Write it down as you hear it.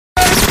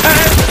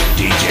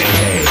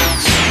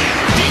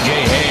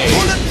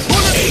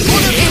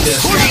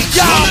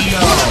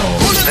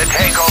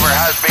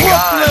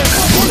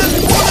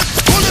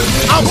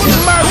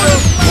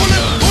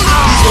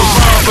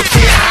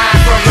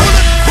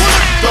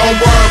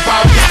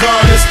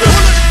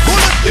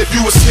mister. If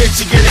you a snitch,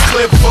 you get a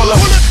clip full of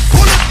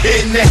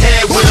hit in the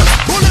head with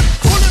a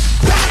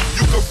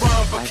you can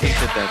run, but I think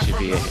can't. that should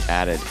be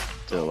added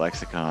to the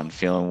lexicon.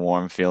 Feeling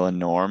warm, feeling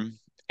Norm.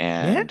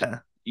 And Yeah.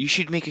 you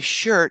should make a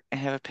shirt and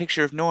have a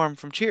picture of Norm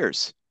from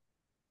Cheers.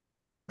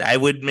 I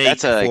would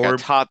That's make like a four.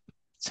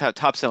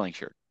 top selling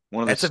shirt.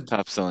 One of That's the a.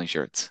 top selling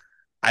shirts.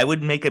 I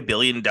would make $1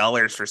 billion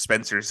for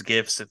Spencer's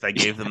Gifts if I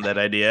gave them that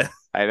idea.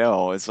 I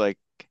know. It's like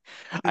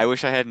I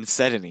wish I hadn't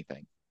said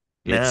anything.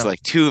 It's No,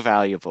 like too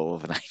valuable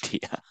of an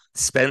idea.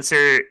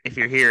 Spencer, if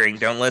you're hearing,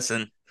 don't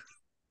listen.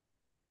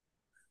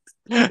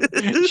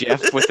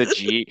 Jeff with a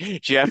G.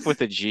 Jeff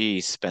with a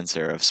G.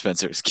 Spencer of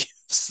Spencer's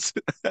Gifts.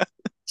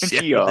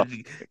 Shit, Geoff.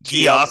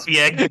 Geoff. Geoff,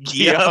 yeah, Geoff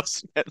Geoff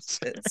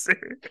Spencer.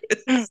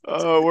 Spencer.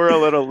 Oh, we're a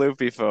little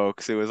loopy,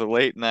 folks. It was a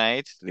late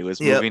night. It was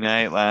Yep. movie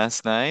night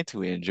last night.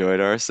 We enjoyed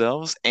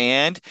ourselves.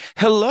 And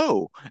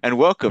hello, and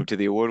welcome to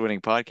the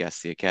award-winning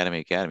podcast, The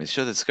Academy, the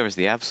show that discovers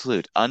the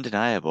absolute,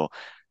 undeniable,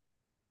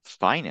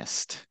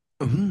 finest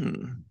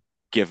Mm.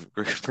 give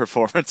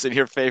performance in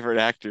your favorite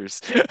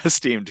actor's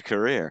esteemed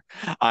career.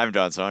 I'm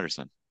Don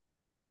Saunderson.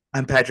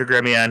 I'm Patrick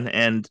Remian,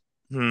 and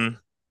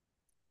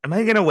am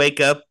I gonna wake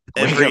up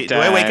every? Do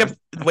I wake up?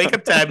 Wake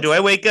up time? Do I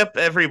wake up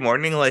every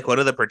morning like one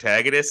of the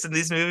protagonists in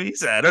these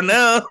movies? I don't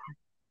know.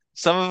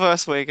 Some of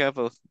us wake up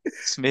a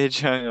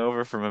smidge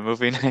hungover from a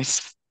movie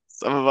night.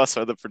 Some of us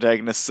are the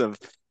protagonists of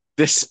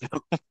this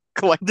film This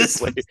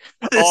collectively.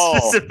 this All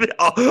specific.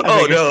 having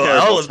Oh a no!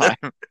 terrible All of them.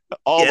 time.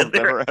 All Yeah, of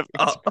them are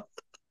having.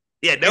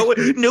 yeah.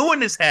 No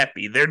one is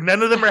happy.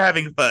 None of them are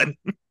having fun.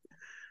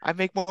 I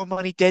make more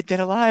money dead than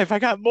alive. I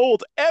got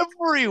mold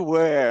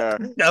everywhere,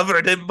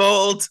 Covered in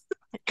mold.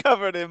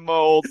 covered in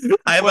mold.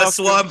 I'm a Welcome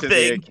swamp to the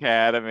thing.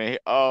 Academy.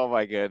 Oh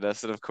my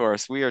goodness! And of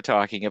course, we are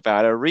talking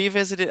about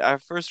our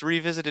first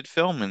revisited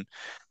film in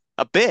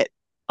a bit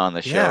on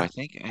the show. Yeah. I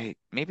think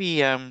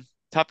maybe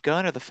Top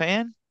Gun or The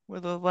Fan were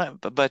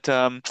but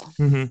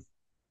Mm-hmm. of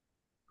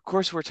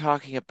course we're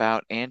talking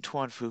about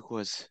Antoine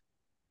Fuqua's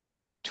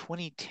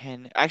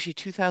 2010, actually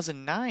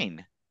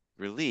 2009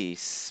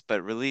 release,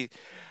 but release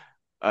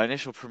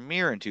initial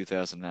premiere in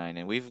 2009,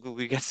 and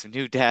we got some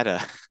new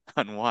data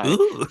on why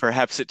Ooh.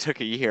 perhaps it took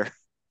a year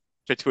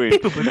between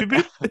Beep, boop, boop,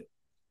 beep,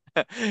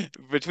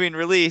 beep. between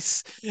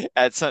release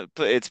at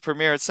its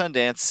premiere at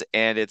Sundance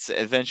and its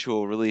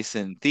eventual release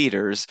in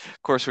theaters.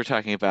 Of course, we're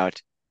talking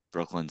about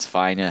Brooklyn's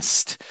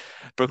Finest.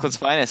 Brooklyn's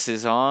Finest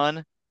is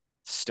on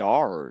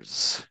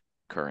Stars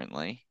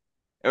currently.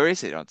 Or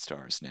is it on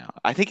Stars now?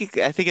 I think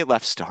it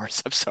left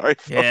Stars. I'm sorry,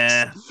 folks.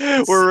 Yeah.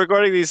 We're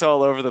recording these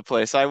all over the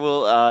place. I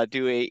will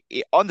do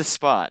on the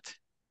spot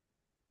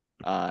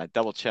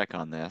double check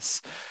on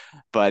this.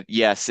 But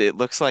yes, it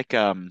looks like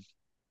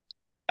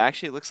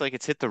actually it looks like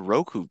it's hit the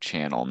Roku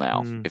channel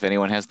now, Mm, if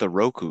anyone has the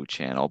Roku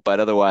channel. But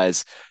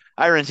otherwise,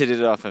 I rented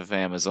it off of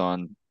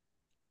Amazon.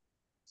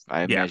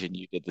 I yeah. imagine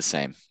you did the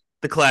same.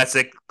 The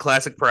classic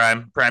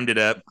Prime primed it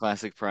up.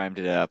 Classic primed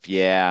it up.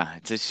 Yeah,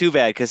 it's too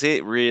bad because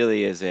it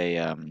really is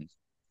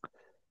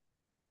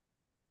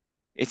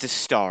it's a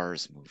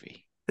Stars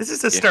movie. This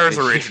is a If, Stars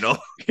if, original,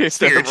 if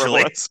there ever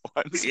spiritually. was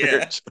one Yeah.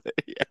 spiritually.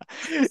 Yeah.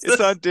 It's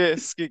on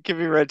disc. It can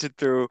be rented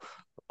through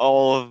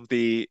all of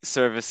the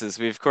services.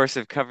 We, of course,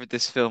 have covered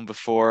this film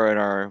before in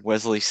our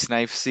Wesley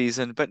Snipes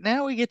season, but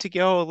now we get to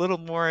go a little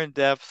more in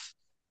depth,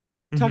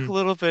 talk a Mhm.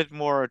 little bit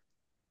more,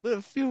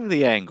 a few of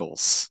the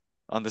angles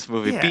on this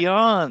movie Yeah.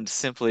 beyond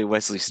simply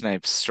Wesley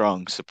Snipes'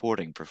 strong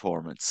supporting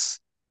performance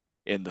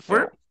in the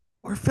film.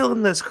 We're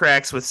filling those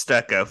cracks with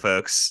stucco,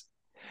 folks.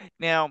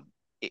 Now,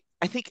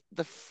 I think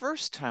the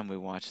first time we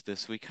watched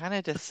this, we kind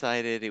of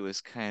decided it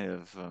was kind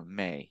of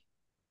May.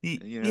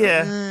 You know,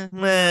 Yeah. shrug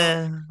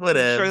the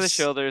Whatevs.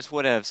 shoulders,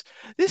 whatevs.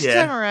 This Yeah.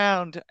 time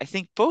around, I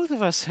think both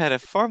of us had a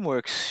far more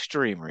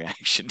extreme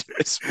reaction to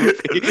this movie.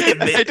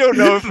 Maybe. I don't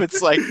know if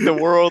it's like the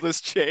world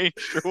has changed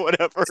or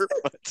whatever,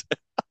 but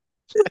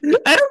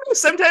I don't know.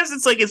 Sometimes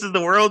it's like, is it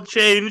the world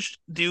changed?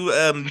 Do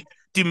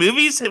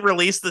movies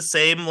release the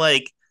same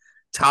like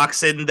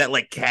toxin that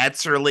like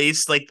cats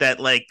release, like that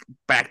like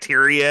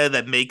bacteria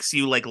that makes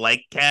you like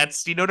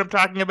cats? Do you know what I'm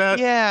talking about?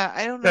 yeah,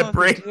 I don't know That if they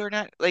brain. do or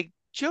not. Like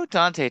Joe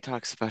Dante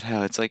talks about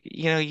how it's like,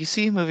 you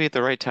see a movie at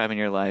the right time in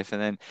your life,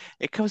 and then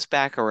it comes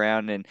back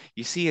around and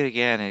you see it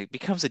again, and it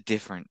becomes a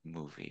different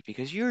movie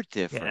because you're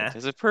different Yeah.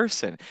 as a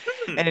person.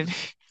 Hmm. And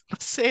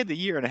let's say in the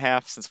year and a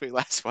half since we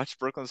last watched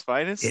Brooklyn's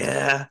Finest,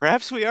 Yeah.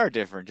 perhaps we are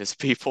different as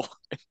people.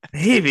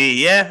 Maybe.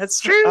 Yeah,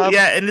 that's true. Um,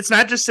 Yeah, and it's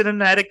not just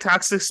cinematic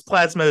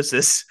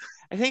toxoplasmosis.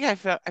 I think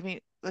I mean,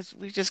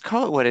 we just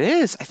call it what it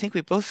is. I think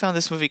we both found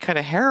this movie kind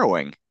of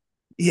harrowing.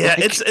 Yeah,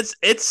 Like,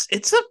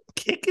 it's a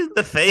kick in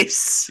the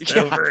face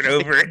yeah, over and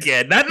over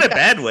again. Not in a yeah,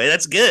 bad way.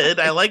 That's good.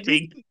 I I like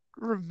being. didn't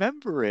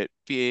remember it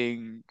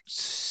being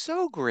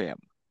so grim.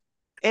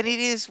 And it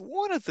is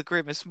one of the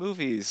grimmest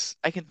movies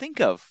I can think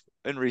of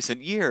in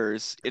recent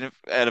years,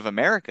 out of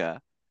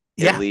America,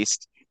 at Yeah,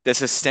 least,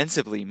 that's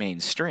ostensibly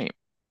mainstream.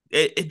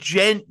 it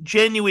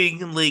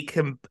genuinely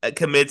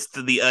commits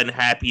to the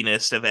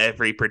unhappiness of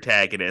every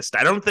protagonist.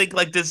 I don't think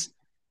like this.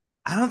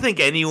 I don't think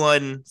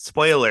anyone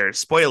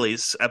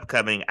spoilies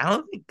upcoming.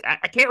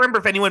 I can't remember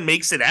if anyone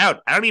makes it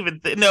out. I don't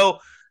even no,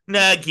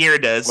 nah, Gear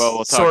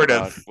Well, does sort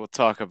of. we'll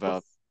talk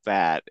about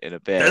that in a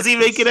Does bit he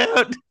make it because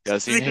out?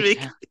 does he Does he make make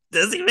it?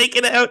 does he make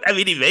it out? I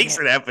mean, he makes Yeah,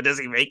 it out, but does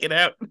he make it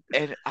out?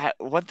 and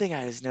one thing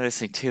I was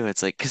noticing too,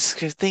 it's like because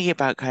thinking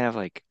about kind of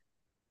like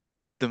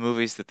the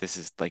movies that this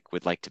is like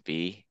would like to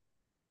be,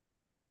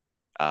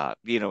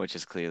 which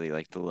is clearly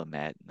like the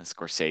Lumet and the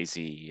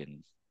Scorsese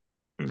and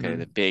kind of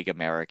the Mhm. big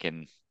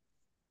American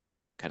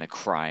kind of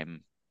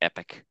crime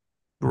epic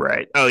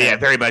Right. Oh kind yeah, of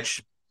very thing.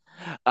 much.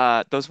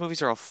 Those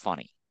movies are all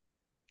funny.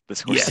 The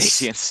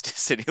Scorsese Yes. and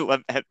City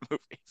Lumet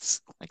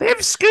movies, They like have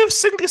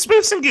spoofs and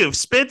goofs,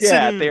 spits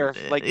yeah, and they're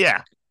like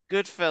yeah.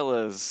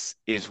 Goodfellas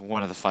is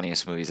one of the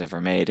funniest movies ever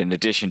made, in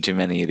addition to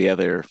many of the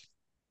other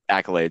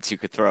accolades you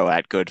could throw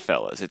at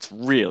Goodfellas. It's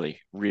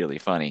really, really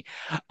funny.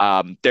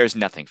 There's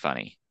nothing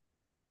funny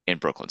in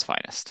Brooklyn's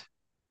Finest.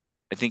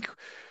 I think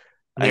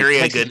Nary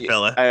a good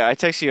fella. I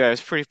texted you, I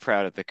was pretty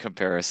proud of the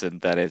comparison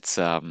that it's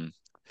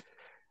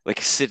like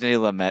a Sidney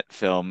Lumet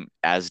film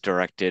as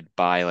directed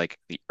by like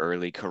the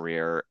early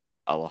career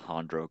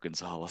Alejandro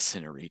Gonzalez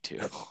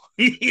Inarritu.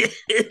 Yeah.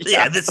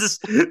 Yeah, this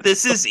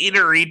is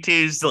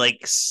Inarritu's like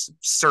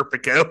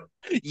Serpico.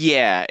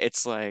 Yeah,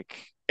 it's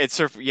like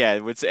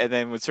and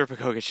then when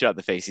Serpico gets shot in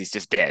the face, he's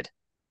just dead.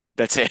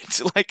 That's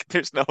it. Like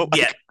there's no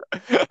Yeah,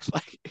 like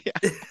like yeah,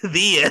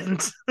 the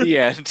end. the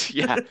end.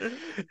 Yeah.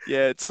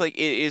 Yeah, it's like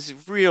it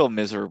is real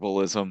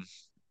miserableism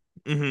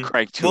Hmm.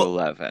 cranked to Well,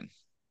 11.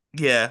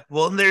 yeah.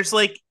 Well, and there's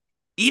like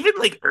even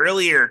like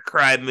earlier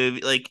crime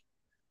movie. Like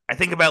I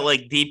think about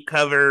like Deep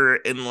Cover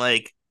and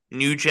like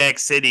New Jack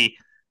City.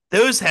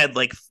 Those had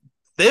like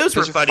those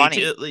were Those are funny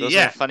too. funny. Those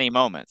are Yeah, funny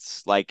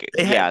moments. Like,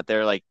 they had yeah,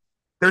 they're like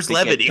there's they get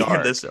levity in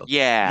dark. this film.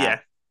 Yeah. Yeah.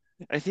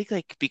 I think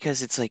like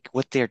because it's like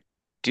what the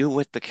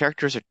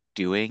characters are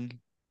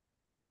doing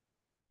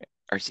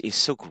is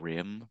so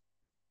grim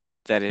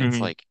that it's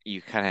Hmm. like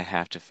you kind of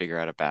have to figure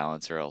out a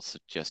balance or else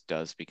it just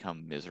does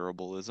become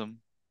miserableism.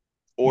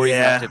 Or you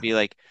have to Yeah. be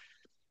like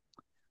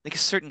a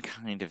certain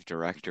kind of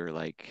director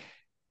like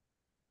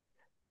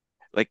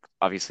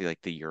obviously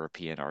like the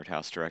European art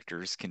house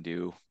directors can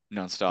do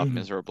nonstop Hmm.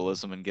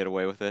 miserableism and get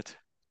away with it.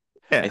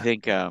 I Yeah.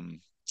 think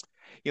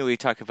we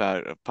talk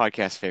about a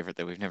podcast favorite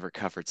that we've never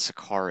covered,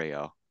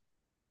 Sicario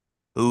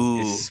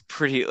Ooh. is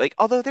pretty like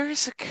although there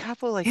is a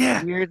couple like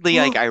Yeah. weirdly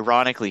like Well,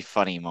 ironically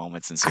funny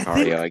moments in I Sicario,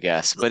 think I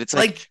guess. But it's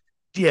like like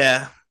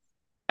yeah.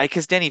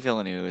 because Denny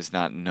Villeneuve is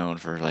not known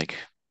for like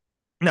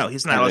No,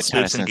 he's not having a a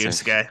ton of spoofs and sense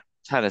goofs of guy.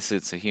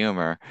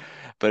 humor,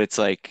 but it's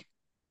like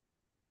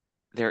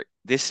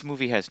this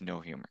movie has no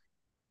humor.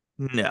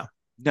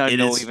 No, it No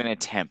is. even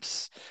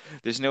attempts.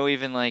 There's no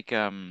even like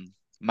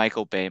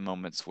Michael Bay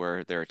moments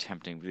where they're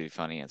attempting to be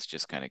funny. It's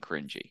just kind of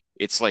cringy.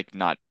 It's like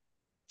not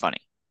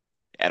funny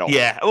at all,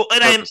 Yeah. Oh,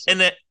 purposely.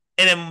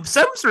 and in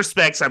some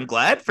respects, I'm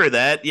glad for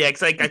that. Yeah,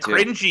 it's like Me a too.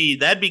 cringy.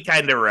 That'd be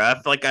kind of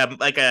rough. Like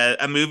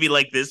a movie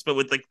like this, but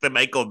with like the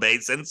Michael Bay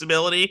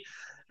sensibility.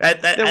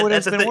 That would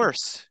That's have a been thing.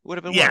 worse. Would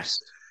have been Yeah. worse.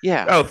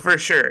 Yeah. Oh, for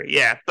sure.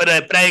 Yeah. But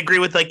I agree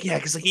with like yeah,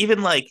 because like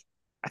even like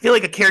I feel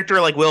like a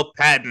character like Will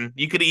Patton,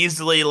 you could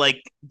easily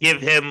like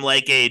give him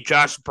like a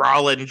Josh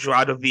Brolin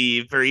joie de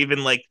vivre, or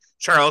even like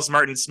Charles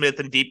Martin Smith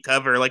in Deep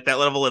Cover, like that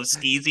level of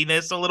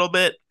skeeziness a little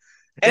bit,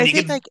 And and you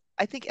could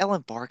I think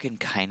Ellen Barkin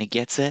kind of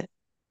gets it.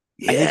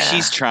 I think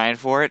she's yeah. trying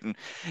for it, and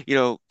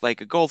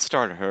like a gold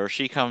star to her.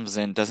 She comes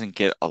in, doesn't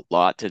get a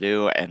lot to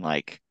do, and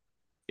like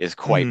is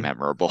quite Mhm.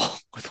 memorable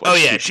with what Oh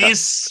she yeah,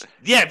 does.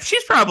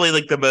 she's probably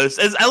like the most.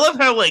 As I love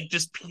how like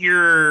just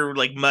pure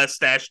like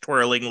mustache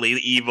twirlingly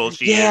evil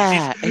she is.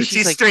 Yeah, and she's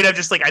She's like, straight up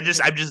just like I'm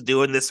just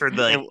doing this for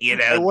the like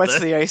and, and what's the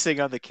the icing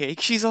on the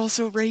cake? She's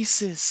also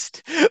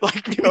racist.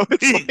 Like,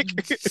 it's like,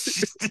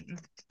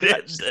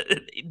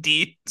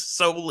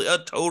 so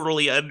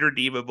totally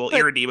unredeemable, but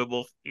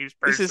irredeemable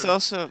person.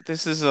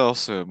 this is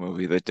also a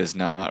movie that does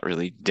not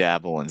really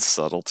dabble in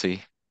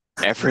subtlety.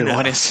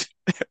 Everyone No, is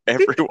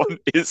everyone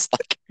is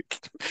like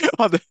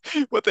on the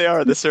what they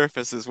are on the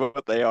surface is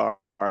what they are.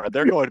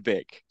 They're going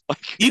big.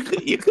 Like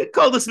you could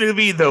call this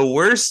movie the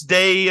worst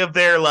day of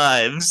their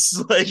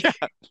lives. Like,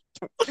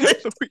 yeah,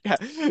 yeah.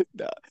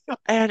 No.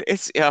 And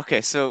it's yeah,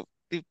 okay, so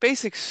the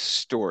basic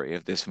story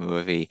of this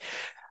movie,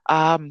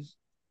 um,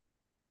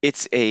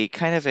 it's a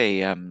kind of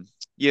a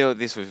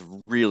this was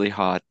really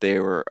hot. They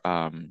were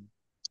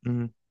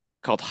mhm.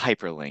 called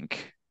hyperlink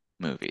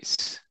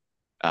movies.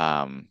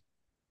 Um,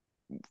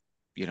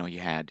 you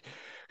had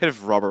kind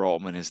of Robert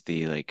Altman as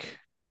the like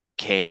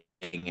king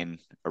and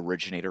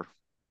originator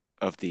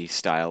of the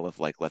style of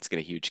like let's get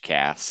a huge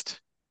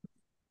cast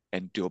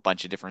and do a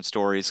bunch of different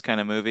stories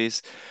kind of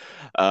movies.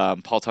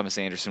 Paul Thomas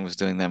Anderson was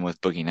doing them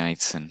with Boogie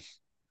Nights and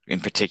in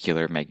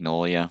particular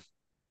Magnolia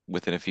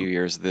within a few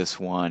years of this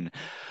one.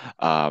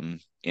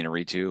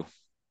 Inarritu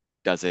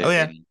does Oh it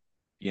yeah,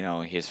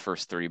 in his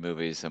first three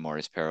movies,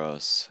 Amores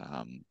Perros,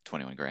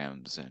 21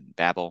 Grams, and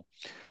Babel.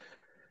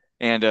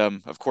 And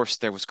of course,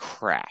 there was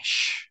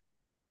Crash,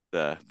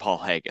 the Paul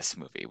Haggis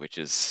movie, which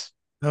is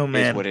Oh is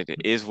man. what it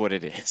is. What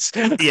it is.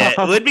 Yeah, it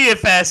Um, would be a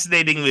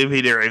fascinating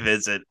movie to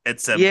revisit at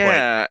some point.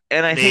 yeah,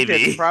 and I think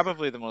that's Maybe.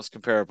 probably the most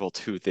comparable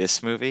to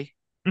this movie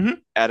Hmm.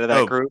 out of that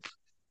Oh, group.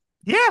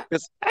 yeah,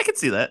 'Cause- I can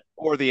see that.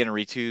 or the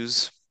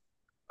Inarritus.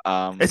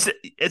 Um, It's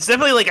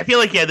definitely like I feel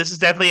like yeah, this is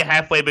definitely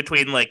halfway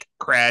between like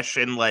Crash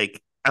and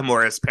like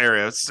Amoris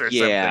Paros or something.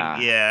 yeah,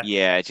 Yeah.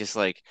 yeah, just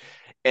like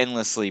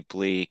endlessly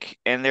bleak.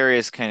 And there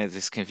is kind of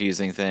this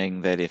confusing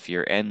thing that if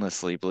you're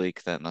endlessly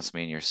bleak, that must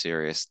mean you're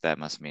serious. That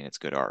must mean it's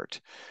good art.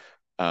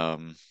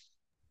 Um,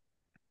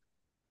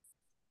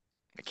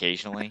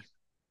 occasionally,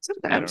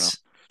 I don't know. Sometimes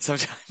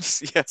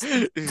Sometimes, yeah,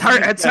 it's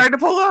hard. It's yeah, hard to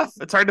pull off.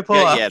 It's hard to pull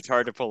yeah, off. yeah. It's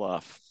hard to pull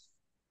off.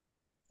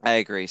 I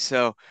agree.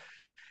 So,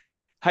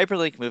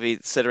 hyperlink movie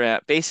set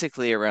around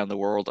basically around the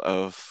world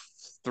of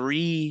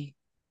three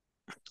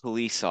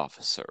police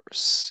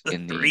officers The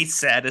in three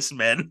saddest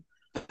men.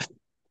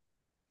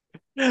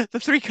 the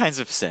three kinds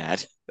of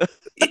sad. Like,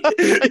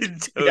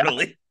 yeah,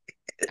 Totally.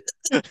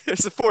 there's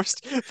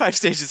the five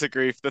stages of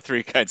grief, the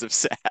three kinds of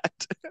sad.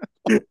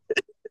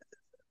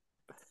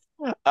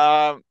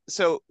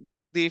 So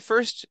the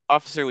first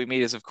officer we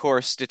meet is, of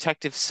course,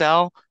 Detective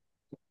Sal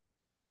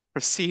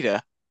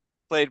Reseda,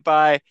 played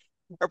by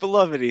our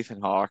beloved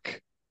Ethan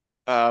Hawke,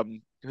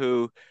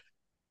 who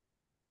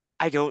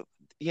I don't,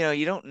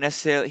 you don't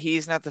necessarily,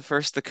 he's not the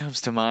first that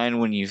comes to mind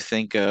when you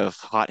think of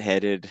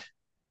hot-headed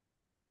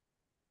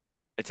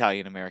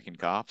Italian American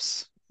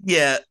cops,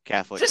 Yeah.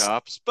 Catholic Just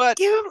cops, but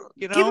give him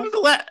you give know, him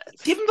the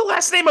give him the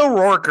last name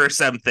O'Rourke or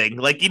something.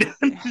 Like you know,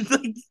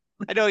 like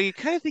I know you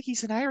kind of think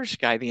he's an Irish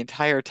guy the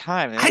entire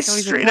time, and I like, no,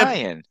 he's straight up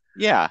Italian.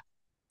 Yeah,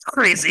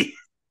 crazy.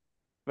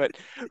 but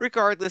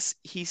regardless,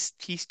 he's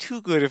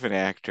too good of an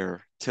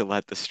actor to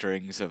let the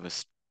strings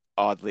of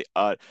oddly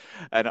odd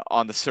and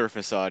on the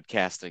surface odd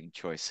casting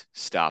choice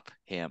stop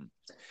him.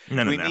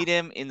 No, no, We no. meet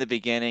him in the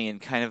beginning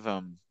and kind of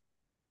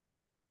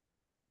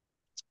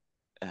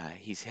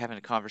he's having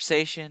a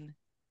conversation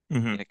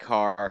Hmm. in a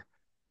car.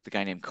 The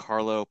guy named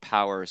Carlo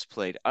Powers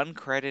played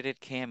uncredited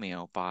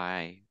cameo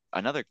by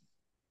another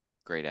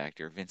great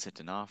actor, Vincent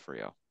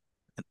D'Onofrio,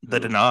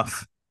 That who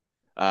enough.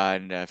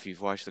 and if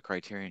you've watched the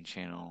Criterion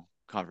Channel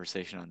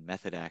conversation on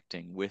method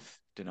acting with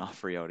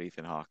D'Onofrio and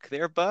Ethan Hawke,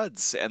 they're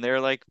buds and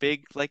they're like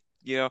big, like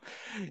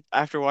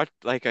after what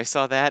like I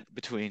saw that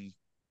between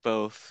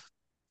both,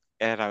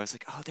 and I was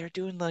like, oh, they're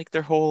doing like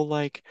their whole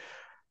like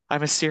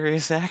I'm a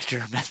serious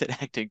actor method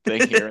acting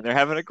thing here, and they're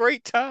having a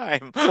great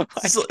time.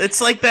 So Like,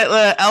 it's like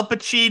that Al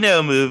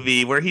Pacino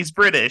movie where he's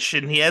British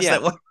and he has yeah,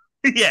 that one.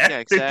 Yeah. yeah,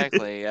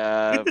 exactly.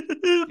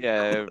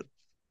 Yeah,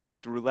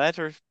 roulette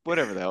or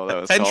whatever the hell that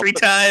was called. Country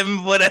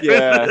time, whatever.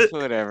 Yeah,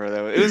 whatever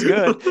though. It was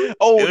good. It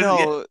Oh was yeah.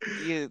 no,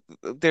 yeah,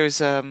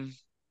 there's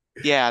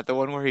yeah, the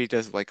one where he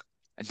does like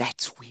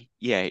that's sweet.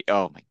 Yeah,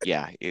 oh my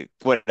yeah,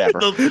 whatever.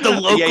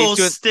 The Yeah, he's local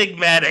doing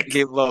stigmatic.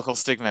 the local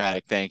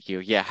stigmatic. Thank you.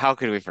 Yeah, how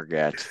could we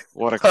forget?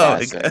 What a Oh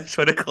my classic. gosh,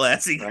 what a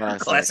Classic.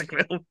 classic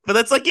film. But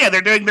that's like, yeah,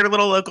 they're doing their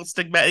little local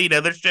stigmatic. You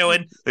know, they're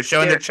showing their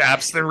They're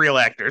chops. They're real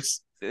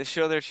actors. they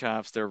show their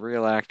chops. They're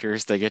real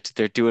actors.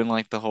 They're doing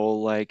like the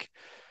whole like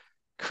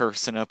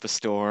cursing up a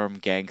storm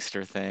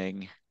gangster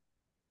thing.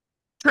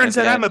 And Turns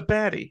out I'm a then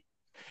baddie.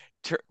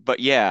 but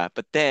yeah,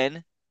 but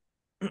then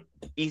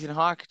Ethan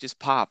Hawke just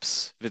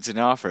pops Vincent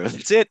D'Onofrio.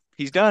 That's it.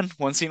 He's done.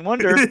 One scene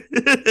wonder.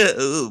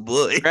 Oh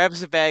boy.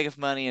 Grabs a bag of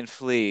money and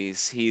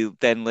flees. He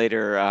then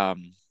later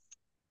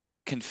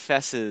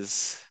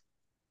confesses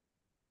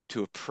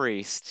to a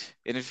priest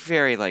in a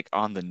very like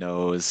on the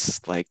nose,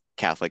 like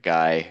Catholic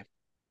guy.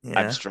 I'm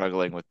Yeah.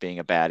 struggling with being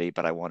a baddie,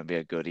 but I want to be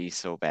a goodie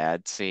so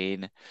bad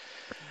scene.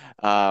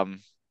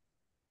 Um,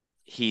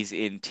 he's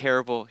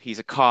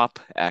a cop,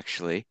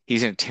 actually.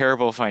 He's in a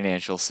terrible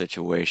financial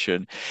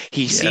situation.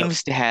 He Yeah.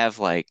 seems to have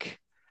like,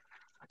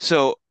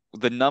 so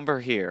the number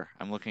here,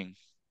 I'm looking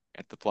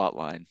at the plot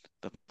line,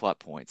 the plot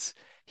points.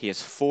 He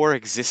has four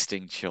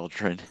existing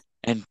children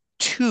and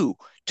two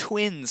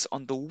twins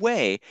on the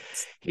way.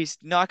 He's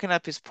knocking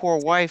up his poor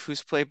wife,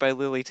 who's played by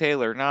Lily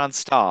Taylor,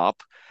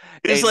 nonstop.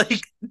 It's And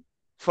like,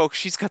 folks,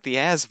 she's got the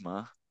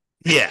asthma.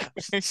 yeah,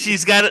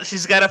 she's got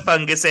a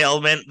fungus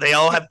ailment. They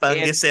all have And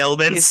fungus his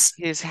ailments.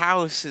 his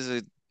house is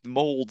a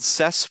mold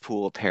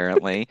cesspool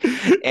apparently,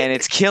 and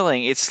it's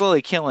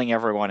slowly killing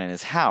everyone in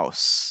his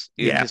house,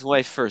 Yeah. his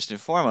wife first and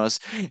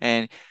foremost.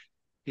 And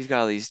he's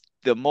got all these,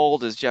 the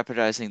mold is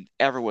jeopardizing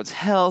everyone's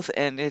health,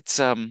 and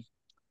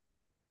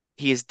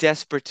he is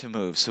desperate to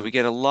move. So we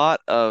get a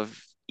lot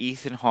of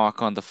Ethan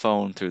Hawke on the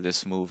phone through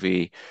this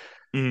movie,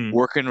 Mm.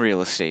 working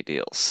real estate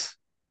deals,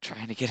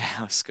 trying to get a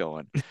house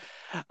going.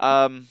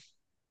 Um,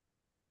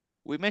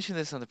 we mentioned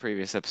this on the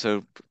previous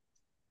episode.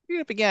 Bring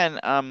it up again.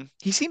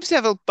 He seems to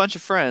have a bunch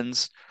of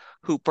friends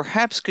who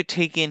perhaps could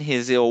take in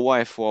his ill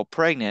wife while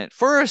pregnant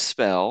for a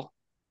spell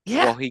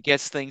Yeah. while he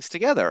gets things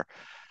together.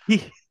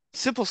 He-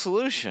 Simple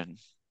solution.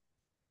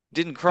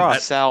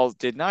 Not,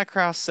 Did not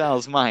cross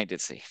Sal's mind, it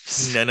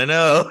seems. no, no,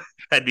 no.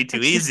 That'd be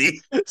too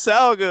easy.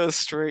 Sal goes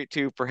straight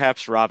to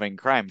perhaps robbing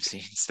crime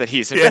scenes that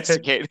he's Yeah.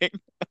 investigating.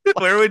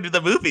 Where would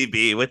the movie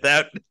be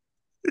without?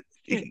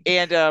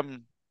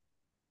 And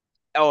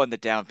Oh, and the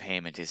down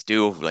payment is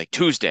due like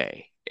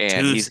Tuesday,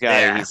 and Tuesday.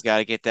 Yeah. he's got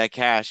to get that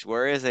cash.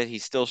 Where is it?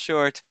 He's still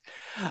short.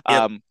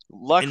 Yep. And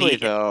Luckily he.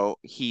 though,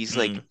 he's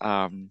like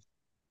Mm,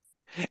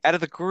 out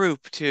of the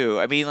group too.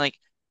 I mean, like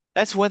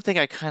that's one thing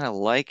I kind of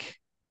like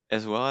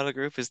as well out of the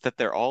group is that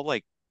they're all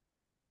like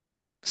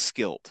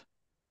skilled.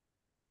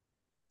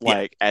 yeah.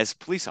 Like as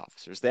police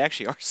officers, they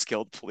actually are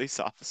skilled police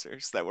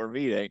officers that we're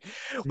meeting,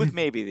 with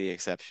maybe the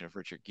exception of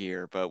Richard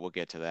Gere, but we'll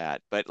get to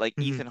that. But like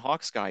Mhm. Ethan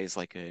Hawke's guy is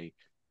like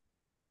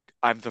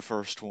I'm the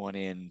first one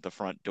in the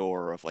front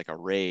door of like a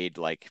raid,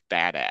 like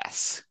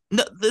badass.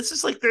 No, this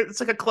is like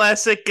it's like a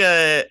classic.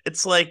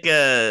 It's like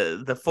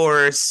the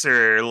Force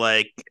or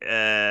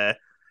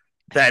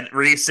that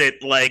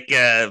recent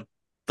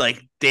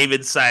like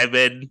David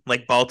Simon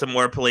like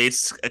Baltimore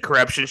police a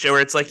corruption show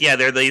where it's like yeah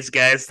they're these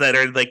guys that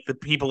are like the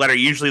people that are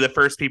usually the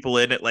first people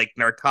in at like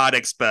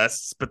narcotics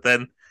busts but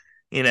then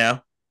you know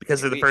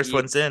because they're the first You,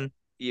 ones in.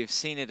 you've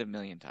seen it a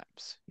million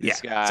times. Yeah,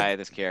 This it's like guy,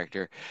 this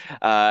character.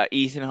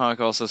 Ethan Hawke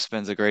also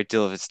spends a great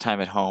deal of his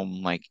time at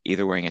home, like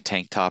either wearing a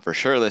tank top or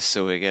shirtless,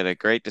 so we get a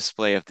great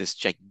display of this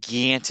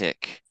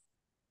gigantic,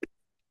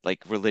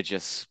 like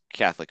religious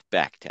Catholic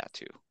back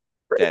tattoo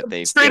that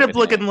they've given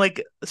him.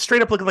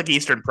 straight up looking like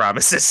Eastern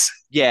Promises.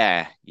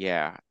 Yeah,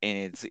 yeah.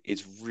 And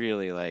it's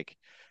really like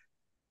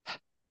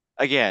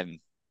again,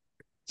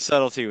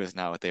 subtlety was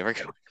not what they were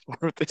going for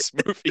with this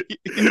movie.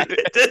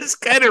 It does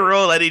kind of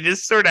roll that he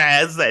just sort of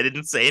has that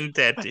insane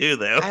tattoo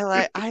though. I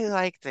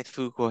like that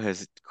Fuqua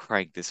has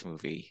cranked this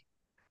movie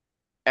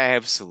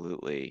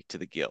absolutely to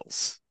the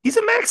gills. He's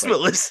a Like,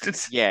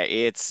 maximalist. yeah,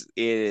 it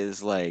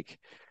is like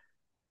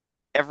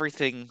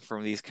everything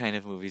from these kind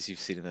of movies you've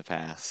seen in the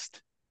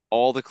past.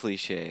 All the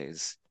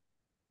cliches,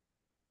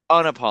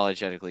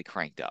 unapologetically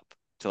cranked up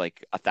to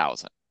like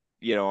 1,000,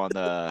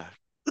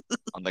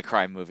 on the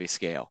crime movie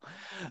scale.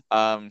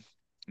 Um,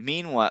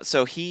 Meanwhile,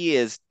 so he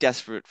is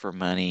desperate for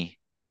money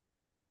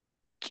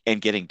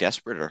and getting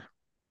desperater,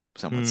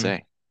 some would Hmm.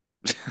 say.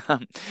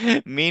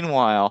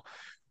 Meanwhile,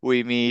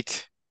 we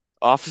meet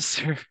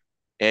Officer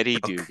Eddie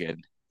Okay.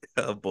 Dugan,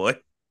 Oh boy.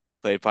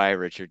 played by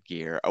Richard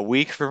Gere, a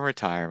week from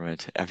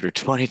retirement after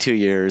 22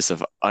 years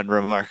of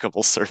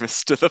unremarkable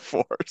service to the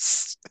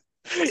force.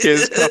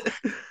 His co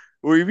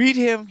We meet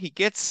him,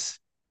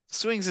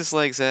 swings his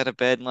legs out of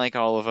bed, and like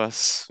all of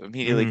us,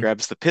 immediately Mhm.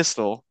 grabs the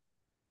pistol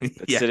that's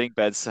Yeah. sitting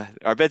bedside,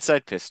 our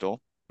bedside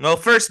pistol. Well,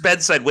 first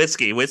bedside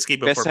whiskey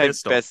before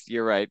pistol.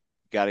 You're right.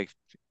 Gotta,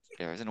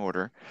 there's an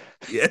order.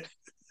 Yeah.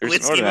 There's an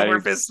Whiskey order, Maddie.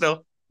 before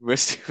pistol.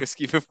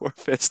 Whiskey before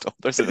pistol.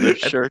 There's another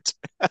shirt.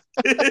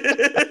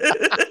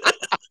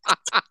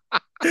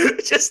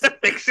 Just a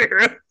picture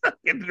of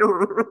fucking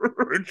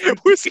Richard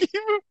Whiskey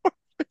before.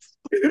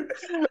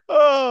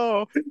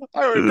 Oh,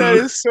 Gere. that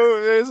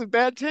is in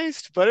bad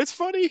taste, but it's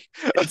funny.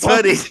 It's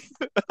funny.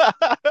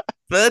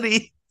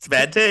 Funny. It's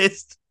bad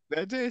taste.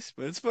 Bad taste,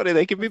 but it's funny.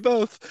 They can be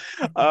both.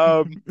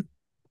 Um,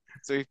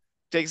 so he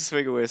takes a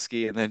swig of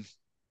whiskey and then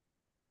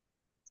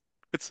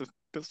puts a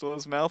pistol in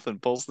his mouth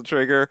and pulls the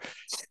trigger.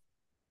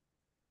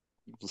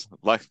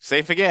 Like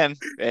safe again,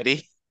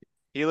 Eddie.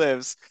 He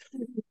lives.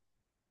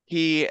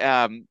 He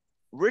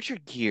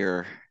Richard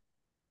Gere,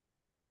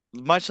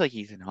 much like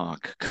Ethan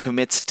Hawke,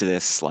 commits to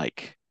this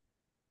like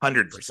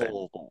 100%.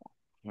 full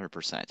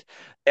 100%.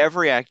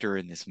 Every actor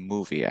in this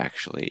movie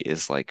actually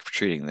is like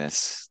treating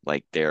this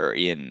like they're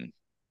in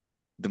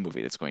the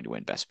movie that's going to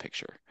win Best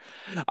Picture.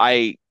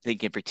 I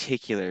think in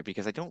particular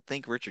because I don't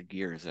think Richard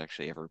Gere has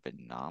actually ever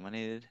been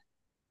nominated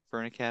for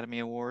an Academy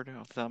Award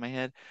off the top of my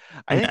head.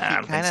 I Nah, think I he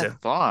don't think kind of so.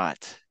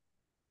 thought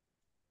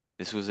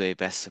this was a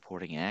Best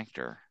Supporting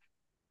Actor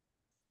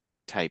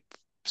type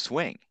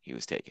swing he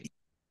was taking.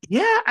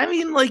 Yeah, I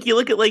mean, like you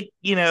look at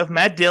if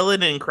Matt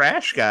Dillon and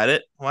Crash got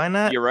it, why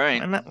not? You're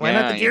right. Why not? Why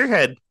not Yeah, the yeah,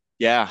 Gearhead?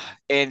 yeah.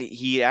 And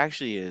he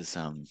actually is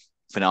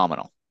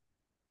phenomenal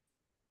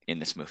in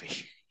this movie.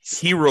 He's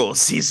He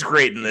rules. He's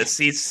great in this.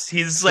 He's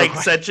so like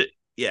such a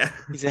yeah.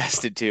 he's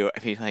asked to do.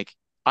 I mean, like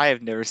I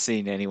have never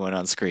seen anyone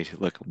on screen who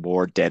look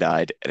more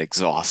dead-eyed and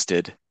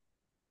exhausted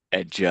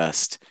and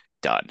just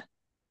done.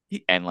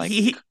 And like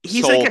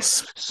He's like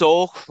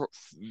soul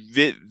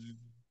vi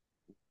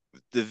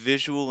the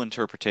visual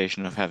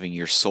interpretation of having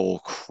your soul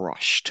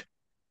crushed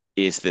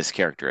is this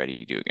character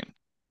Eddie Dugan.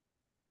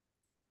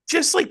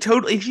 just like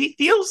totally. He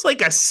feels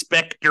like a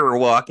specter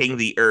walking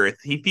the earth.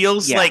 He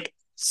feels Yeah.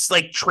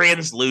 like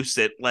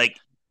translucent. Like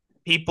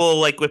people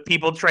like if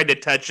people tried to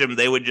touch him,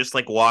 they would just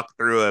like walk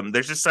through him.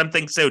 There's just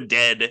something so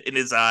dead in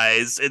his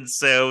eyes and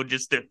so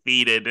just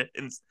defeated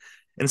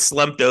and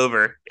slumped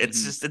over.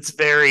 Mhm. It's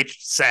very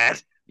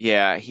sad.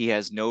 Yeah, he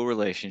has no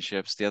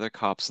relationships. The other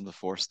cops in the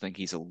force think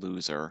he's a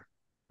loser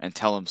and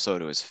tell him so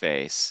to his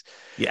face.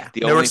 Yeah,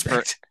 The no only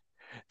per respect.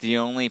 the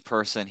only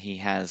person he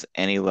has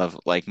any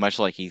level, like much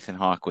like Ethan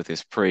Hawke with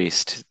his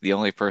priest, the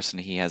only person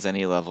he has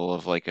any level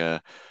of like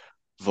a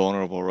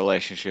vulnerable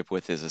relationship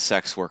with is a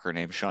sex worker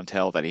named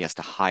Chantel that he has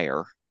to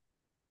hire.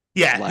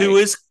 Yeah, who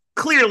Like, is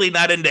clearly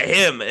not into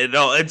him at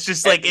all. It's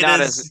just like it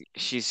not as is.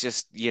 she's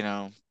just,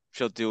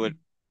 she'll do what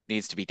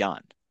needs to be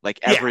done. Like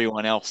Yeah,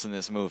 everyone else in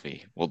this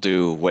movie will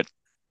do what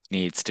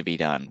needs to be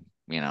done.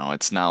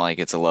 It's not like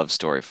it's a love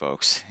story,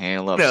 folks. It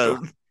ain't a love story.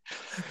 No,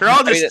 they're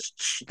all I mean, just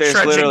there's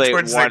trudging literally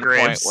towards their one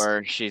point graves.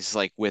 where she's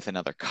like with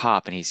another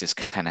cop, and he's just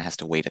kind of has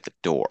to wait at the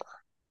door,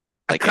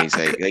 A co- a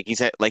co-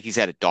 like he's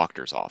at a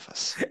doctor's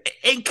office.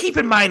 and keep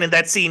in mind in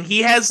that scene,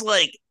 he has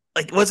like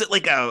was it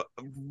like a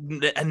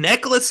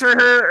necklace for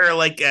her or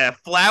like a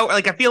flower?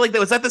 Like I feel like that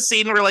was that the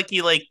scene where like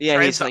he like Yeah,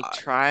 tries he's to. like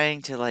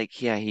trying to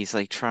he's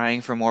like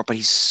trying for more, but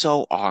he's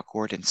so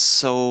awkward and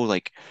so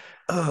like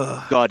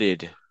Ugh.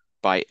 gutted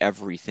by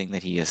everything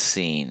that he has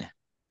seen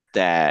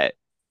that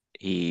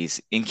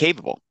he's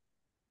incapable.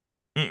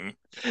 Mm-mm.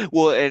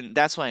 Well, and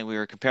that's why we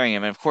were comparing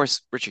him. And of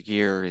course, Richard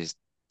Gere is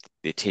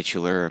the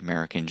titular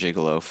American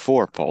gigolo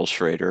for Paul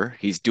Schrader.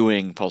 He's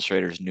doing Paul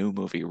Schrader's new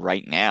movie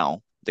right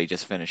now. They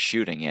just finished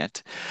shooting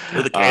it.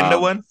 Oh, the Canada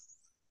Um, one.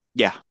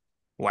 yeah.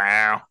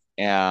 Wow.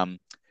 Um,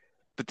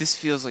 but this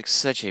feels like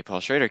such a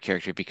Paul Schrader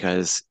character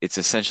because it's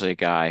essentially a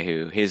guy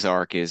who his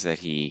arc is that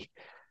he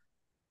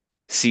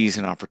sees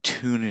an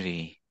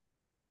opportunity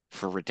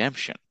for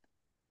redemption.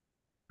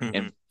 Hmm.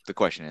 And the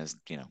question is,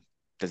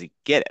 does he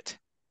get it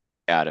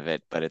out of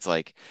it? But it's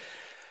like,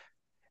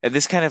 and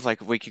this kind of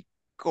like we could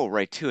go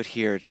right to it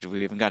here.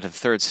 We haven't got to the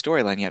third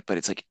storyline yet, but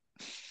it's like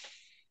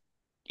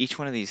each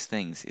one of these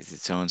things is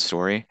its own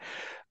story.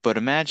 But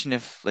imagine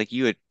if, like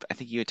I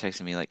think you had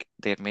texted me, like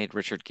they had made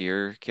Richard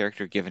Gere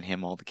character, given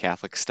him all the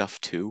Catholic stuff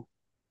too,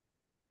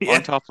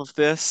 on Yeah, top of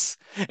this,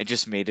 and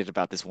just made it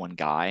about this one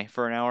guy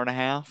for an hour and a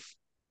half.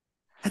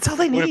 that's all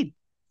they Would have need.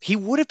 He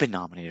would have been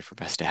nominated for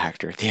Best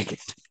Actor at the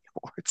Academy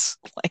Awards.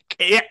 Like,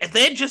 Yeah, if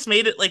they had just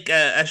made it like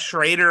a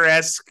Schrader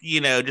esque,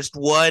 just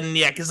one,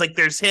 yeah, because like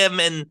there's him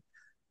and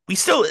we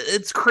still,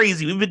 it's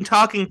crazy. We've been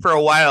talking for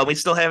a while. And we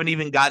still haven't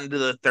even gotten to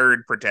the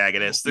third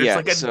protagonist.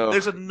 yeah, so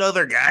There's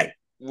another guy.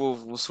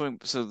 we'll swing.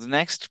 So the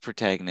next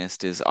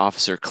protagonist is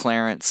Officer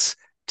Clarence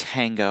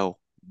Tango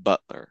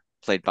Butler,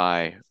 played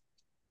by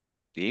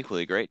the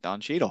equally great Don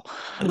Cheadle.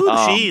 Ooh, the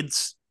Um,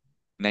 Sheeds.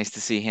 Nice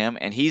to see him.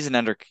 And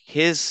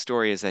his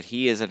story is that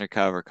he is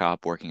undercover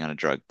cop working on a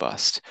drug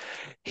bust.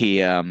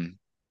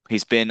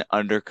 He's been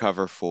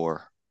undercover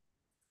for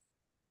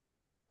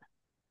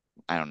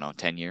I don't know,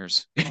 10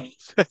 years.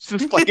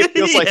 It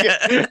feels like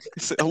Yeah.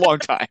 it's a long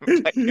time.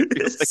 Like, it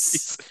feels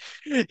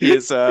like he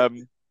is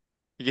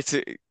he gets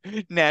it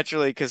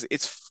naturally because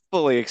it's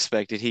fully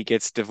expected he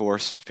gets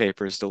divorce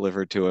papers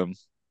delivered to him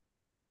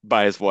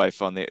by his wife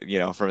from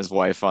his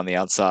wife on the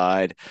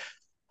outside.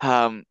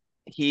 Um,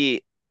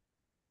 he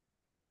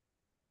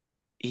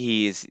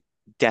he is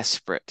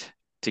desperate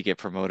to get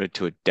promoted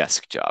to a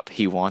desk job.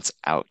 He wants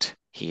out.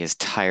 He is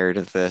tired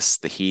of this.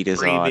 The heat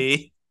is on.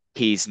 Freebie.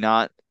 He's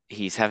not,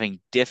 he's having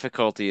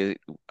difficulty.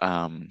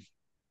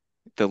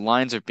 The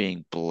lines are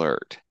being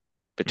blurred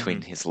between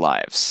Hmm. his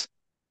lives.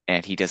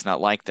 And he does not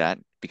like that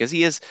because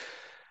he is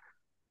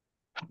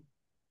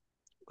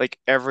like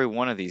every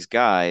one of these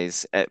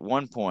guys at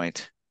one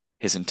point,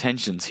 his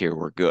intentions here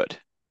were good,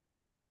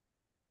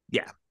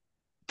 Yeah.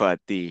 but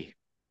the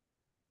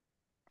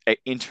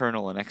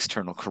internal and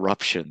external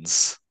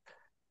corruptions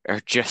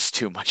are just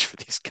too much for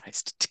these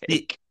guys to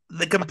The, take.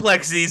 the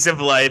complexities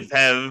of life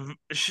have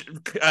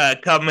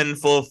come in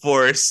full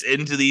force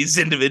into these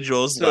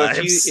individuals' So if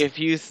you lives. if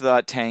you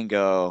thought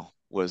Tango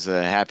was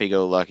a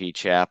happy-go-lucky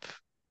chap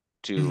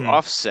to Hmm.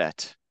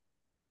 offset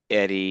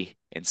Eddie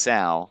and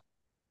Sal,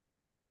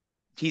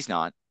 he's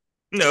not.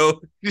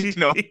 No,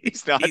 No,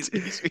 he's not.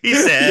 he's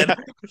he's sad Yeah,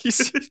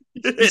 he's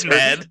he's and hurting.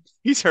 mad.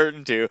 He's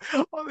hurting too.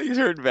 Oh, he's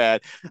hurting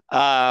bad.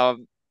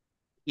 Um,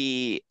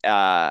 he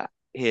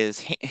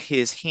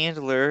his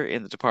handler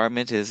in the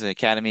department is an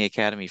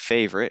Academy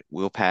favorite,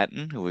 Will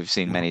Patton, who we've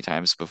seen many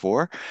times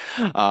before.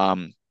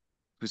 Um,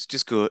 who's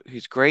just good.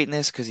 Who's great in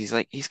this because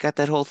he's got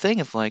that whole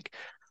thing of like,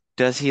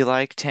 does he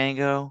like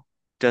Tango?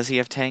 Does he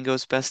have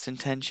Tango's best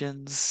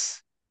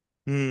intentions?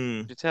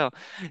 Hmm. To tell.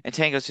 And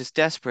Tango's just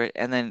desperate,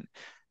 and then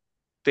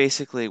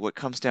basically what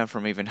comes down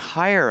from even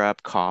higher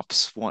up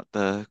cops want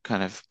the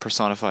kind of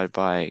personified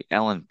by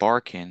Ellen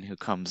Barkin, who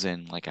comes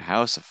in like a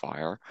house of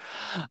fire,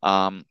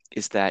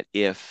 is that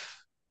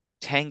if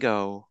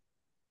Tango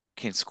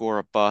can score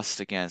a bust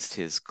against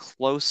his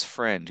close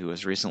friend who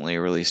was recently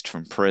released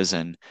from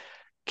prison,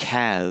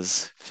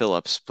 Kaz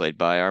Phillips, played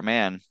by our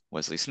man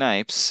Wesley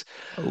Snipes,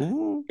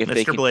 Oh, if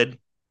Mr. Blade.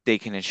 they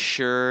can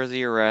ensure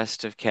the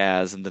arrest of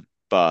Kaz and the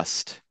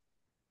bust,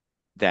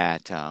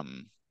 that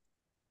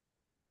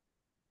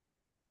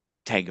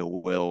Tango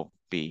will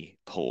be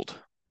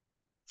pulled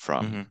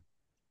from Hmm.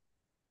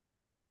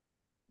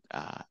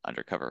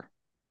 undercover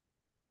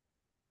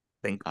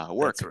Think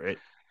that's work. right.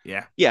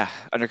 Yeah. Yeah,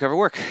 undercover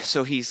work.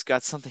 So he's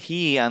got something.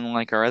 He,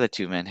 unlike our other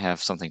two men,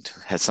 has something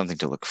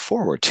to look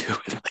forward to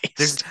at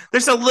There's least.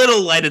 there's a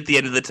little light at the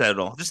end of the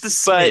tunnel, just a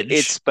But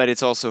smidge.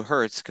 it's also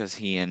hurts because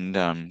he and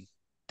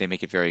they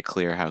make it very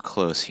clear how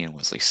close he and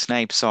Wesley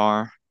Snipes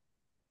are,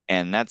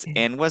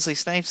 and Wesley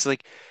Snipes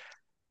like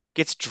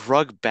gets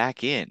drugged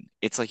back in.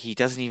 It's like he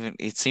doesn't even.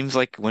 It seems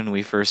like when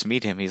we first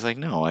meet him, he's like,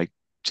 "No, I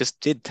just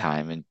did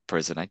time in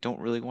prison. I don't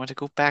really want to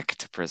go back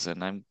to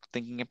prison. I'm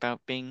thinking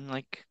about being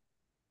like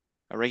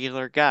a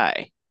regular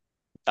guy."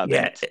 a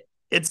Yeah, bit.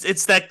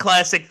 it's that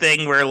classic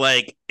thing where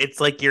like it's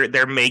like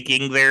they're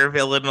making their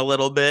villain a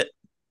little bit.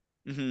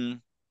 Hmm.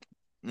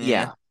 Yeah.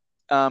 Yeah.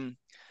 Um,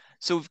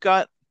 so we've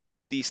got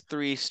these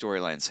three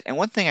storylines, and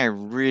one thing I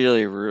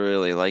really,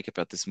 really like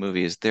about this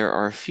movie is there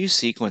are a few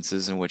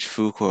sequences in which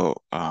Fuqua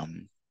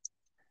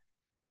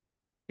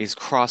is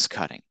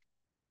cross-cutting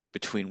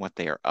between what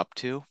they are up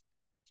to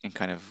and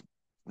kind of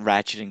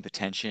ratcheting the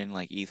tension,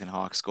 like Ethan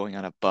Hawke's going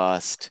on a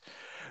bust,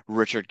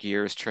 Richard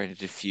Gere's trying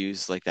to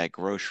defuse like that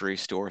grocery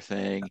store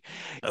thing,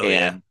 Oh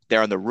yeah. and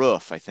they're on the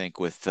roof, I think,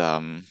 with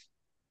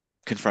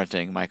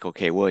confronting Michael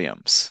K.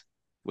 Williams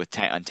with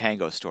on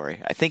Tango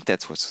Story. I think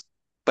that's what's,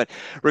 but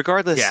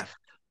regardless, Yeah.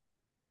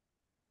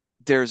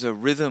 there's a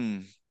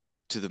rhythm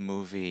to the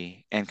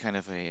movie and kind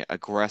of a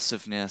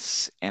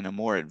aggressiveness and a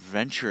more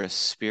adventurous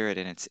spirit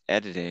in its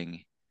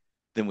editing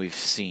than we've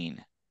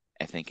seen,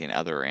 I think, in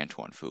other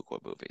Antoine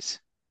Fuqua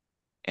movies.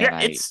 Yeah,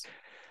 And it's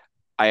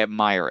I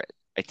admire it.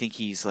 I think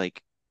he's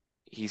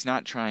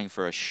not trying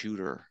for a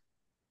shooter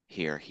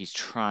here. He's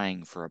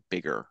trying for a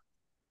bigger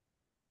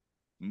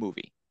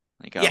movie,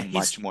 like a yeah,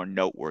 much more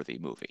noteworthy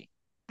movie.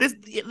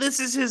 this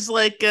is his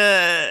like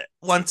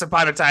Once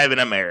Upon a Time in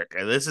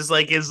America. This is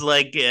like his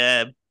like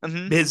Yeah.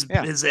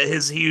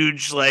 his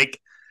huge like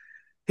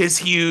his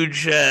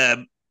huge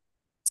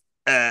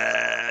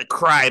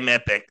crime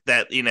epic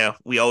that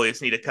we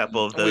always need a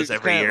couple of And those we've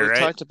every kind of year, we've right?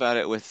 talked about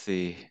it with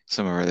the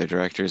some of our other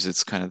directors.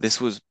 It's kind of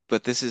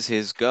but this is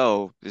his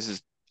go. This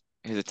is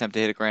his attempt to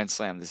hit a grand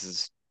slam.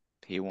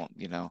 He won't,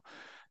 this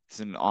is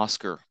an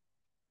Oscar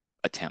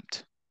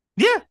attempt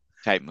Yeah.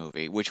 type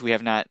movie, which we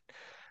have not.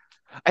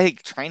 I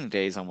think Training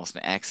Day is almost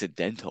an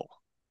accidental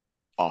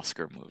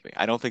Oscar movie.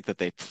 I don't think that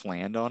they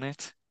planned on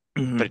it,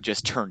 but it Mhm.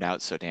 just turned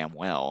out so damn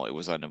well. It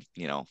was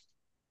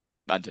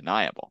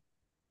undeniable.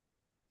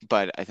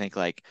 But I think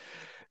like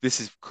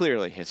this is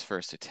clearly his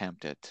first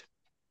attempt at,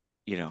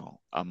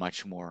 a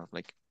much more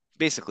like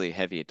basically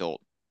heavy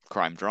adult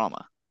crime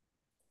drama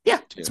Yeah,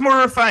 it's too. more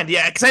refined.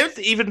 Yeah, because I would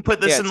even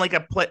put Yeah, this in it's like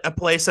a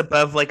place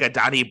above like a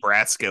Donnie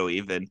Brasco.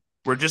 Even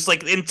we're just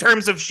like in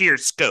terms of sheer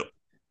scope.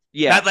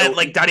 yeah. Not that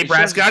like Donnie In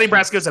terms Brasco. of Donnie sheer,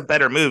 Brasco is a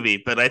better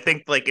movie, but I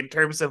think like in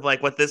terms of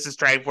like what this is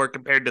trying for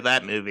compared to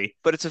that movie.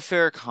 but it's a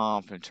fair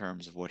comp in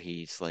terms of what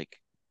he's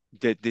like.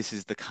 That's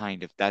the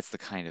kind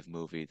of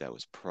movie that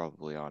was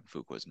probably on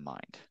Fuqua's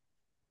mind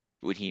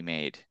when he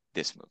made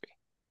this movie.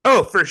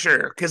 Oh, for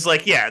sure. Because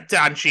like yeah,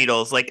 Don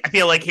Cheadle's like I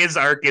feel like his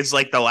arc is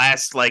like the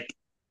last like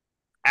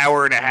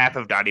hour and a half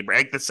of Donnie Brasco,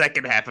 like the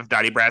second half of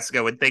Donnie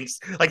Brasco, and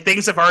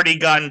things have already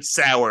gone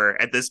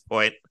sour at this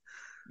point.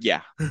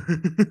 Yeah,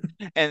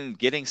 and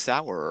getting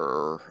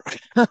sour.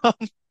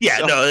 Yeah,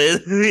 So, no,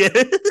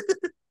 yeah.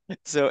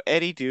 so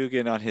Eddie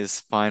Dugan on his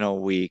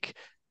final week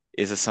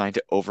is assigned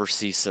to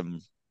oversee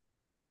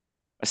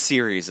a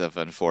series of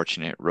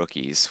unfortunate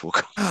rookies. We'll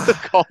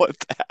call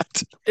it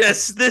that.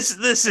 Yes,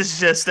 this is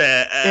just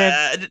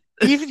And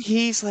a even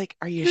he's like,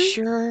 "Are you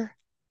sure?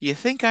 You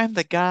think I'm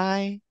the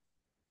guy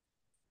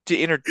to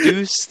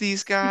introduce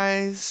these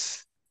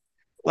guys?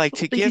 Like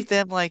to give he,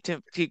 them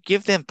to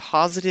give them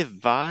positive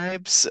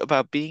vibes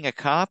about being a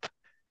cop?"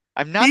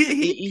 I'm not.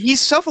 he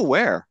He's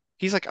self-aware.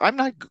 He's like, I'm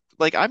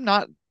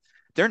not.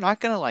 They're not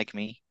gonna like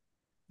me,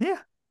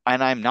 yeah.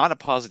 and I'm not a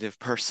positive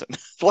person.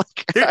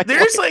 Like,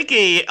 There's like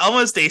a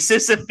almost a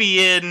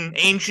Sisyphean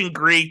ancient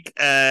Greek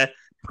he's.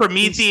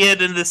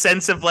 Promethean in the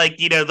sense of like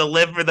the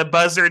liver, the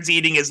buzzards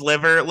eating his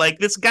liver. Like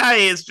this guy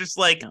is just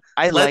like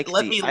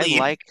let me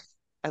lead.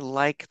 I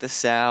like the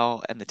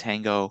Sal and the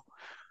Tango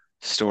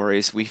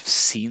stories. We've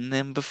seen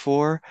them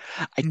before.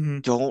 I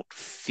Mhm. don't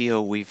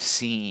feel we've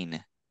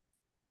seen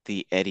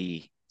the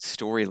Eddie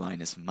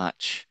storyline as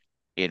much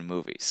in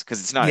movies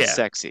because it's not as Yeah,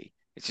 sexy.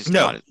 It's just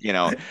no, not.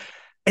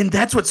 and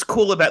that's what's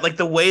cool about like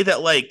the way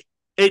that like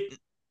it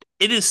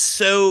is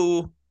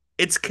so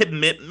its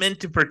commitment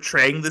to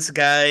portraying this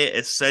guy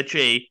as such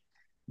a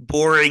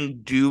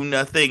boring do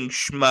nothing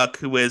schmuck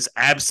who has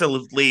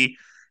absolutely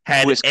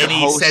had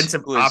any sense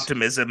of Who was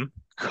optimism.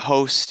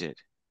 coasted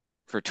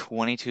for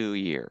 22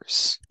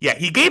 years Yeah,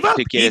 he gave to up.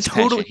 get He his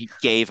pension. totally He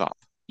gave up.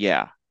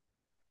 Yeah,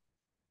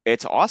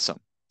 it's awesome.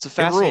 It's a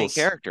it fascinating rules.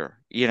 character,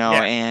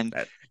 Yeah. and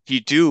That, you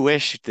do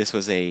wish this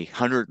was a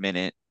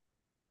 100-minute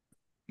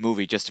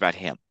movie just about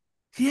him.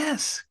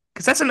 yes,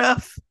 because that's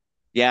enough.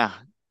 Yeah,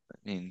 I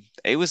mean,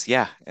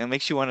 yeah, it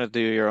makes you want to do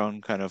your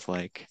own kind of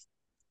like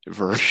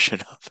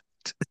version of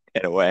it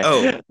in a way.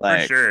 Oh, for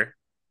Like, sure.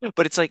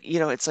 but it's like,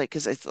 it's like,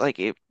 because it's like,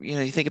 you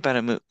think about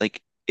a movie,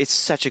 like, it's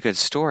such a good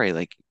story.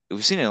 Like,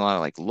 we've seen it in a lot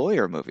of like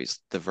lawyer movies,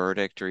 The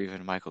Verdict, or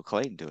even Michael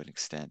Clayton to an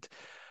extent.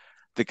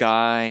 The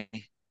guy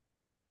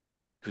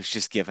who's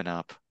just given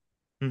up,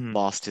 Mhm.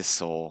 lost his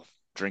soul,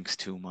 drinks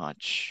too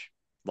much,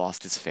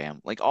 lost his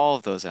family, like all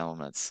of those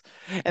elements,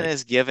 and Like,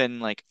 is given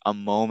like a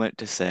moment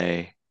to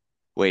say,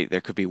 wait,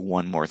 there could be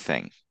one more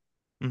thing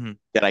mhm.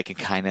 that I can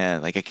kind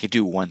of like, I could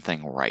do one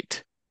thing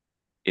right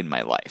in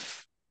my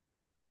life.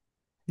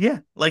 Yeah,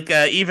 like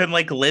even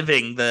like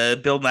Living, the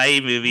Bill Nye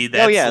movie.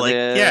 Oh That's yeah, like,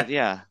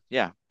 yeah,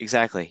 yeah,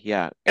 exactly.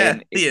 Yeah. yeah,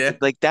 And yeah.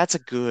 like that's a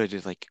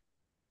good like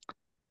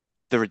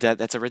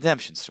that's a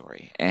redemption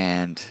story,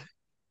 and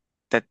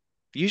that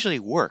usually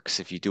works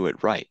if you do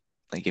it right.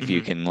 Like if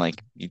you Mhm. can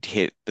like you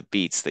hit the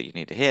beats that you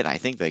need to hit. I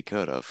think they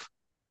could have,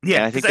 and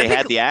Yeah, I because think I they think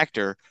had the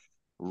actor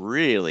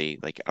really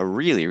like a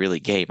really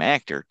game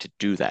actor to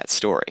do that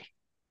story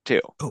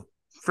too. oh,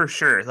 for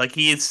sure, like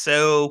he is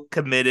so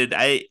committed.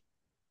 Because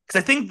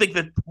I think like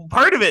the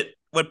part of it,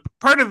 what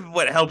part of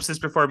what helps his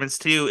performance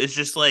too is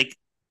just like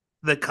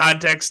the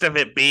context of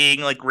it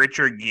being like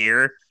Richard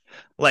Gere,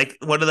 like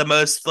one of the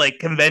most like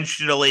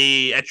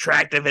conventionally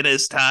attractive in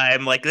his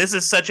time. Like this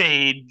is such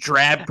a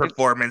drab And,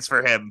 performance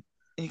for him.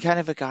 and kind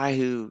of a guy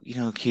who,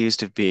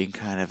 accused of being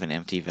kind of an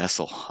empty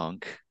vessel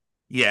hunk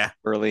Yeah.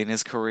 early in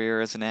his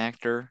career as an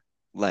actor.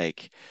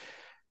 Like,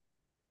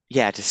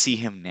 yeah, to see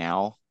him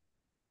now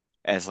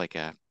as like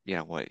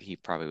what he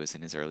probably was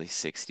in his early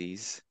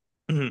 60s,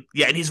 Mhm.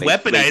 Yeah, and he's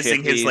late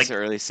weaponizing his 50s, like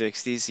early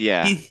 60s.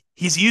 Yeah.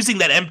 he's using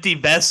that empty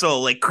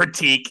vessel like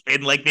critique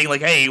and like being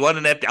like, "Hey, you want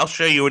an empty? I'll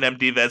show you an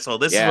empty vessel.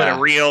 This is what a Yeah.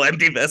 real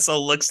empty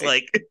vessel looks I,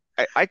 like."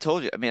 I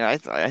told you. I mean, I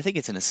think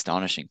it's an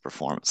astonishing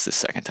performance this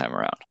second time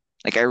around.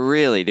 Like I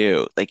really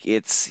do. Like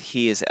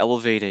he is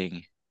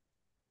elevating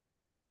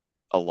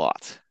a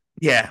lot.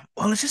 Yeah,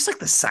 well, it's just like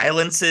the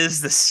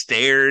silences, the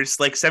stares.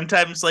 Like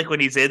sometimes, like when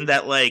he's in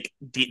that like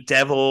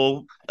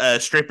devil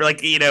stripper,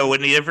 like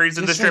whenever he's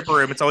in the Just like stripper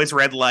room, it's always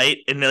red light,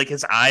 and like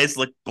his eyes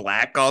look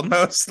black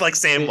almost, like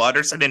Sam there's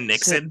Waterston and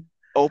just that Nixon.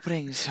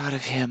 opening shot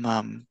of him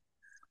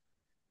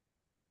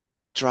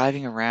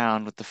driving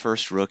around with the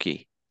first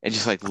rookie and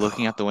just like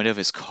looking out Oh, the window of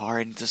his car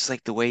and just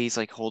like the way he's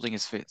like holding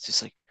his face,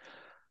 just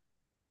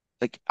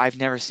like I've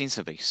never seen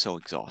somebody so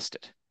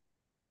exhausted.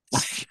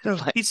 Like so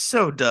like he's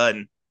so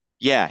done.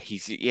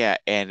 yeah,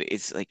 and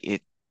it's like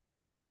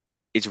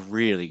it's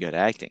really good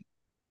acting.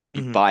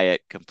 You Mhm. buy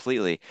it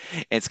completely.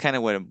 And it's kind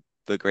of what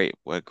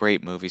a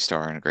great movie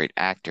star and a great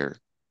actor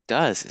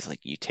does is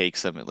like you take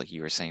some like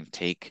you were saying,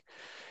 take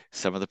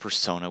some of the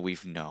persona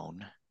we've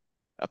known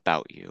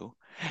about you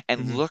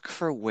and Mhm. look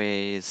for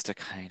ways to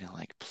kind of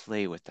like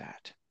play with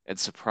that and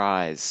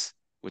surprise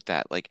with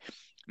that. Like,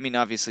 I mean,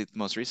 obviously the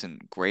most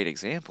recent great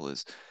example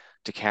is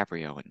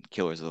DiCaprio in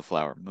Killers of the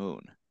Flower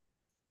Moon.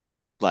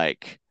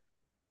 Like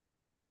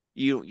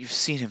you've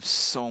seen him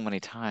so many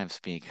times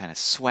being kind of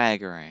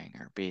swaggering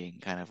or being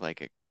kind of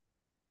like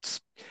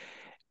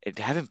and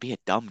have him be a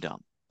dum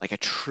dum, like a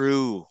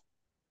true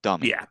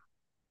dummy. Yeah,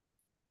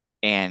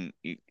 And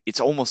it's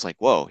almost like,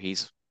 whoa,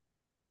 he's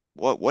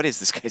what is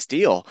this guy's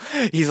deal?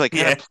 He's like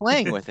kind of yeah,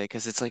 playing with it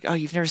because it's like, oh,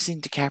 you've never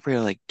seen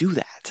DiCaprio like do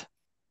that.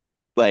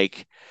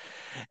 Like,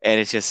 and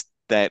it's just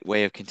that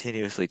way of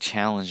continuously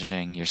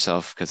challenging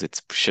yourself because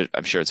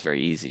I'm sure it's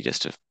very easy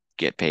just to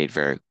get paid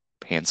very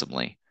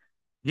handsomely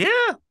yeah.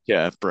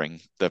 to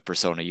bring the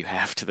persona you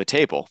have to the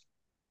table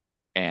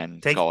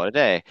and Take call it a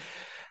day.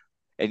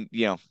 And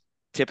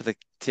tip of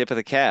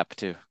the cap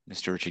to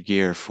Mr. Richard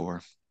Gere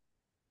for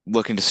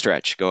looking to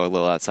stretch, go a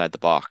little outside the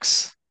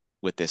box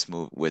with this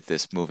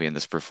movie and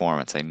this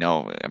performance.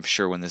 I'm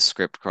sure when this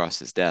script crossed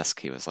his desk,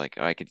 he was like,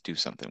 oh, I could do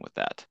something with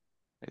that.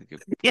 I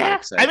got yeah. I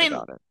excited mean,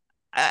 about it.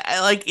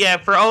 I like yeah.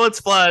 For all its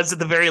flaws, at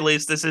the very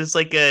least, this is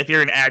like if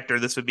you're an actor,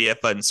 this would be a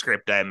fun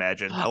script. I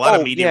imagine a lot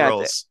of Oh meaty yeah,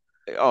 roles.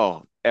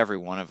 oh, every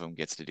one of them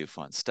gets to do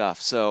fun stuff.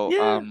 So,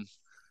 Yeah,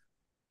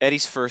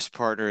 Eddie's first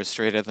partner is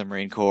straight out of the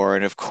Marine Corps,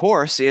 and of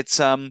course, it's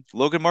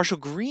Logan Marshall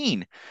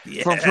Green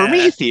from yeah.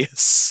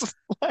 Prometheus.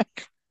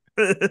 Like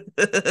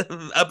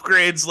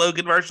Upgrades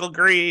Logan Marshall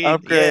Green.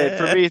 upgrade Yeah.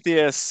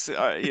 Prometheus.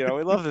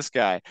 We love this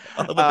guy.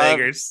 All the Um,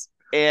 bangers.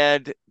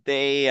 and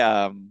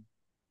they're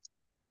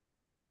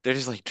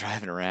just like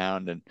driving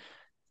around, and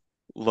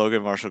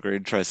Logan Marshall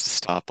Green tries to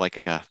stop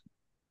like a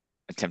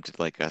attempted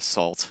like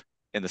assault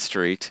in the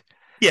street,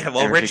 Yeah,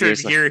 well, and Richard Richard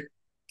Gere's like here.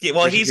 Yeah,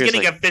 well, Richard he's Gere's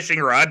getting like a fishing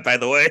rod, by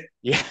the way.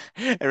 yeah,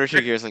 and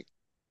Richard Gere's like,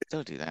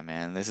 don't do that,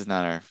 man. This is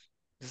not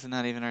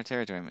even our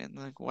territory. I mean,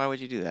 like, why would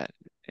you do that?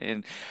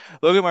 And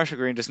Logan Marshall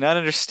Green does not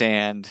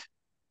understand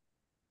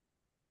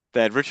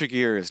that Richard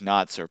Gere is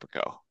not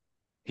Serpico.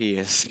 He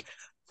is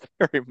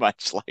very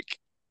much like,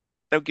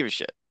 don't give a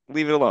shit.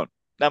 Leave it alone.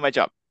 Not my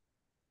job.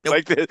 Nope.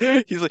 Like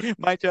this. He's like,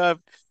 my job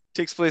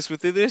takes place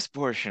within this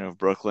portion of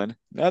Brooklyn,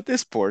 not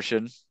this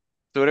portion.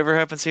 So whatever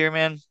happens here,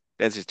 man,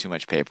 that's just too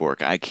much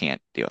paperwork. I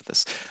can't deal with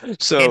this.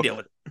 Can't So deal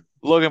with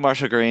Logan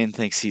Marshall Green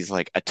thinks he's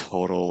like a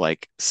total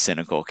like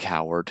cynical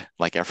coward,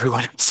 like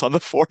everyone else on the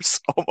force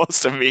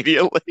almost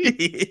immediately.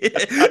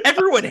 it.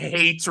 Everyone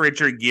hates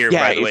Richard Gere,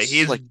 Yeah, by the way. it's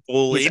He's like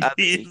bullied.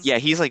 He's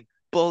he's like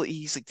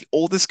he's like the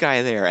oldest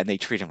guy there, and they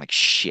treat him like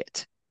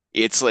shit.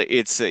 It's like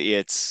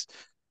it's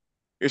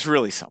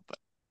really something.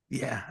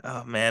 yeah.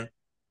 Oh man.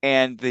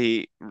 And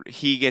the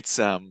he gets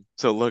so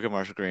Logan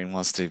Marshall Green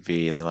wants to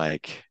be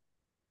like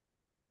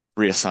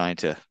reassigned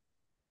to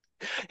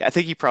I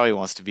think he probably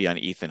wants to be on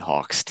Ethan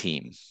Hawke's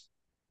team,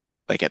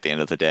 like at the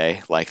end of the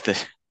day, like the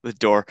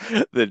door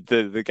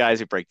the guys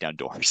who break down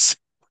doors.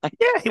 Like,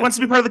 Yeah, he wants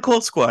to be part of the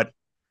Cold Squad.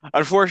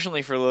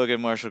 unfortunately for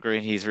Logan Marshall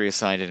Green, he's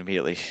reassigned and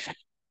immediately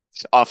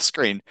off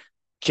screen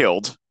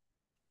killed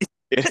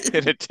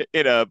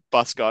in a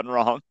bus gone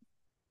wrong.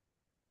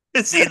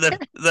 Is he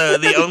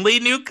the only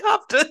new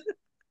cop to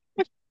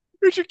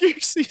Richard Gere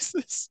sees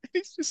this.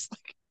 He's just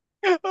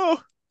like,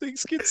 oh,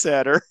 things get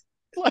sadder.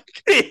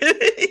 Like,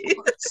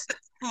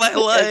 my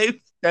and life?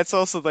 that's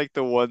also like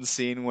the one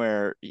scene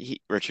where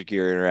Richard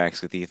Gere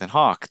interacts with Ethan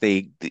Hawke.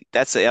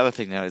 That's the other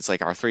thing now. It's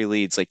like our three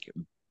leads like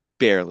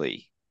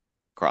barely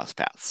cross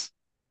paths,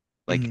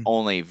 like Mhm.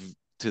 only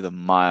to the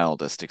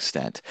mildest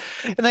extent,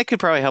 and that could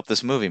probably help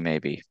this movie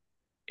maybe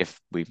if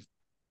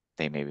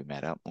they maybe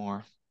met up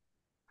more.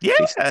 Yeah,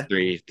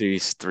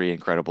 These three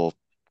incredible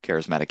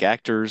charismatic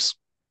actors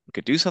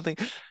could do something.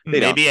 They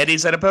don't. maybe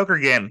Eddie's at a poker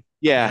game,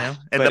 Yeah,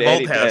 at but the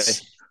Bolt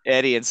House.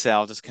 Eddie and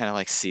Sal just kind of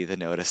like see the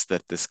notice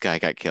that this guy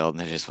got killed, and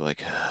they're just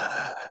like,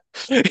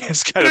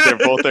 it's kind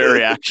of their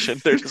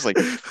reaction. They're just like,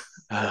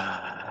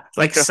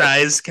 Like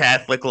size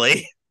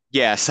Catholicly.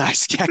 yeah,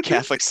 size, yeah,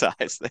 Catholic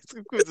size. That's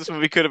what this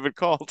movie could have been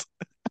called.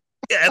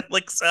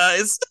 Catholic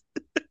size.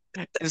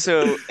 And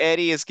so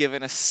Eddie is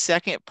given a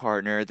second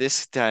partner,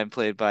 this time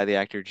played by the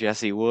actor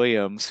Jesse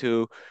Williams,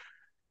 who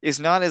is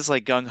not as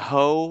like gung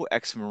ho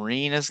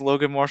ex-Marine as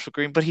Logan Marshall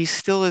Green, but he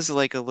still is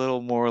like a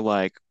little more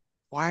like,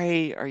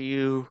 why are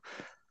you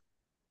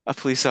a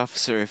police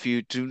officer if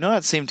you do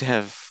not seem to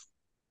have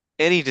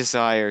any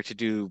desire to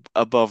do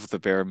above the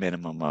bare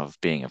minimum of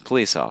being a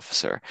police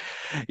officer,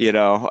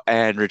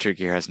 And Richard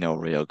Gere has no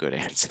real good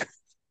answer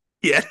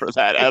Yeah. for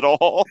that at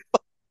all.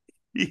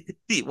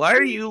 Why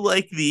are you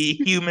like the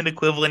human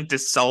equivalent to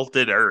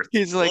salted earth?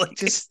 He's like, Like,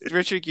 just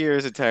Richard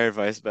Gere's entire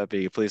advice about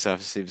being a police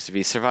officer seems to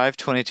be survive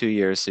 22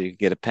 years so you can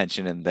get a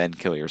pension and then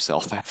kill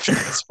yourself after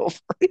it's over.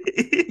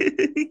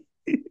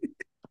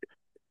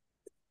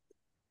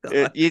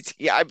 God, It's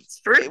yeah,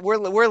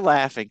 we're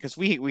laughing because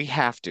we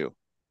have to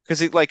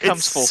because it like it's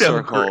comes full so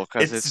great. circle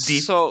because It's it's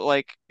deep. so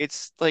like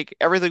it's like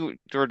everything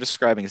we're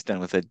describing is done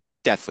with a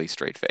deathly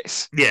straight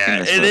face in Yeah,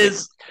 this it movie.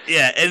 is.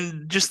 Yeah,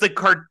 and just the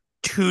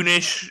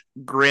cartoonish,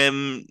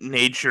 grim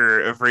nature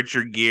of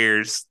Richard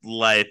Gere's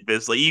life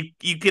is like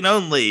you can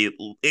only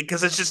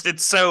because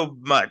it's so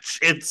much.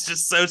 It's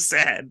just so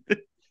sad.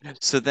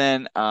 So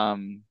then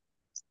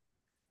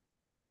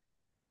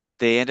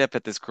they end up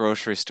at this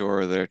grocery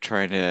store.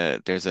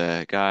 There's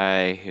a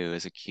guy who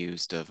is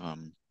accused of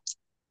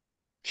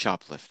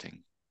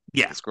shoplifting at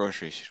Yeah. this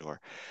grocery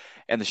store.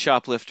 And the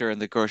shoplifter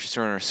and the grocery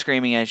store owner are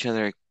screaming at each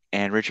other.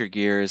 And Richard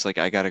Gere is like,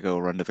 I gotta go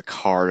run to the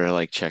car to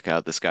like check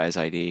out this guy's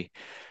ID.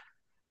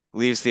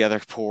 Leaves the other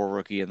poor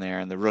rookie in there,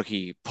 and the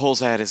rookie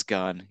pulls out his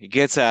gun. He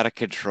gets out of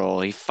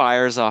control. He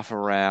fires off a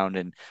round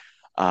and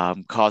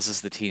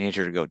causes the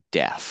teenager to go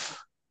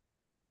deaf.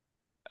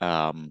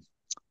 Um,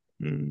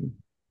 Mm.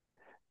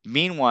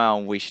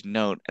 Meanwhile, we should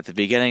note at the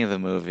beginning of the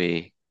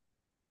movie,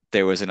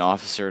 there was an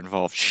officer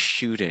involved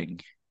shooting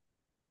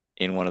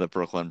in one of the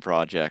Brooklyn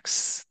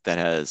projects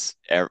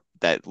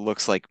that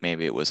looks like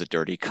maybe it was a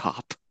dirty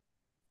cop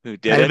who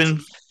did Might have it. been,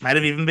 might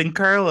have even been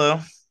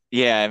Carlo.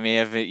 Yeah, I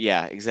mean,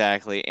 yeah,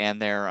 exactly.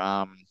 And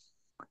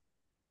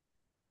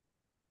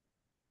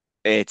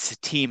it's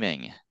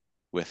teeming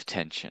with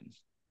tension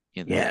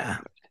in the Yeah.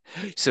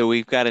 neighborhood. So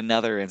we've got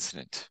another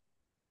incident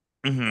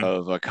Hmm.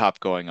 of a cop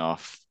going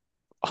off,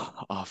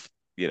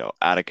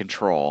 out of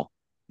control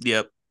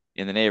Yep.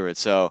 in the neighborhood.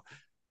 So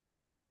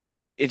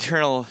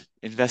internal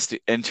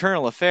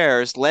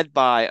affairs led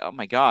by, oh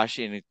my gosh,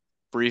 in a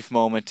brief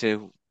moment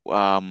to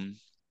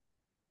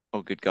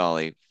oh good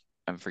golly,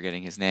 I'm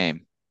forgetting his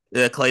name.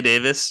 Clay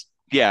Davis.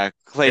 Yeah,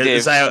 Clay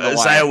Davis from The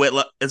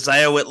Wire.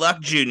 Isaiah Whitlock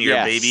Jr.,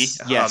 baby.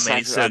 Yes, Oh yes. man,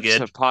 he's so I'm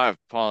so good.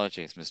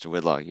 apologies, Mr.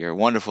 Whitlock. You're a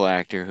wonderful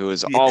actor who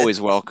is Yeah.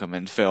 always welcome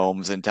in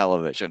films and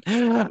television.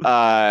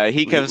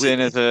 He We, comes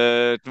in as we,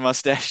 a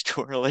mustache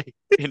twirly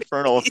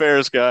internal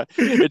affairs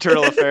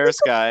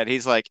guy, and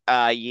he's like,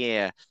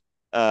 yeah,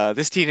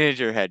 this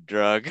teenager had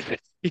drugs.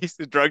 He's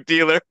a drug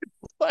dealer.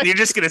 you're Like,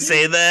 just gonna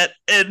say that,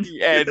 and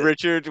and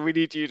Richard, we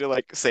need you to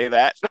like say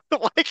that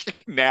like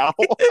now.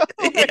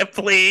 yeah, Like,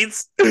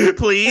 please, and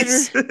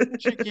please.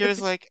 Richard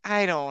Gere's like,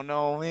 I don't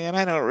know, man.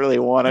 I don't really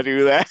want to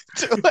do that.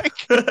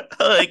 Like,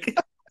 Like,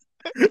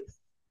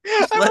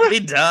 just I let want me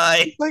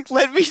die. like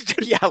let me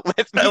yeah,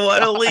 let I me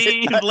want to die.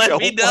 leave. I Let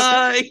me don't want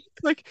die.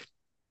 like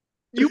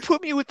you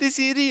put me with these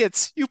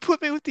idiots. You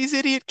put me with these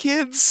idiot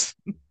kids.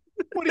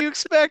 What do you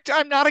expect?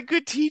 I'm not a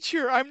good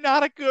teacher. I'm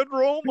not a good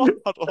role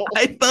model.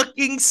 I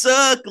fucking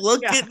suck.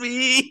 Look Yeah. at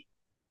me.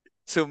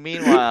 So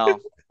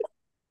meanwhile,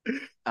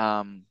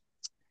 um,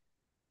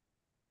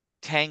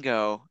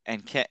 Tango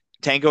and Kaz.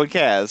 Tango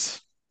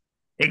Cats.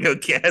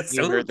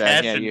 You Oh, heard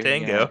that? Cash and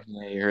Tango.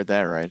 Yeah, you heard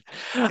that right.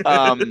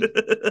 Um,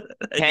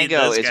 I need Tango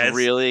those is guys.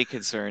 really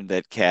concerned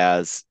that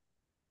Kaz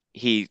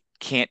he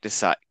can't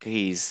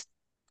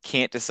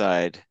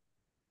decide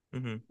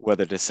Hmm.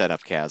 whether to set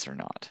up Kaz or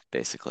not,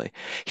 basically.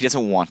 He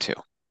doesn't want to.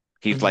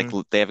 He's like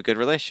Hmm. they have a good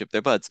relationship,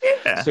 they're buds.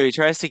 Yeah. So he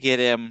tries to get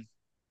him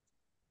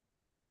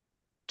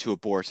to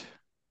abort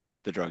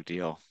the drug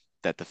deal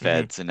that the Hmm.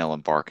 feds and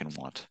Ellen Barkin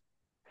want.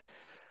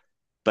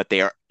 But they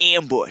are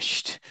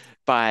ambushed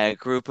by a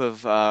group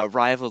of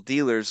rival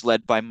dealers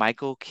led by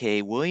Michael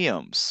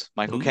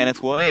Ooh.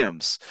 Kenneth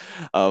Williams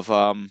of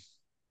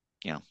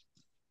you know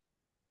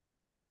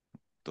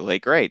the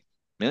late great.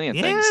 Million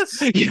things.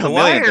 Yes, You know, The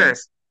million Wire.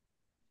 things.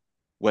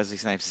 Wesley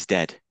Snipes is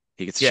dead.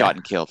 He gets Yeah. shot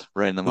and killed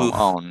right in the moment. Oof.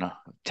 Oh no,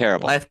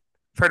 terrible. I've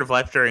heard of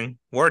life during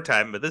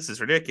wartime, but this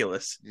is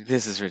ridiculous.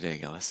 This is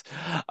ridiculous.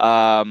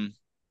 Um,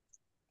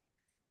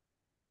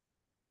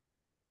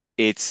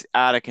 it's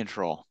out of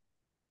control.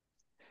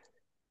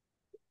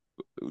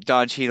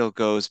 Don Cheadle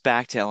goes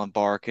back to Ellen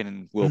Barkin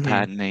and Will Hmm.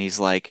 Patton, and he's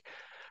like,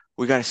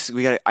 we got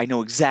to, I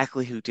know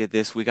exactly who did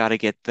this. We got to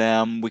get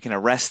them. We can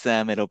arrest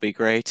them. It'll be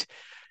great."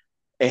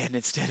 And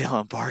instead,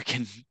 Ellen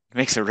Barkin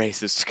makes a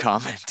racist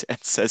comment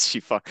and says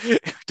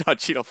Don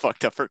Cheadle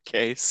fucked up her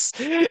case,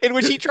 in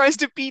which he tries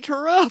to beat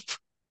her up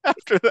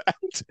after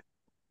that.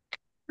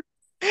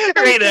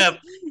 I mean, Straight up.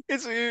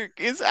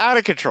 it's out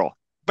of control.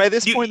 By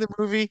this You point in the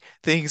movie,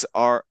 things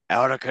are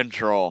out of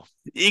control.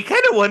 you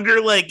kind of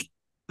wonder, like,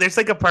 there's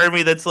like a part of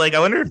me that's like, I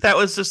wonder if that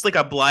was just like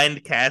a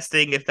blind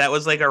casting, if that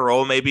was like a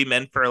role maybe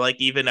meant for like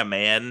even a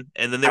man,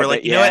 and then they I were bet,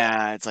 like, you know what,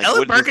 yeah, it's like,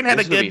 Ellen what Barkin had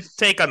a this would be, good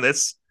take on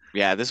this.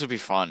 yeah, this would be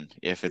fun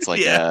if it's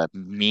like Yeah, a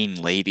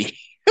mean lady,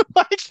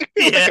 like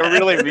a yeah.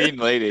 really mean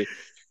lady.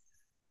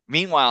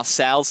 Meanwhile,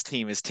 Sal's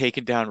team is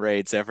taking down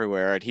raids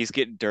everywhere, and he's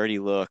getting dirty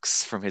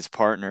looks from his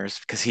partners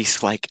because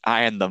he's like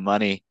eyeing the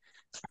money,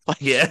 like,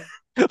 Yeah,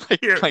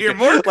 you're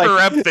more like,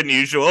 corrupt than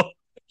usual.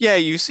 yeah,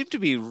 you seem to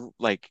be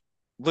like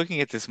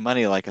looking at this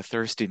money like a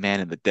thirsty man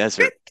in the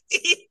desert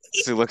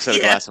who looks at a Yeah,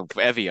 glass of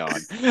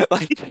Evian.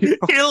 Like,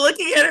 you're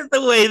looking at it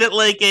the way that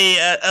like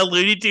a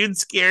Looney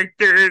Tunes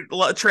character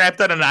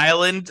trapped on an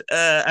island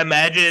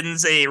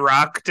imagines a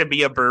rock to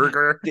be a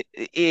burger.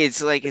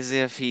 it's like as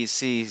if he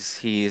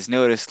has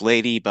noticed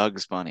Lady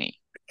Bugs Bunny,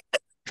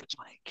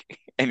 like,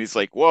 and he's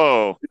like,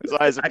 "Whoa, his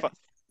eyes are." I,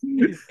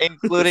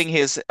 Including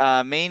his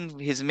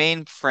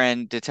main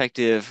friend,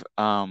 Detective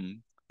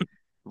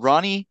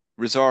Ronnie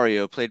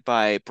Rosario, played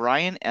by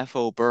Brian F.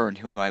 O'Byrne,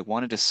 who I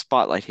wanted to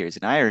spotlight here as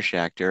an Irish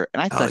actor,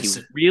 and I oh, thought he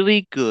was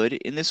really good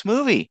in this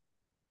movie.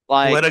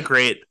 what a Like,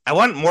 great! I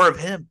want more of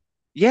him.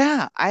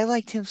 yeah, I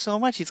liked him so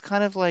much. He's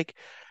kind of like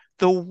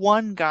the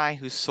one guy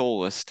whose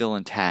soul is still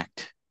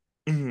intact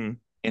Mhm.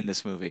 in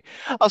this movie.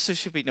 Also,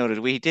 should be noted,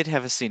 we did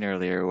have a scene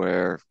earlier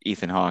where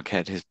Ethan Hawke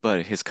had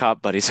his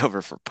cop buddies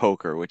over for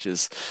poker, which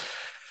is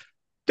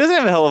doesn't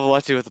have a hell of a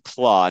lot to do with the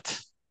plot,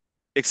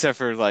 except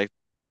for like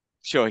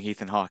showing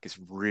Ethan Hawke is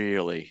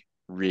really,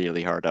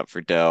 really hard up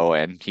for dough,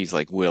 and he's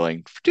like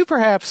willing to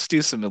perhaps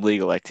do some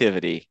illegal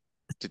activity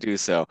to do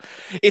so.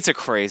 It's a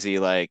crazy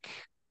like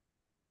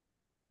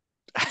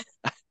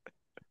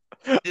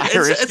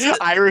Irish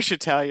It's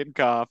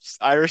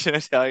Irish and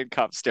Italian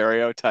cop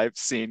stereotype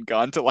scene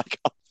gone to like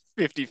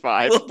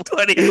 55. well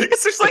 20.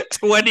 It's there's like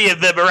 20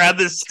 of them around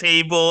this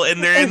table,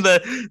 and they're in And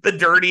the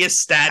dirtiest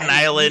Staten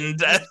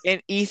Island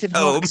and Ethan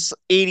home. Hawke's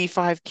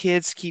 85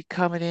 kids keep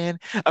coming in.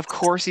 Of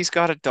course, he's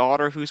got a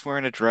daughter who's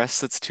wearing a dress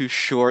that's too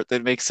short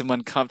that makes him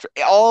uncomfortable.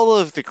 All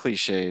of the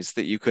cliches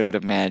that you could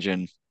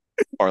imagine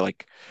are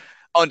like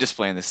on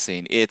display in this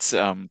scene.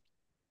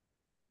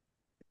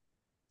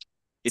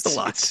 It's a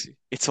lot.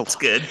 It's a It's lot.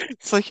 good.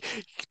 It's like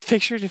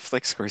pictured if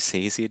like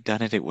Scorsese had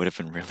done it, it would have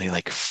been really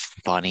like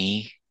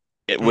funny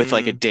with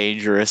like a Mm.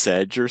 dangerous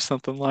edge or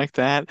something like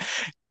that.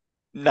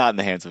 Not in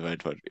the hands of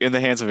Antoine. In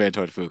the hands of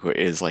Antoine Fuqua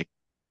is like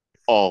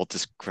all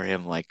just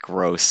grim, like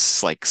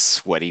gross, like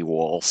sweaty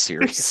wall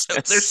They're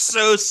seriousness.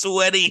 so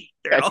sweaty.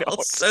 I They're know.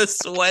 all so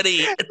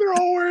sweaty. They're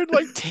all wearing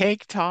like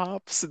tank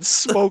tops and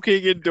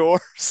smoking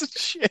indoors and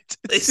shit.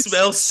 They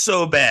smell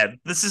so bad.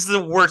 This is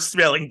the worst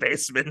smelling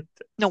basement.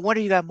 No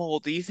wonder you got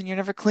mold, Ethan. You're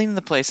never cleaning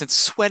the place. It's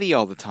sweaty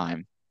all the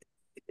time.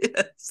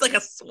 It's like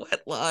a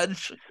sweat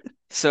lodge.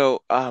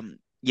 So,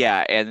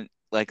 yeah, and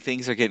like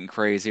things are getting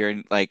crazier,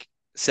 and like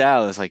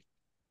Sal is like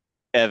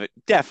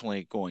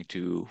definitely going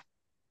to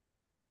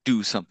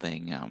do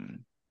something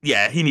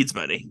Yeah, he needs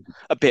money.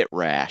 a bit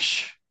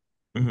rash.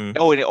 Hmm.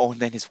 And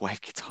then his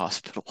wife gets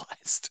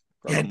hospitalized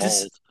from Yeah, the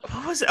mold.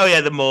 what was it? Oh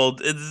yeah, the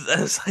mold.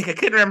 It's like I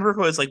couldn't remember if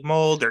it was like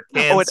mold or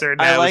Oh, and cancer.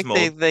 I Now it was like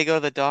mold. they go to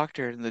the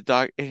doctor and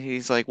and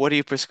he's like, "What do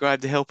you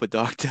prescribe to help a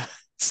doctor?"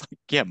 It's like,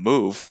 "Yeah,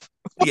 move."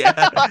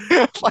 Yeah,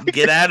 Like,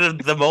 get out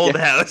of the yeah, mold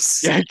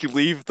house. yeah, you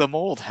leave the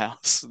mold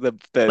house,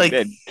 Like,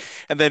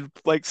 and then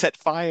like set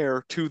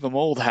fire to the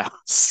mold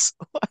house.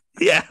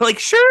 yeah, like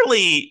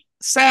surely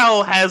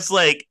Sal has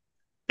like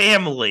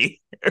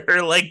family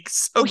or like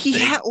Well,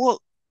 something.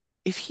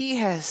 if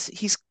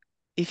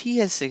if he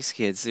has six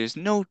kids, there's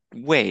no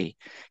way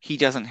he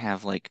doesn't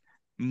have like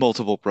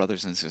multiple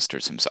brothers and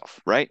sisters himself,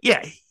 right?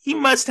 Yeah, he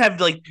must have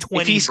like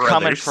If 20 he's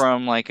coming brothers.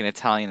 from like an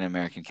Italian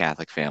American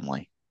Catholic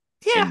family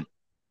Yeah, in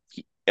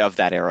of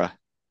that era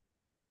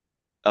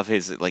of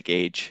his like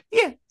age,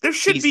 yeah, there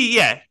should he's be.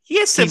 Yeah, he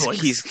has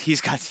siblings.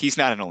 he's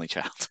not an only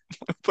child.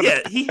 Put it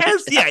Yeah, that he way.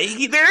 has.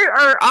 Yeah, there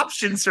are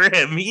options for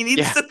him. He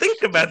needs Yeah, to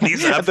think about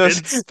these and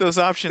those options. those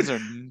options are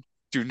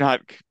do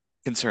not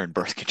concern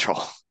birth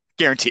control.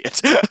 Guarantee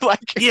it.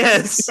 Like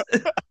Yes.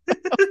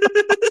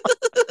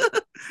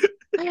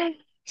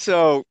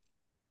 so,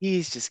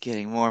 he's just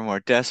getting more and more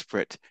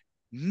desperate.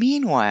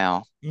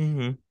 Meanwhile,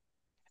 Hmm.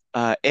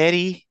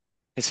 Eddie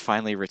has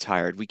finally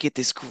retired. We get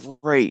this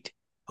great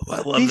Oh,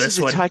 I love These are this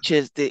the one.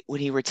 touches that when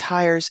he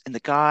retires and the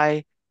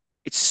guy,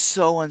 it's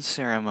so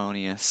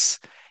unceremonious.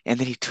 And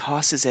then he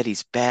tosses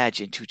Eddie's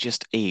badge into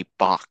just a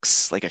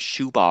box, like a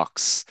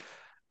shoebox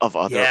of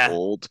other Yeah,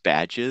 old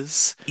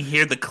badges. you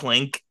hear the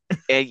clink.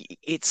 And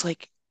it's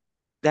like,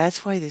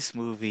 that's why this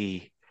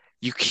movie,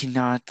 you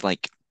cannot,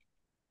 like,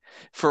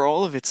 for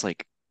all of its,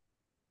 like,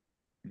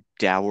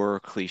 dour,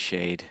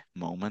 cliched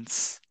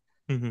moments,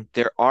 Hmm.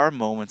 there are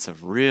moments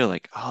of real,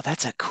 like, oh,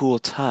 that's a cool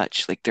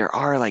touch. Like, there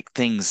are, like,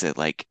 things that,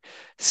 like,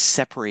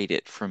 separate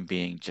it from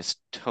being just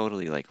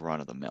totally, like,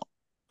 run of the mill.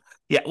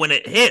 Yeah, when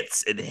it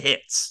hits, it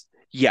hits.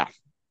 Yeah,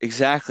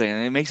 exactly.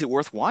 And it makes it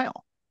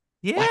worthwhile.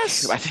 Like, I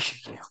Yes.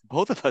 think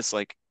both of us,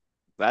 like,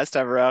 last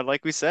time around,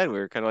 like we said, we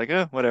were kind of like,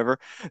 oh, whatever.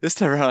 This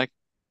time around, like,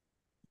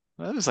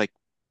 well, that was like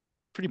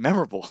pretty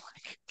memorable.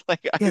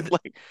 Like, I Yeah,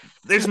 like,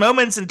 there's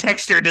moments and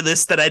texture to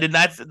this that I did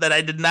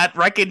not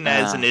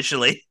recognize uh,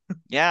 initially.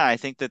 yeah, I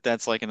think that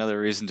that's like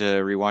another reason to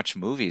rewatch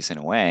movies in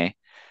a way.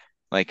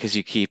 Like, because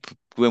you keep,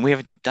 when we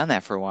haven't done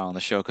that for a while on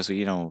the show, because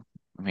we, I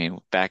mean,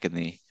 back in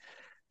the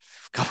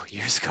couple of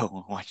years ago,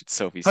 when we watched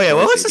Sophie's Oh yeah,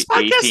 what Choice was this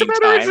maybe podcast 18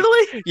 about times.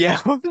 originally? Yeah,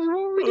 what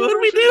were we What doing did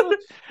we originally?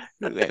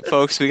 do?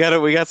 Folks, we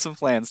got some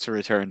plans to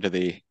return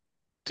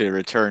to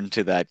return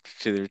to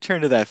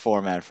that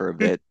format for a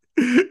bit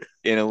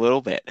in a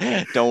little bit.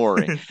 Don't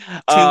worry.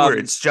 Two Um,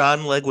 words: John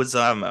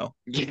Leguizamo.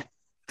 yeah,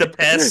 The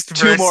pest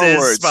two more versus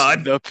words.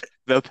 Spawn.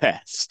 The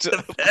pest.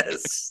 The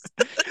pest.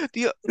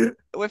 The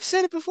I've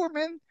said it before,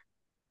 man.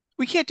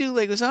 We can't do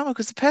Leguizamo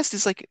because the pest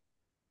is like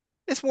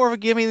it's more of a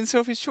gimme than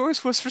Sophie's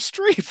Choice was for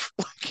Streep.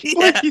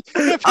 Yeah.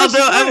 That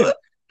Although person's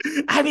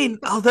winning. I mean,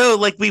 although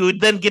like we would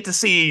then get to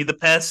see the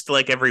pest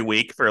like every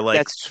week for like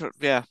That's true.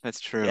 Yeah, that's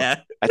true.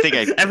 yeah, I think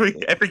I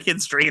every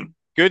kid's dream.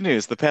 good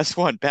news. The pest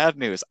won. Bad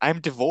news. I'm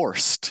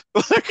divorced.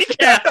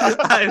 Yeah,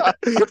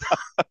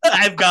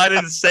 I've gone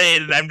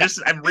insane, and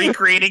I'm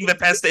recreating the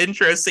pest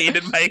intro scene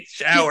in my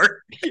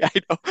shower. Yeah,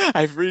 I know.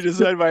 I've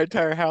redesigned my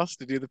entire house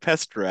to do the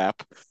pest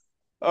rap.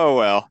 Oh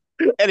well.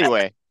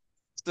 Anyway,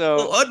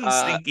 so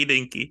Unstinky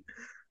dinky.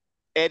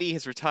 Eddie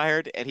has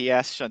retired and he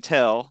asks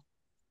Chantel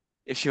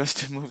if she wants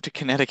to move to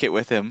Connecticut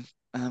with him.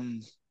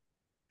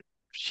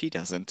 She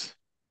doesn't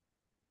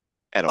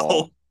at Oh,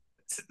 all.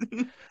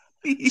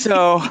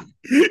 So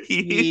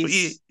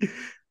he's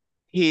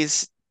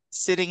he's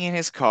sitting in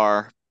his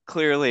car.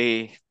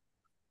 Clearly,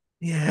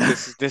 yeah.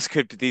 these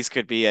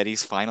could be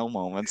Eddie's final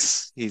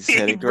moments. He's He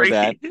heading toward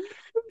that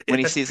when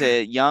he yeah. sees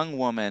a young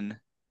woman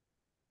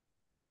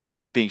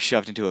being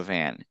shoved into a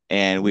van.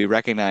 And we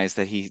recognize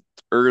that he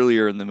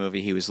earlier in the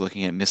movie he was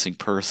looking at missing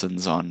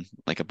persons on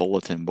like a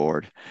bulletin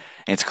board.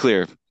 And it's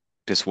clear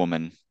this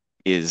woman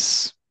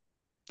is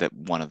that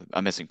one of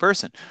a missing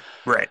person.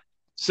 Right.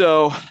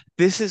 So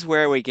this is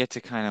where we get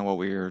to kind of what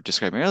we were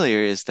describing earlier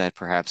is that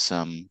perhaps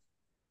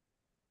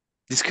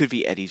this could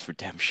be Eddie's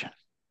redemption.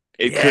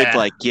 It could Yeah.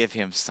 like give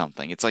him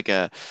something. It's like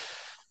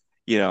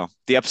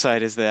the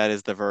upside is that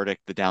is the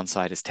verdict, the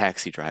downside is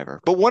taxi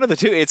driver. But one of the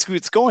two,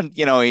 it's going,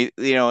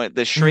 Mhm.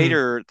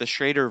 The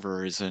Schrader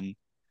version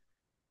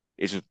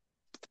is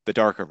the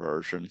darker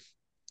version,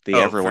 the Oh,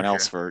 for everyone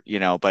else sure. for,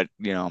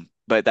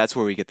 but that's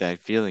where we get that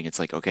feeling. It's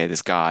like, okay,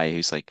 this guy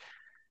who's like,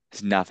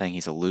 he's nothing,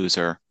 he's a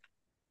loser.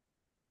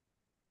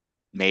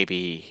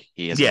 Maybe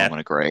he has a Yeah. moment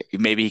of grace.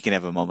 Maybe he can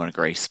have a moment of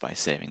grace by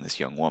saving this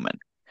young woman.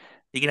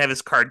 He can have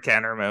his card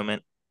counter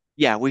moment.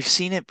 Yeah, we've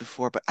seen it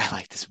before, but I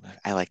like this movie.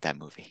 I like that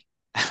movie.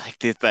 I like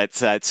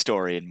that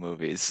story in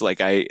movies.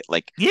 Like I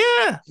like Yeah.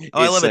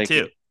 Oh, I it's love it like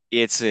too.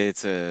 it's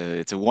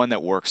a one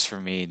that works for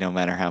me no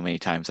matter how many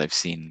times I've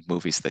seen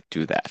movies that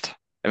do that.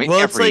 I mean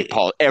Well, it's like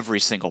every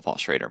single Paul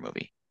Schrader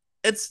movie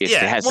it's it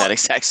yeah. has that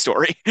exact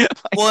story. Like,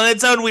 Well, in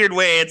its own weird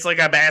way, it's like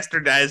a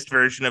bastardized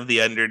version of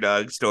the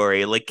underdog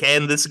story. Like,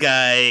 can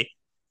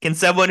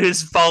someone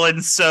who's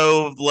fallen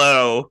so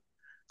low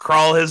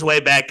crawl his way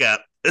back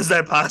up? Is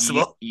that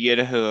possible? you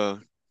know who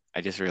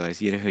I just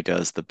realized you know who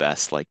does the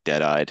best like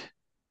dead-eyed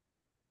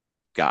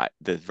got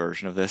the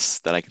version of this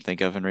that I can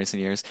think of in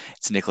recent years.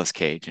 It's Nicolas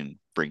Cage in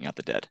Bringing Out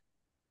the Dead.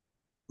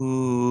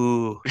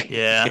 Ooh,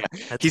 yeah, Yeah,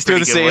 that's a he's doing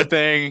pretty the good same one.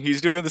 thing.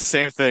 He's doing the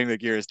same thing that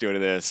Gear's doing to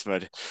this,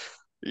 but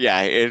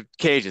yeah,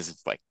 Cage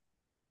is like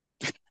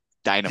Just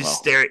dynamo.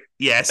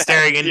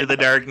 staring into the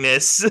Yeah,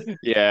 darkness.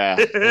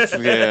 yeah, He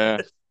yeah.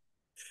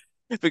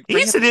 But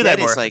Bringing used Up to the do Dead that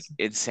is more. like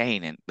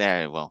insane, and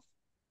there, well,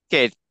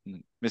 Cage,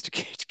 Mr.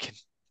 Cage can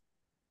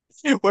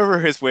wherever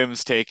his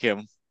whims take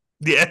him,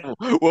 Yeah.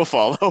 we'll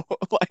follow.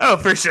 Like, Oh,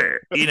 for sure.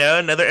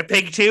 Another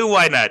Pig 2,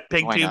 why not?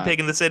 Pig why 2, not? Pig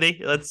in the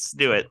City. Let's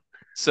do it.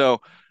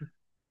 So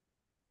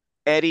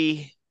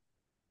Eddie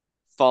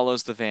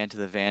follows the van to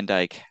the Van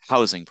Dyke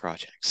housing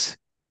projects.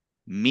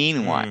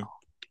 Mm, Meanwhile,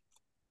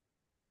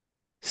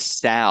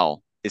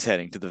 Sal is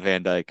heading to the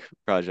Van Dyke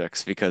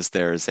projects because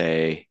there's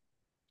a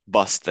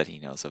bust that he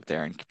knows of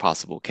there and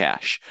possible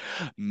cash.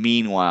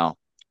 Meanwhile,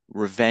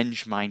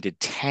 revenge-minded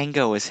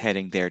Tango is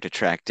heading there to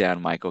track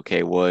down Michael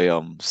K.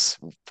 Williams'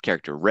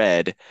 character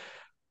Red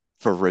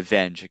for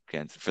revenge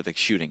against for the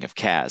shooting of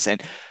Kaz.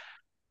 And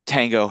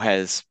Tango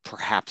has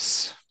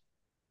perhaps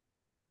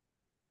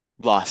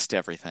lost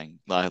everything,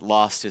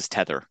 lost his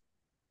tether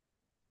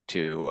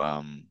to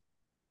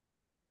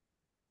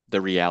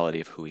the reality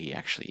of who he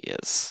actually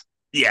is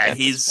Yeah, at this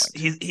he's point.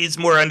 he's he's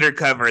more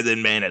undercover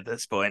than man at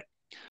this point.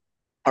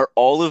 Are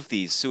all of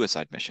these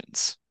suicide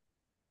missions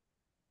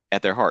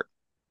at their heart?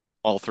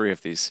 All three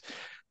of these,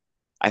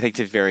 I think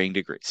to varying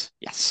degrees.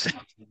 Yes.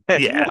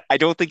 Yeah. I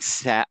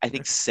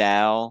think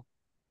Sal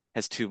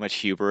has too much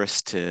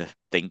hubris to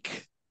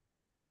think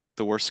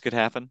the worst could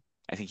happen.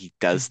 I think he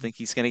does Mhm. think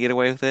he's going to get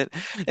away with it.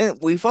 And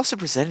we've also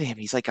presented him,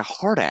 he's like a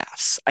hard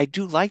ass. I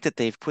do like that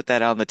they've put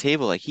that on the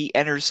table. Like he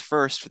enters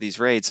first for these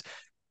raids,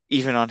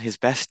 even on his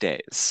best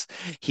days.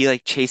 He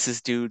like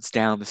chases dudes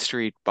down the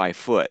street by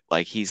foot.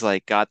 Like he's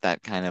like got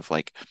that kind of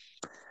like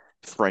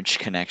French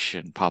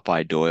connection,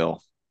 Popeye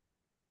Doyle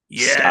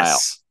style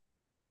Yes.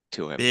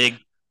 to him.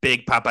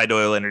 Big Popeye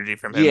Doyle energy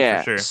from him for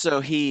Yeah, sure.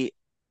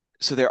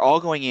 so they're all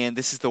going in.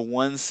 This is the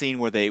one scene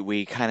where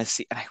we kind of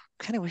see, and I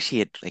kind of wish he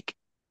had like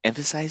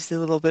emphasized it a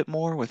little bit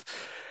more with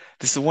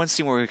this is the one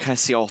scene where we kind of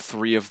see all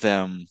three of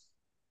them.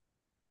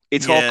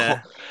 It's all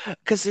Yeah.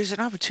 because there's an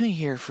opportunity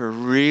here for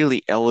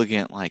really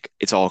elegant, like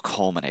it's all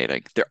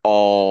culminating. They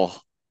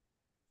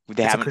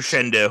It's a haven't,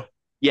 crescendo.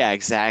 yeah,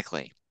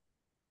 exactly.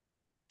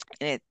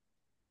 And it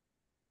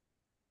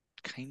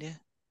kind of,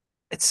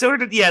 It's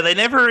sort of yeah, they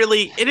never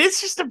really it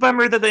is just a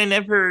bummer that they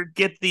never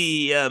get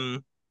the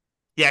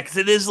yeah, because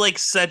it is like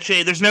such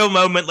a there's no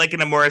moment like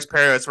in a Morris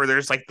Paris where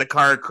there's like the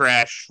car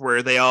crash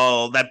where they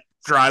all that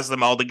draws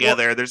them all well,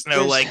 together. There's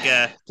no there's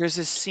like there's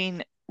this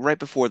scene right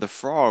before the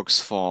frogs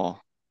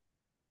fall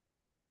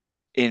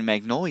in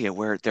Magnolia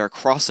where they're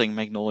crossing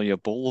Magnolia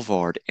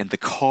Boulevard and the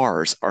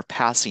cars are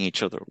passing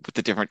each other with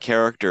the different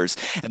characters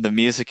and the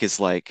music is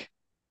like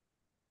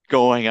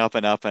going up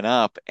and up and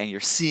up and you're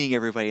seeing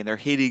everybody and they're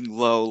hitting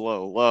low,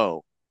 low,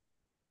 low.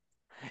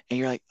 And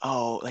you're like,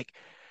 oh, like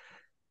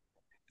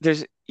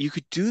you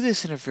could do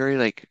this in a very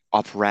like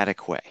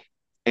operatic way.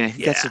 And I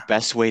think that's yeah, the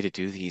best way to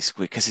do these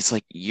because it's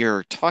like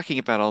you're talking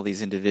about all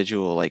these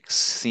individual, like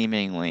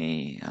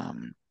seemingly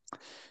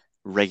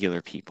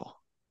regular people.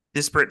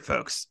 disparate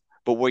folks.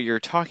 But what you're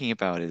talking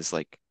about is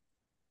like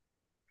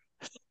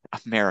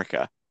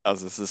America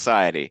as a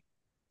society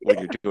when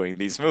you're doing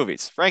these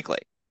movies, frankly.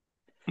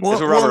 That's Well,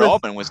 what well, Robert the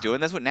Altman was doing.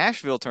 That's what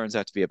Nashville turns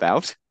out to be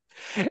about.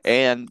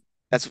 And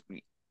that's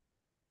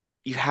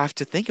you have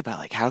to think about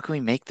like how can we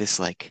make this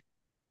like,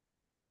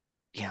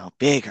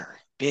 big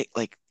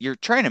like you're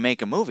trying to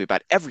make a movie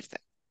about everything.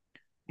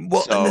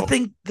 well, and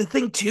So the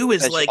thing too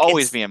is that should like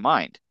always it's be in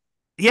mind.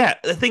 yeah,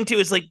 the thing too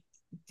is like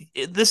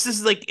this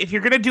is like if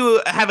you're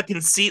gonna have a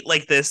conceit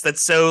like this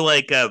that's so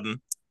like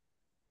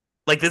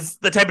this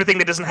the type of thing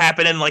that doesn't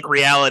happen in like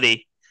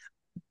reality.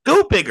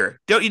 Go bigger.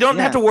 Don't you don't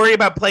have Yeah. to worry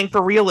about playing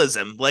for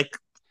realism. Like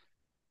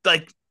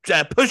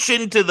push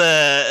into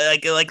the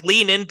like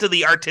lean into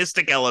the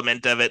artistic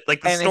element of it,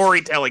 like the And if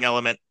storytelling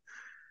element.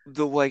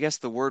 I guess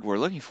the word we're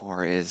looking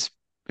for is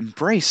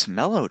embrace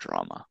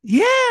melodrama.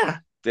 Yeah,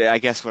 I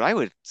guess what I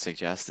would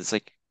suggest is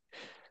like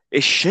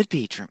it should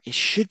be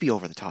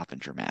over the top and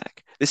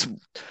dramatic. This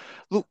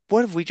look,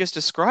 what have we just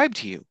described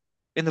to you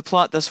in the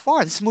plot thus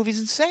far? This movie's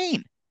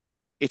insane.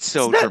 It's it's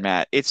so not.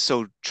 dramatic. It's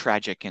so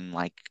tragic and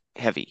like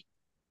heavy.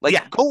 Like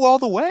Yeah, go all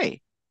the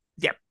way.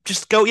 yeah.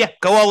 Just go. Yeah,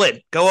 go all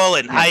in. Go all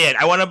in. Yeah, High end.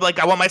 I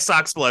want my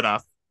socks blown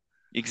off.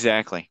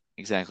 exactly.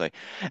 Exactly.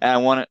 And I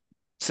want it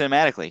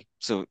cinematically.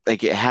 So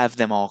like have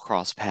them all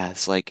cross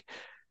paths. Like,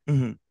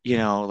 Mhm.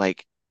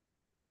 like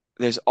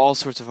there's all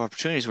sorts of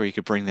opportunities where you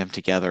could bring them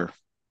together.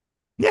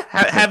 Yeah,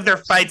 have their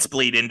fights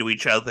bleed into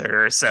each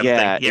other or something.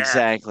 Yeah, Yeah.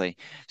 exactly.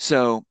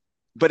 So,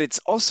 but it's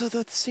also though,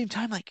 at the same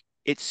time, like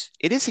it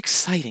is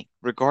exciting,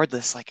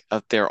 regardless, like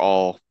of they're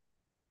all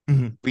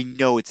Mhm. we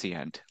know it's the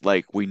end.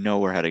 Like we know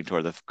we're heading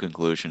toward the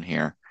conclusion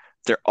here.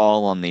 They're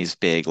all on these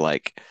big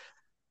like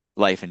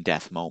life and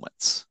death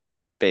moments,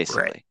 Right.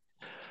 basically.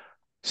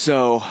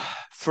 So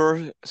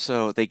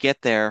so they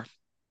get there,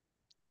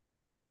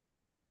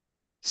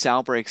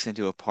 Sal breaks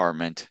into an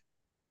apartment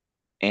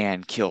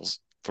and kills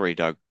three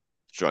drug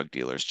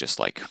dealers just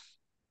like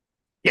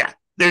Yeah,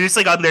 they're just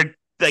like on their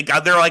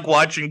they're like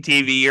watching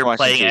TV or watching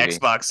playing TV.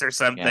 Xbox or Yeah,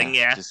 something.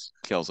 Yeah. just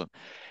kills them.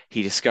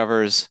 He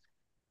discovers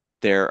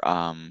their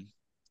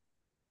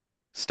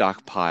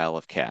stockpile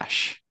of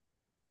cash.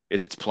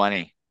 It's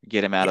plenty.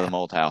 Get him out of the Yeah.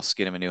 mold house.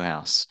 Get him a new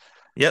house.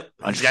 Yep.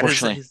 He's got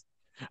Unfortunately, his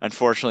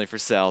unfortunately for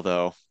Sal,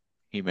 though,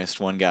 he missed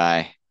one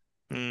guy,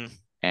 mm,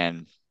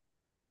 and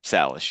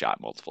Sal is shot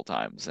multiple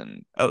times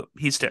and oh,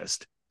 he's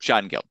toast.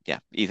 shot and killed. Yeah,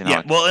 Ethan Yeah.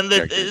 Hawke's Well,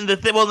 characters the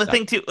done.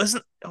 thing too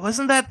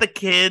wasn't that the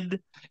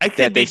kid? I That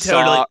could they be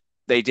totally saw.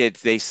 They did.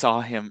 They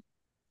saw him.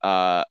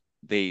 Uh,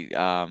 they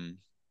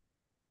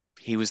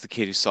he was the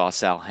kid who saw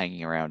Sal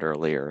hanging around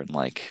earlier and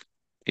like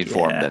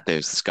informed yeah. that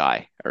there's this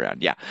guy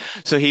around. Yeah.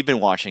 So he'd been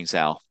watching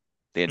Sal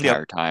the Yep.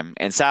 entire time.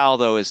 And Sal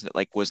though is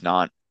like was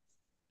not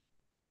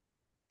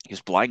he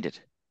was blinded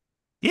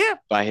Yeah.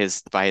 by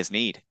his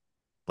need.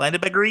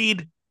 Blinded by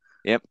greed.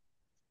 Yep.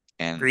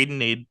 And Greed and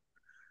need.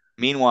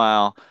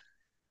 meanwhile,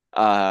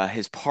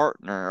 his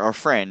partner or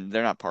friend,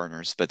 they're not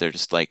partners, but they're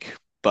just like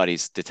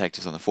buddies,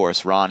 detectives on the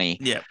force, Ronnie,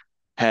 Yeah.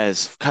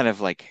 has kind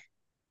of like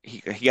he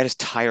got his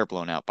tire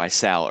blown out by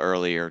Sal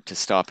earlier to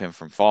stop him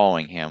from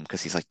following him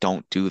because he's like,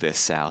 "Don't do this,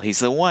 Sal." He's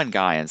the one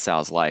guy in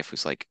Sal's life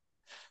who's like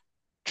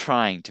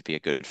trying to be a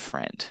good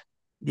friend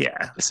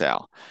Yeah. to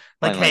Sal,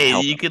 Like, like hey,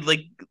 help you him. could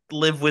like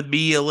live with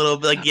me a little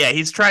bit. Like, yeah,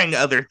 he's trying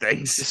other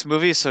things. This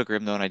movie is so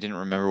grim though, and I didn't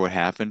remember what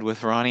happened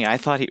with Ronnie. I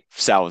thought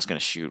Sal was gonna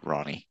shoot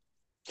Ronnie,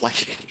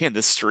 like in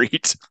the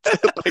street.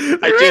 Like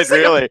I There did is like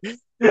really.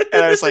 And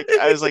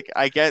a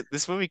I get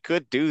this movie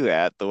could do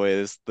that the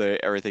way the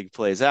everything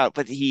plays out,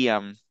 but he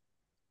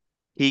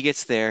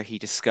gets there, he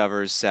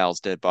discovers Sal's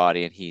dead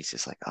body, and he's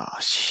just like, oh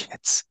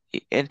shit.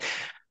 And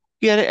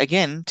you got it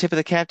again, tip of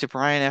the cap to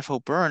Brian F.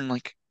 O'Byrne,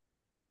 like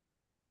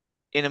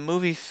in a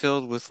movie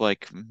filled with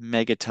like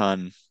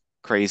megaton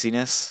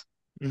craziness,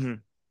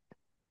 Mhm.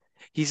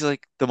 he's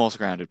like the most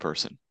grounded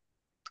person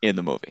in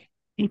the movie.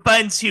 He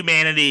finds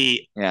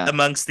humanity Yeah.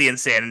 amongst the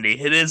insanity.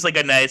 It is like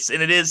a nice,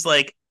 and it is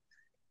like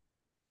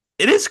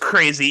it is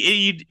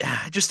crazy.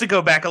 Just to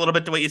go back a little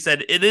bit to what you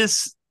said, it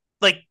is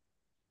like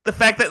the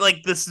fact that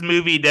like this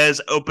movie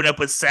does open up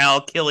with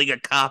Sal killing a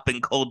cop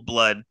in cold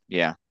blood,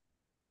 Yeah.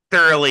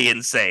 thoroughly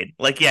insane.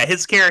 Like, yeah,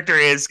 his character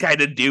is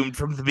kind of doomed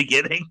from the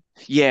beginning.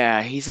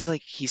 Yeah, he's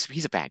like he's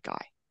a bad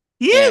guy.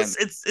 He And is.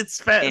 It's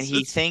and fast. he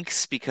It's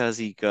thinks because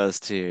he goes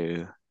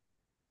to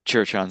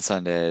church on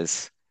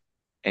Sundays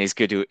and he's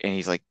good to and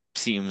he's like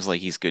seems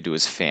like he's good to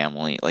his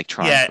family, like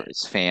trying yeah. for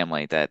his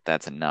family,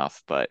 that's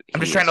enough. But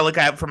I'm just he trying to is look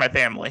out for my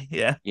family.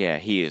 Yeah, yeah,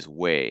 he is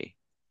way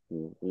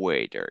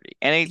dirty.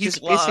 And it he's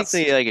just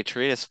basically lost. like a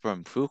treatise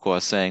from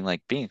Fuqua saying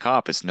like being a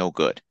cop is no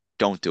good.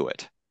 Don't do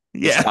it.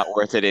 It's Yeah, not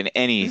worth it in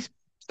any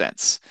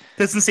sense.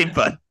 doesn't seem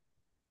fun.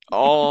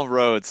 All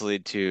roads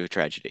lead to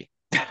tragedy.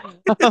 Yeah.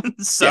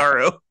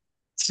 Sorrow.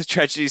 It's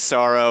tragedy,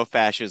 sorrow,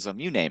 fascism,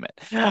 you name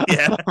Yeah,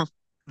 it.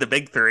 the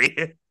big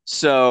three.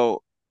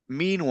 So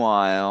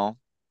meanwhile,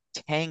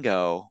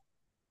 Tango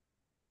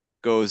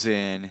goes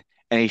in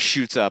and he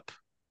shoots up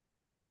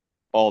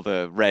all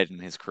the Red in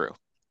his crew.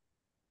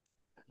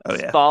 Oh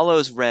yeah.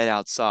 Follows Red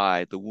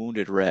outside, the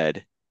wounded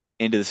Red,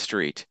 into the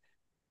street.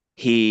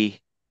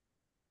 He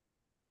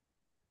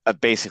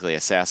basically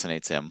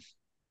assassinates him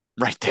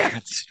right there Yeah. in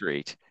the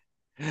street.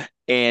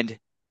 And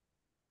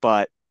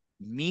but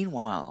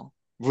meanwhile,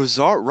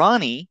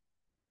 Ronnie,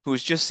 who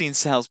has just seen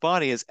Sal's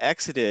body, has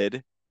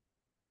exited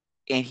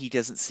and he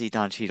doesn't see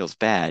Don Cheadle's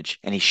badge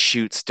and he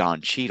shoots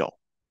Don Cheadle.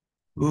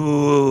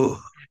 Ooh,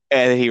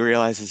 And he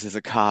realizes he's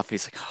a cop.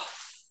 He's like,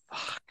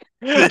 oh,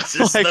 this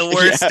fuck. is Like, the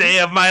worst yeah. day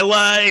of my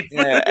life.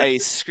 Yeah, and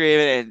he's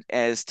screaming and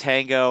as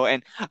Tango.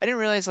 And I didn't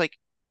realize like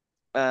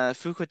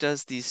Fuqua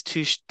does these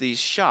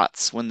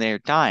shots when they're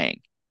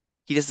dying.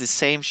 He does the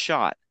same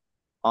shot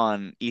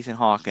on Ethan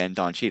Hawke and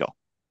Don Cheadle,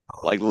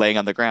 like laying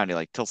on the ground. He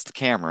like tilts the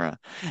camera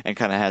and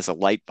kind of has a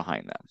light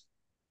behind them.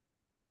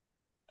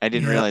 I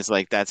didn't Yeah. realize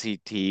like he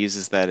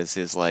uses that as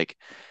his like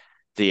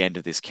the end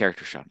of this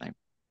character shot. And I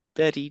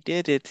bet he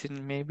did it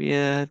in maybe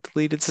a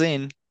deleted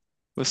scene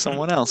with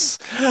someone else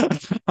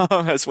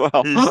as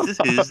well. Who's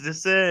to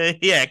say?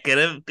 Yeah, could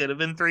have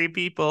been three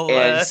people.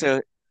 And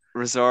so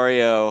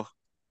Rosario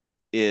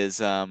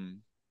is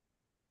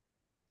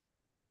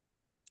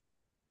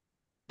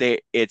they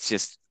it's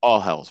just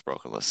all hell's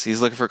broken loose.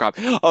 He's looking for a cop.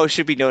 Oh, it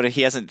should be noted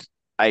he hasn't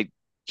I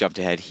jumped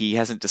ahead. He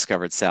hasn't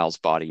discovered Sal's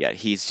body yet.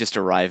 He's just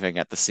arriving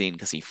at the scene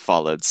because he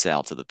followed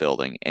Sal to the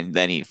building and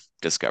then he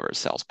discovers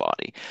Sal's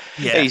body.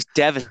 And Yeah. he's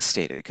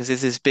devastated because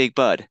it's his big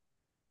bud.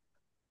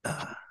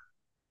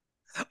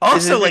 This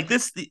Also, is like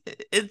this,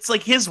 it's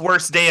like his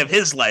worst day of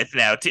his life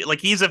now. Too.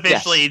 Like he's yes.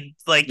 officially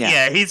like, Yeah.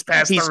 yeah, he's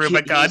past the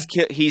Rubicon.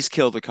 He's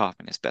killed a cop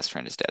and his best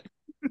friend is dead.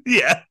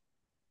 Yeah.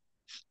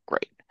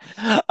 Great.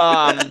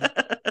 Um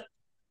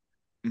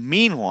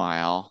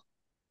Meanwhile,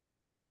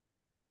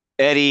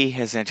 Eddie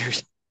has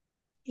entered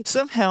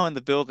somehow in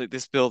the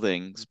this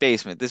building's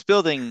basement, this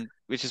building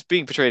which is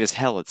being portrayed as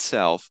hell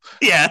itself,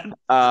 Yeah.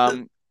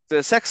 um,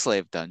 the sex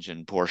slave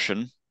dungeon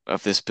portion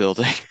of this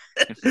building.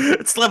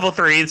 It's level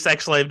 3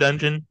 sex slave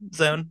dungeon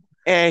zone.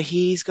 And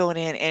he's going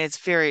in, and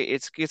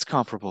it's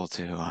comparable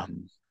to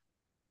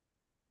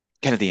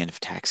kind of the end of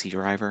Taxi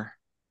Driver.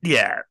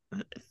 Yeah.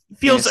 In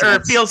a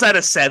sense. Feels at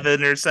a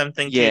 7 or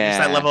something too. Just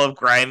that Yeah, level of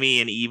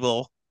grimy and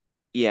evil.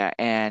 yeah,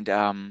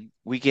 and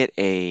we get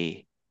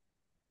a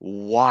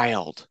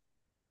wild,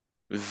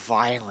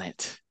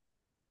 violent,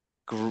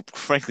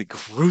 frankly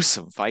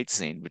gruesome fight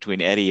scene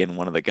between Eddie and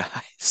one of the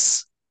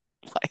guys.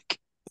 Like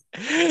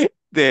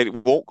that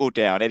won't go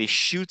down. Eddie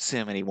shoots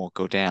him and he won't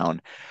go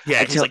down Yeah,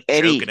 he's until like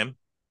choking Eddie him.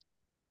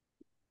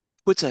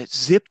 puts a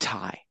zip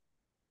tie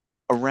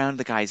around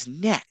the guy's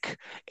neck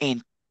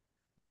and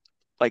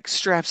like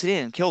straps it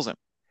in and kills him.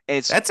 And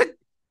it's That's a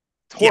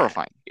yeah,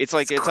 horrifying. It's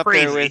like it's it's up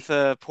there with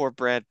crazy. poor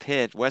Brad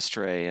Pitt,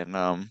 Westray,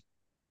 and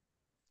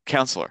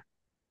Counselor.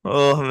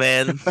 Oh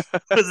man.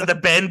 Was it the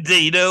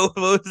bandito?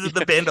 What was it,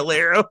 the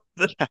bandolero?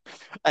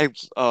 I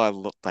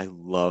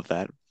love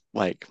that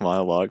like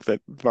monologue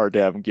that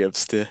Bardem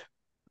gives to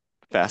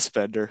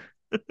Fassbender.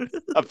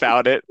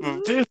 about it.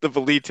 The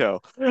Bolito.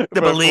 The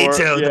Before,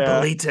 Bolito, the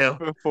yeah,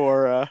 Bolito.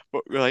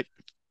 we're like,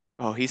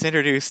 oh, he's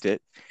introduced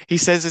it. He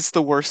says it's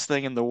the worst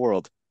thing in the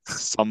world.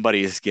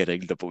 Somebody is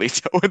getting the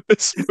Bolito in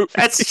this movie.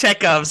 That's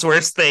Chekhov's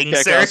worst thing,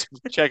 sir.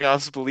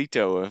 Chekhov's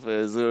Bolito,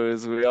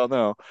 as we all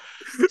know.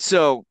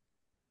 So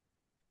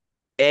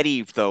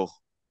Eddie, though,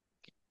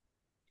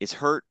 is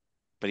hurt,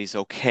 but he's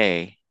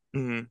okay,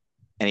 Hmm.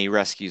 and he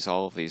rescues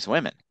all of these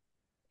women.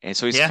 And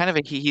so Yeah.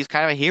 he's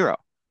kind of a hero.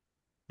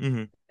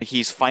 Hmm. Like,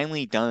 he's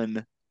finally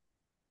done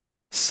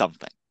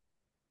something,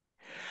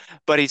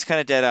 but he's kind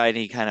of dead-eyed, and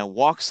he kind of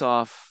walks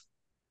off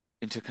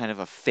into kind of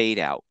a fade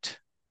out,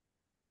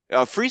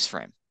 a freeze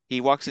frame.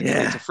 He walks into it's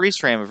a Yeah. freeze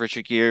frame of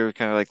Richard Gere,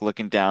 kind of like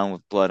looking down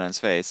with blood on his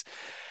face,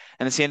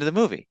 and it's the end of the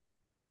movie.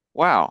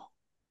 Wow.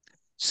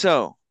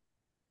 So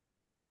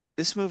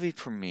this movie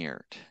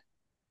premiered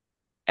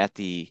at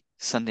the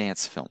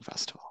Sundance Film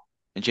Festival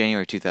in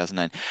January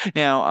 2009.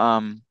 Now,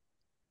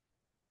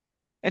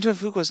 Antoine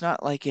Fuqua was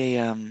not like a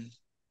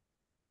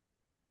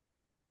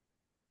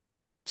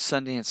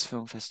Sundance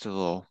Film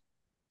Festival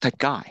type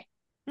guy,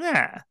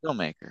 Yeah.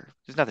 filmmaker.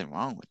 There's nothing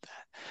wrong with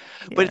that.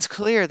 But Yeah. it's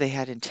clear they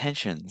had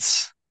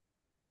intentions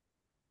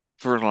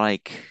for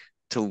like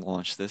to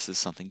launch this as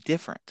something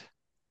different,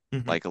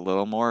 Hmm. like a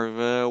little more of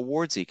a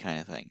awardsy kind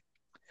of thing.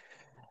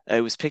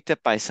 It was picked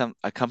up by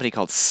a company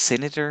called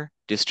Senator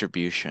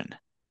Distribution,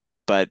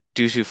 but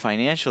due to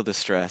financial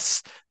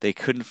distress, they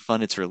couldn't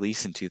fund its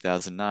release in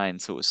 2009,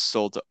 so it was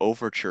sold to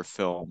Overture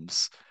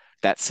Films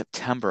that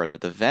September at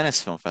the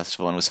Venice Film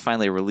Festival and was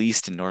finally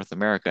released in North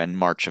America in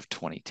March of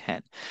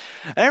 2010.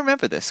 And I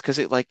remember this because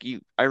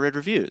I read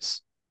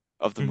reviews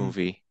of the Hmm.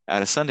 movie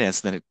out of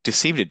Sundance, and then it just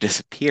seemed to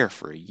disappear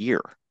for a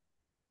year,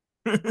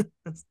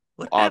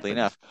 What oddly happened?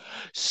 enough.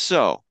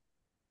 So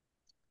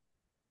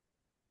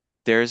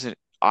there's an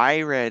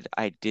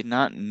I did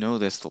not know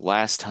this the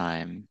last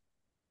time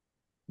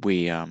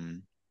we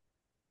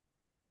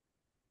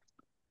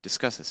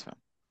discussed this film.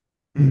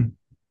 Mm.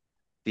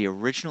 The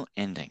original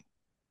ending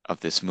of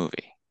this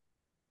movie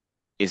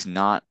is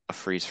not a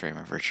freeze frame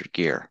of Richard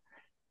Gere.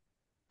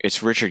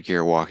 It's Richard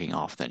Gere walking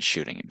off, then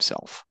shooting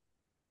himself.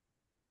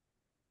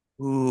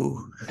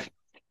 Ooh.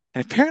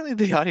 And apparently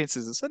the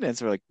audiences in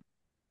Sundance were like,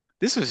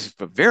 this was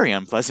a very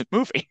unpleasant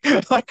movie.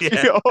 Like,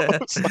 Yeah.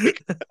 it's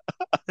like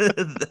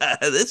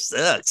This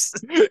sucks.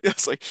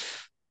 it's like,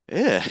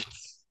 eh,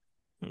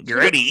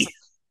 Gritty.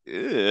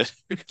 eh.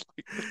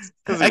 This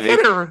I doesn't kind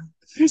make of,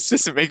 this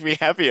doesn't make me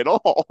happy at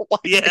all.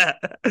 Like, yeah.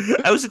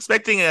 I was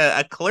expecting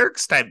a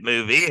Clerks type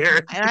movie. Or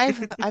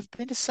and I've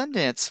been to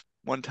Sundance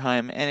one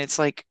time, and it's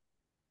like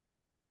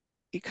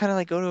you kind of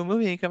like go to a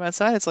movie and you come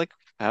outside, it's like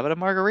having a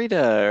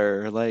margarita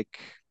or like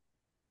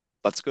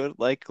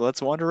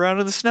let's wander around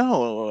in the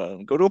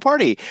snow, go to a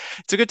party.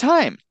 It's a good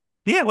time.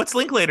 yeah, what's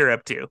Linklater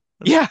up to?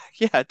 Yeah,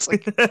 yeah. It's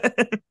like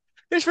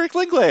there's Rick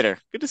Linklater.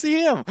 Good to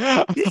see him.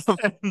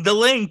 The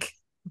Link.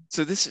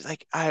 So this is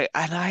like I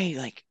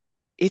like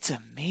it's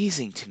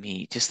amazing to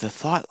me just the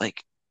thought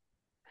like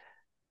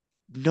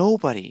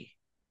nobody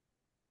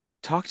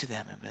talked to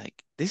them and be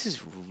like this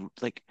is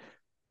like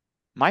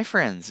my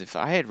friends. If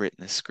I had written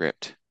this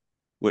script,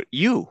 what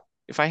you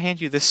if I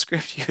hand you this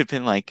script, you'd have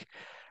been like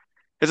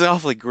it's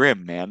awfully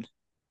grim, man.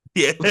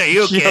 Yeah, are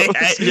you You know,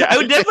 okay? yeah, I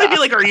would definitely yeah, be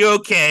like, "Are you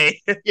okay?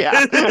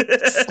 yeah.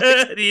 It's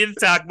like, Do you need to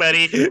talk,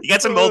 buddy? You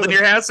got some mold in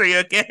your house? Are you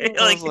okay?"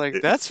 I was like,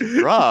 that's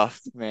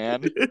rough,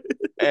 man.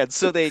 And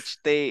so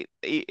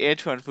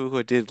Antoine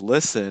Fuqua did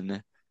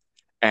listen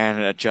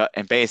and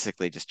and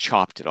basically just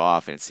chopped it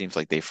off. And it seems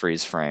like they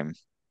freeze frame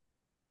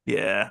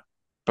Yeah,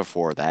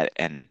 before that.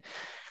 And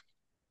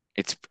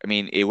I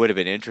mean, it would have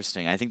been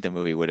interesting. I think the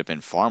movie would have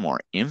been far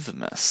more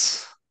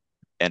infamous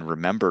and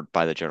remembered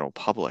by the general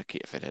public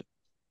if it had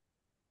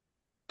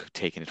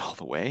taken it all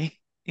the way,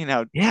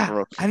 yeah.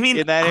 for I mean,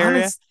 in that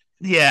area.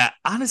 yeah,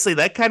 honestly,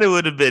 that kind of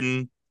would have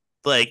been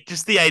like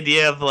just the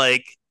idea of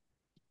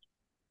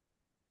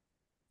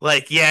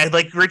yeah,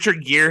 like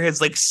Richard Gere has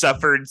like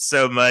suffered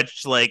so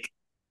much, like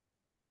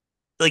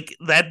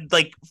that,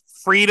 like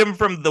freedom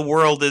from the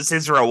world is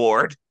his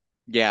reward.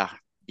 Yeah,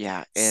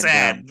 yeah,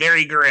 Sad,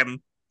 very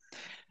grim.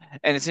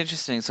 and it's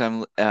interesting.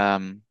 So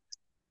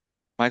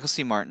Michael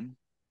C. Martin,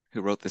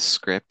 who wrote this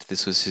script.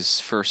 This was his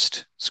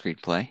first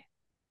screenplay.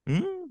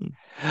 Mm.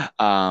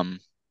 Um,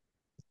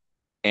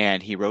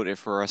 and he wrote it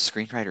for a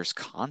screenwriters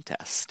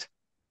contest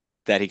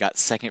that he got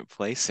second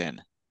place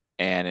in,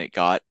 and it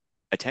got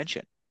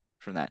attention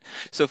from that.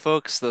 So,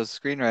 folks, those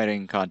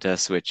screenwriting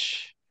contests,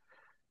 which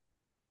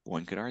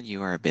one could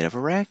argue are a bit of a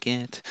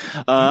racket,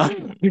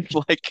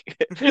 Mm. like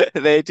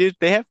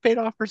they have paid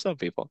off for some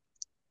people.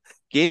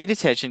 Gained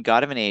attention,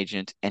 got him an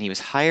agent, and he was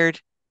hired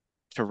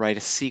to write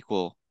a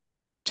sequel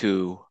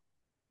to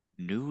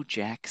New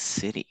Jack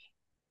City.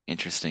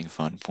 Interesting,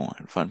 fun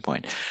point, fun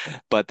point.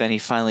 But then he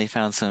finally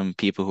found some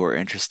people who are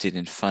interested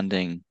in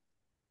funding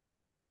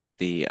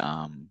the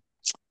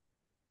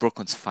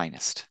Brooklyn's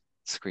Finest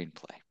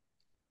screenplay.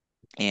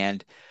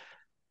 And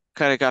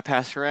kind of got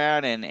passed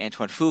around, and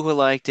Antoine Fuqua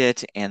liked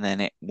it. And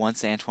then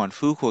once Antoine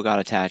Fuqua got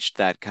attached,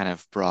 that kind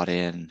of brought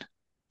in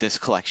this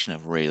collection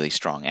of really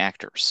strong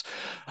actors.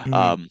 Mhm.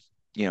 Um,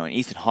 and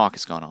Ethan Hawke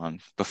has gone on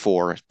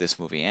before this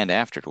movie and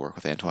after to work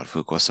with Antoine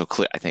Fuqua. So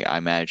I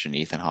imagine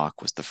Ethan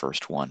Hawke was the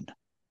first one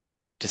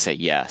to say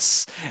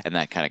yes, and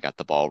that kind of got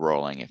the ball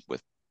rolling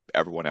with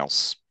everyone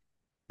else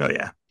Oh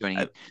yeah. joining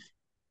I, in.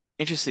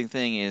 Interesting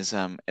thing is,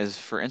 as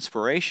for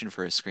inspiration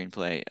for his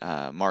screenplay,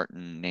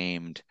 Martin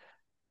named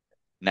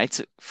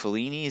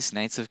Fellini's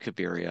Knights of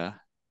Cabiria,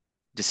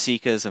 De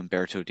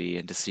Umberto D,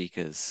 and De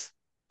Sica's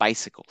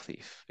Bicycle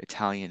Thief,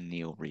 Italian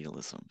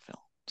neo-realism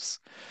films.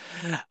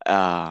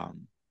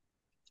 Um,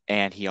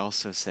 and he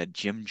also said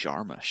Jim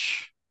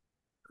Jarmusch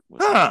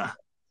was on the huh.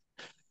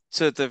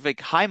 so the like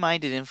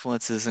high-minded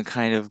influences and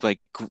kind of like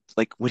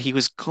what he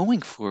was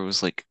going for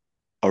was like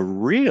a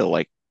real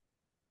like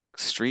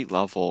street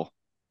level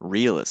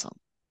realism,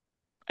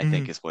 I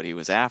think Mhm. is what he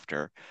was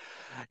after.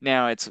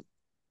 Now it's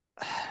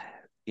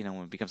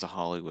when it becomes a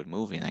Hollywood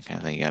movie and that kind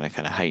of thing, you gotta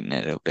kind of heighten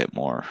it a bit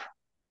more.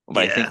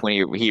 But I think Yeah.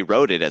 when he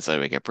wrote it as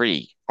like a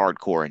pretty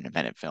hardcore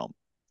independent film,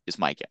 is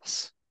my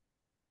guess.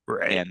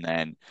 Right. And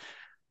then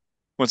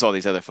once all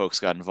these other folks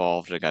got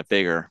involved and got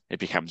bigger, it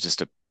becomes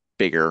just a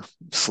bigger,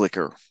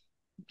 slicker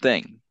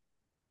thing.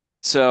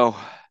 So,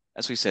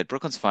 as we said,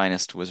 Brooklyn's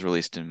Finest was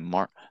released in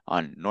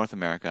on North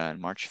America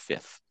on March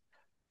 5th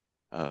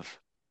of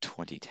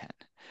 2010.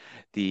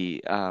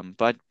 The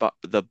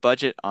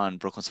budget on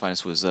Brooklyn's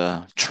Finest was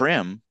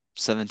trim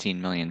 $17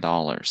 million.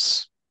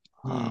 Mm.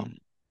 Um,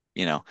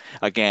 you know,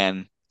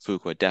 again,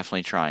 Fuqua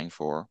definitely trying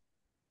for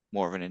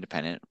more of an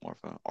independent, more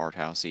of an art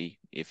housey,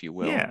 if you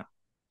will, Yeah.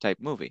 type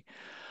movie.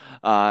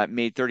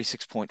 Made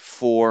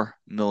 36.4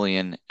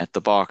 million at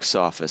the box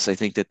office. I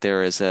think that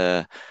there is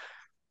a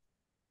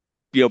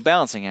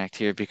balancing act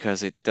here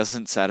because it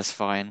doesn't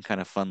satisfy in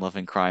kind of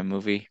fun-loving crime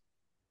movie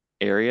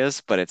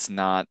areas, but it's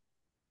not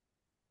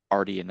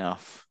arty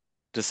enough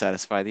to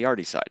satisfy the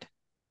arty side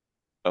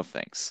of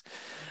things.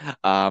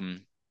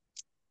 Um,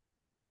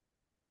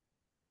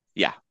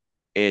 yeah,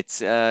 it's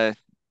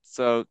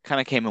so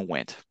kind of came and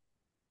went.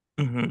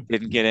 Hmm.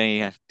 Didn't get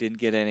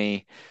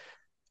any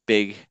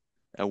big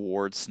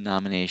awards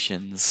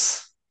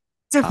nominations.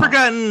 It's a Um,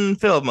 forgotten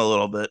film a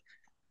little bit.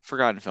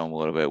 Forgotten film a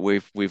little bit.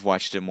 We've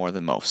watched it more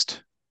than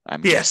most,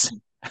 I'm Yeah,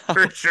 guessing.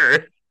 for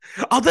sure.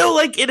 Although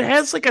like it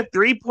has like a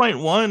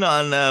 3.1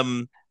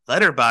 on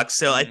Letterbox,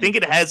 so I Mhm. think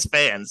it has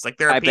fans. Like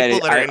there are I bet people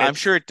it. that are in I'm its.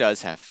 sure it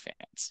does have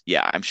fans.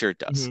 Yeah, I'm sure it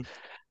does. Mhm.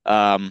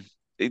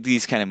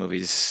 These kind of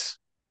movies,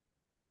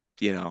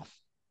 you know,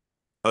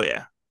 Oh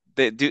yeah.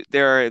 they do.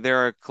 There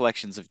are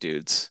collections of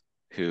dudes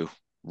who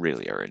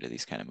really are into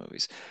these kind of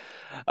movies.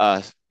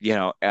 Uh,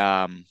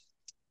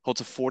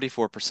 Holds a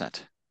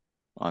 44%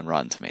 on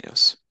Rotten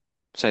Tomatoes.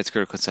 Besides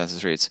critical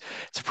consensus rates,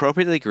 it's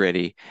appropriately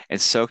gritty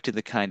and soaked in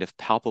the kind of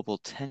palpable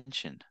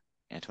tension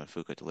Antoine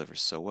Fuqua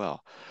delivers so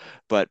well.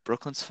 But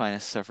Brooklyn's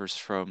Finest suffers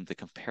from the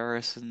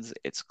comparisons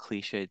its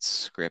cliched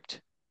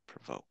script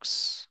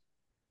provokes.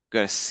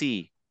 Got a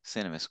C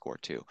cinema score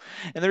too.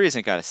 And the reason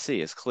it got a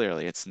C is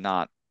clearly it's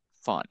not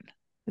fun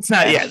It's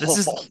not. at Yeah, this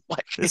is all.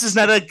 Like this is it's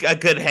not just a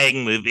good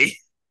hang movie.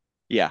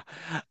 yeah.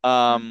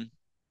 Um,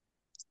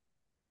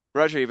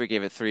 Roger Ebert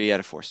gave it 3 out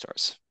of 4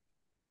 stars.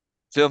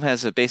 Film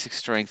has a basic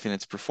strength in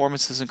its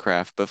performances and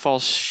craft, but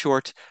falls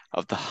short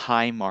of the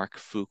high mark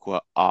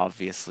Fuqua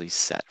obviously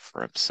set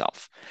for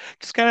himself.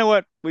 Just kind of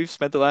what we've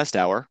spent the last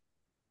hour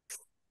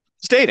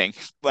stating.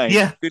 Like,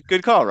 Yeah.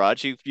 good call,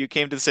 Raj. You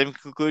came to the same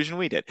conclusion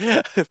we did.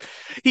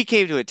 He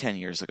came to it 10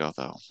 years ago,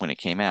 though, when it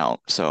came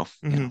out. So,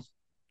 Hmm.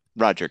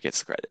 Roger gets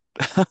the credit.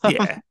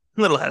 Yeah.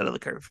 A little ahead of the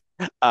curve.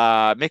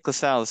 Mick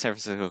LaSalle of the San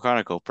Francisco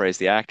Chronicle praised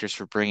the actors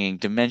for bringing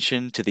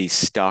dimension to these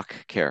stock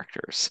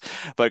characters,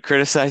 but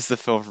criticized the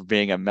film for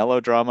being a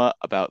melodrama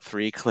about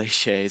three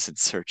cliches in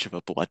search of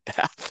a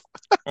bloodbath.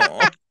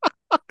 Oh,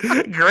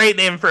 great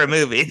name for a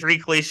movie. Three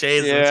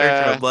cliches in search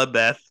of a Yeah.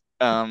 bloodbath.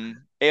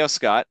 A.O.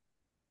 Scott,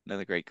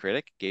 another great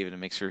critic, gave it a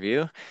mixed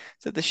review.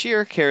 Said the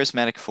sheer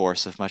charismatic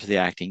force of much of the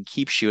acting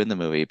keeps you in the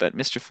movie, but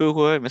Mr.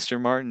 Fuqua and Mr.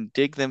 Martin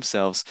dig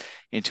themselves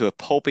into a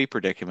pulpy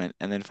predicament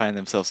and then find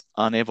themselves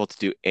unable to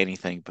do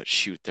anything but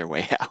shoot their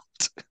way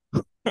out.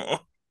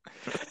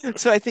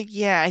 So I think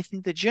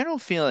the general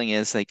feeling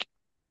is like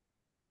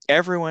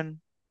everyone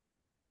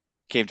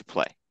came to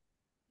play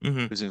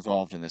Hmm. who's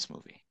involved in this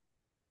movie.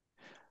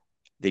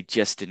 They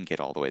just didn't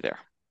get all the way there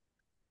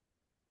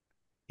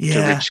to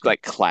Yeah. reach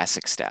like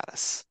classic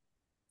status.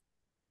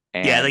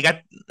 Yeah, they And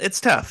got it's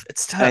tough.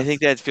 It's I tough.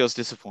 think that feels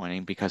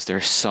disappointing because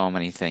there's so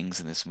many things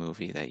in this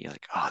movie that you're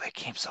like, oh, they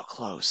came so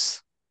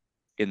close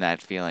in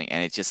that feeling.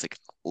 And it's just like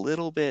a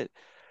little bit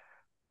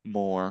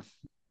more.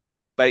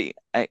 But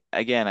I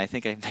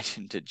think I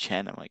mentioned to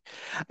Jen, I'm like,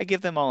 I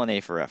give them all an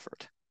A for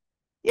effort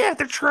Yeah,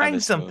 they're on trying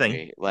this something.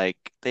 movie. Like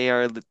they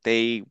are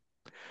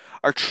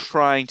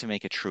trying to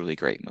make a truly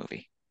great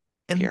movie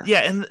And here.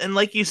 yeah, and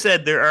like you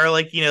said, there are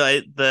like,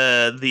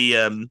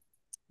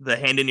 the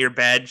hand in your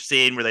badge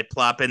scene where they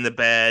plop in the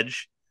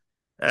badge.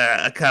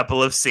 a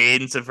couple of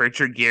scenes of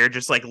Richard Gere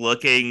just like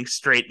looking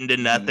straight into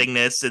Mhm.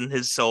 nothingness, and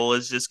his soul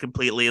has just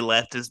completely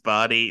left his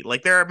body.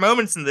 Like there are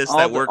moments in this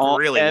that work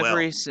really well.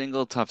 Every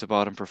single top to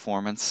bottom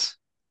performance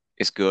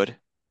is good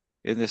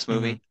in this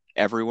Hmm. movie.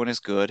 Everyone is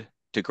good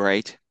to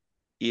great,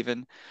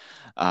 even.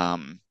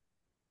 Um,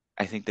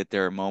 I think that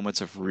there are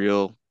moments of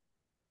real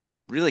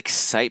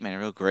excitement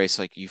and real grace.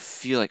 Like you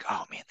feel like,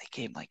 oh man, they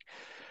came like,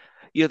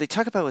 they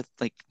talk about with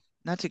like,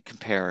 not to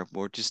compare,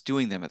 we're just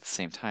doing them at the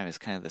same time as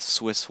kind of the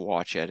Swiss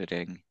watch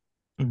editing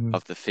Hmm.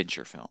 of the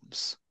Fincher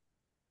films.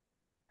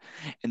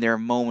 And there are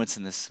moments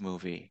in this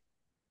movie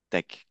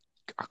that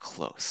are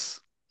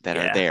close, that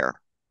are Yeah.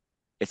 there.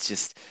 It's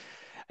just,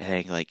 I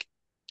think like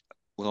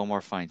a little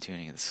more fine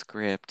tuning of the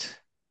script,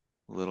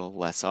 a little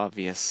less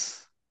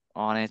obvious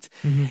on it,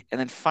 Hmm. and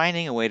then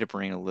finding a way to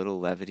bring a little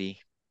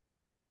levity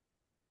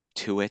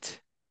to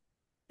it.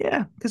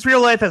 Yeah, because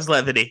real life has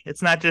levity.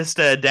 It's not just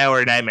a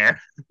dour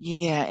nightmare.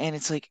 Yeah, and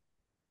it's like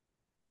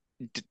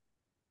d-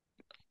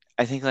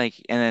 I think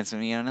like, and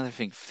then another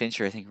thing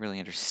Fincher I think really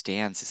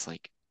understands is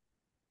like,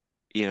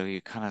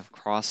 you kind of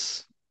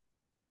cross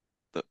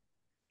the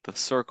the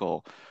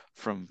circle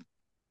from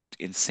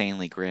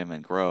insanely grim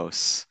and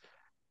gross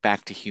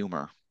back to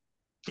humor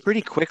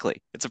pretty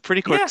quickly. It's a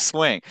pretty quick Yeah.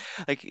 swing.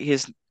 Like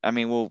I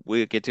mean,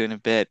 we'll get to it in a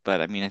bit,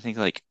 but I mean, I think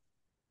like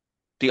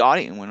the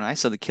audience when I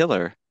saw The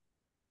Killer,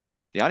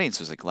 the audience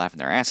was like laughing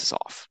their asses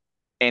off,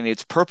 and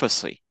it's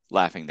purposely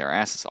laughing their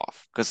asses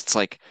off because it's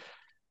like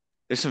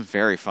there's some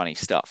very funny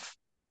stuff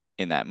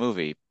in that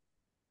movie,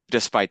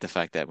 despite the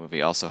fact that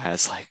movie also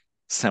has like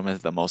some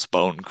of the most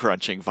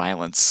bone-crunching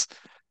violence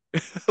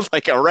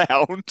like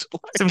around.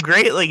 Some Like,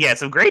 great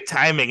some great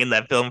timing in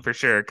that film for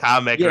sure,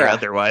 comic or yeah,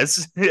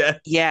 otherwise. Yeah.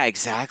 yeah,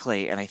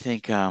 exactly. And I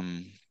think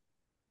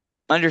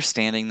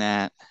understanding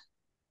that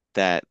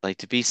like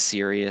to be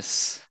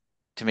serious,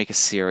 to make a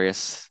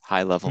serious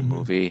high-level Hmm.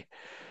 movie,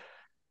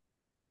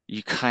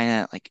 you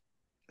kind of like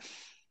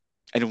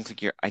I don't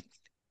think you're I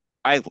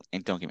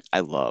and don't get me,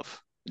 I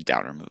love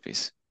downer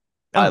movies.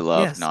 I Oh,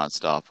 love yes.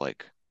 nonstop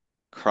like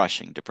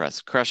crushingly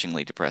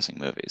depressing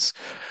movies.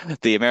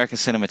 The American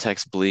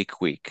Cinematheque's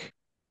Bleak Week,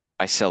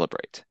 I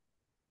celebrate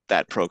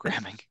that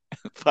programming.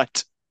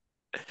 But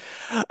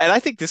and I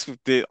think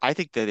I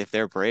think that if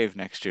they're brave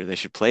next year, they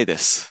should play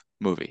this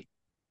movie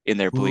in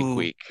their Bleak Ooh.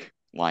 Week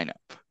lineup.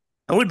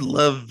 I would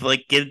love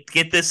like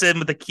get this in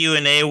with a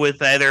Q&A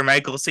with either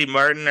Michael C.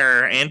 Martin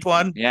or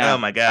Antoine. Oh Yeah,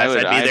 my gosh,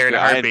 I'd be there in a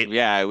heartbeat.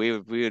 yeah, we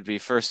would be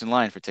first in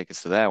line for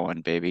tickets to that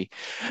one, baby.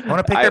 I want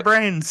to pick their I,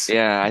 brains.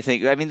 yeah,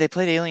 I mean, they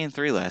played Alien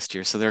 3 last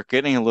year, so they're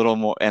getting a little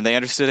more, and they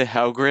understood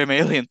how grim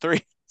Alien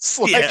 3 is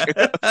Yeah. like.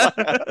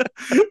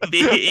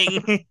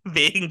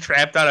 Being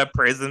trapped on a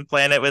prison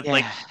planet with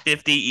like Yeah,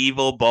 50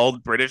 evil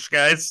bald British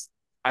guys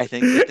I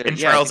think that and I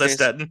Charles think S.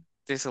 Dutton.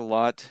 there's a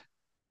lot.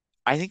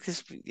 I think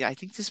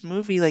this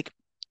movie like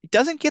it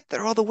doesn't get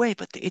there all the way,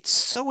 but it's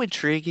so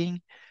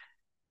intriguing.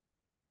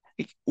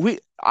 Like, we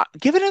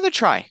give it another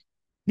try,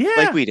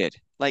 like Yeah. we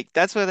did. Like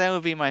that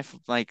would be my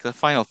like the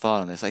final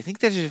thought on this. I think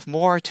there's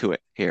more to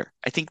it here.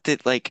 I think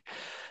that like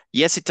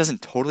yes, it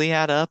doesn't totally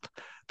add up,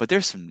 but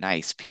there's some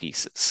nice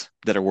pieces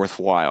that are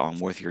worthwhile and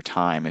worth your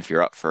time if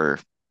you're up for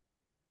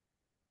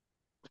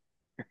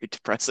very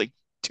depressing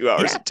 2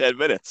 hours Yeah. and 10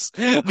 minutes.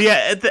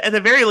 Yeah, at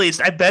the very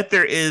least, I bet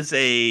there is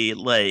a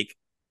like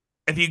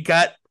if you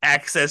got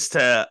access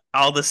to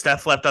all the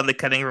stuff left on the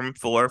cutting room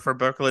floor for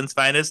Brooklyn's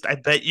Finest, I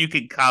bet you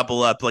could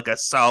cobble up like a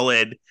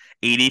solid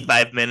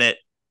 85-minute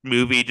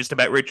movie just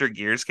about Richard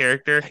Gere's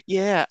character.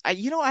 Yeah,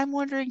 I'm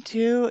wondering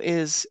too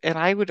and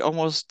I would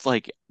almost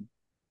like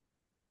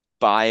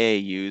buy a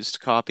used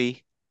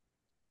copy.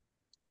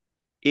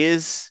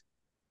 Is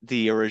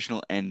the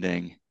original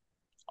ending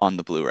on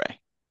the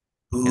Blu-ray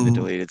in the Ooh,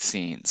 deleted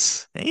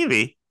scenes?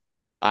 maybe.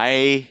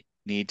 I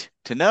need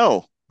to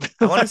know.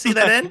 I want to see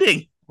that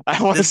ending.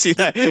 I want to Does, see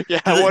does, that.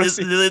 Yeah, I want to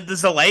see.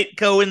 does the light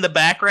go in the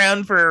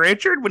background for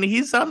Richard when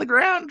he's on the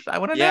ground? I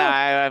want to Yeah, know.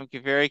 I'm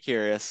very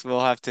curious.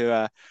 We'll have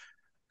to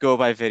go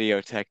by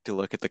Videotech to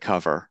look at the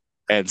cover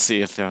and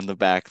see if on the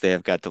back they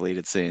have got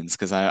deleted scenes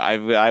because I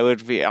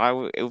would be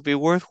it would be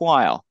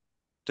worthwhile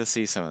to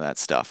see some of that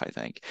stuff, I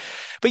think.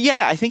 But yeah,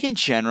 I think in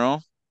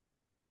general,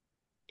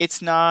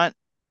 it's not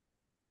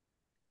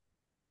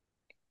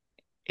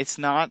it's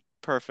not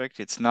perfect.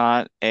 It's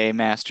not a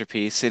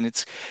masterpiece, and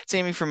it's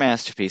aiming for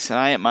masterpiece. And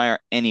I admire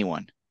any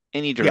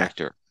Yeah,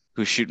 director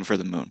who's shooting for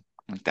the moon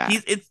like that.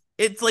 he's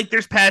it's like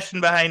there's passion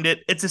behind it.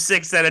 It's a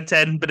 6 out of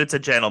 10, but it's a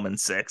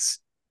gentleman's six.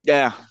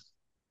 Yeah,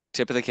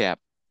 tip of the cap.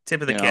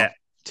 Tip of the You know, cat.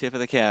 tip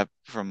of the cap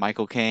from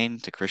Michael Caine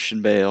to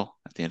Christian Bale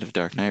at the end of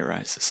Dark Knight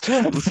Rises.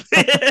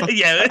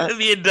 Yeah,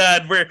 me and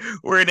Don,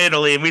 we're in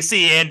Italy and we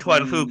see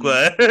Antoine Mm,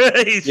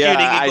 Fuqua. He's yeah,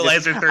 shooting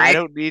Equalizer I 3.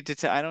 don't need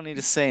to I don't need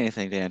to say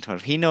anything to Antoine.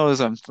 He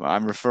knows I'm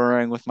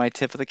referring with my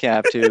tip of the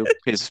cap to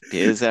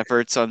his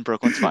efforts on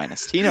Brooklyn's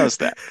Finest. He knows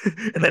that.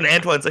 And then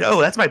Antoine's like,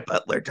 "Oh, that's my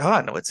butler,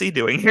 Don. What's he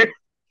doing here?"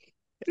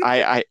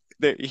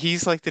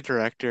 He's like the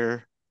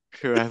director.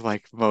 who I'm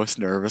like most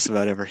nervous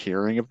about ever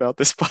hearing about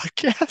this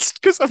podcast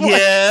because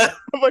Yeah.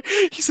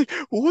 he's like,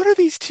 what are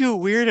these two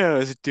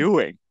weirdos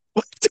doing?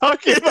 Like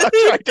talking about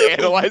trying to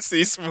analyze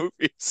these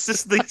movies.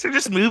 Just these are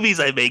just movies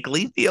I make.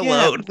 Leave me Yeah,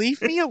 alone.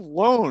 leave me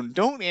alone.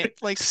 Don't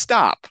like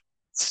stop.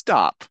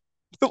 Stop.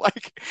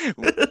 Like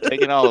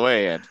take it all the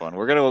way, Antoine.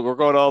 We're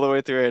going all the way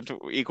through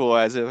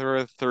Equalizer.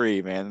 We're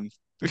three, man.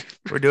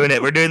 We're doing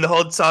it. We're doing the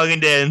whole song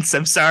and dance.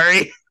 I'm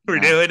sorry. We're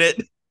Yeah. doing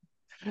it.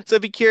 So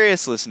I'd be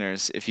curious,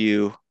 listeners, if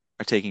you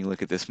are taking a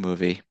look at this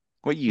movie,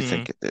 what you Hmm.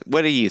 think of it.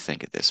 What do you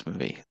think of this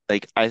movie?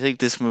 Like, I think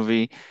this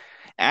movie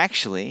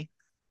actually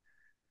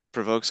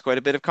provokes quite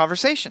a bit of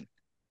conversation.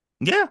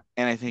 Yeah.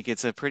 And I think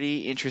it's a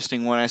pretty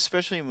interesting one,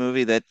 especially a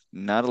movie that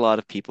not a lot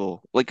of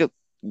people, like a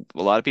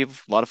lot of people,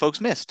 a lot of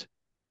folks missed.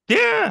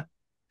 Yeah.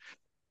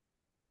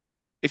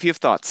 If you have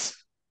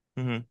thoughts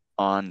Hmm.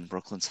 on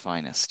Brooklyn's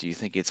Finest, do you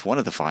think it's one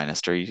of the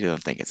finest, or you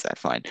don't think it's that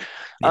fine?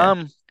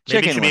 Yeah.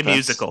 Check Maybe it in should be a with us.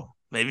 musical.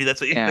 Maybe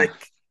that's what you Yeah,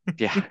 think.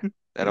 yeah,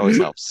 that always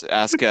helps.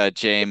 Ask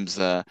James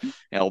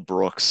L.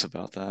 Brooks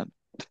about that.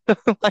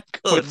 Like,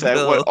 Oh what's that?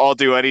 What? no. I'll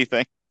do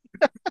anything.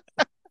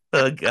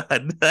 Oh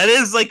god. That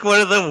is like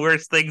one of the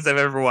worst things I've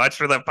ever watched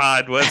for the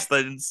pod was the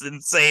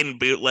insane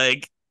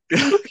bootleg.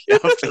 Yeah,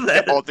 I'll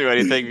That, do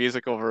anything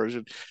musical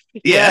version.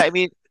 Yeah, yeah. I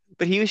mean,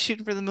 but he was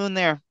shooting for the moon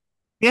there.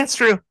 Yeah, it's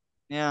true.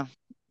 Yeah.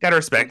 Gotta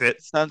respect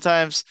it.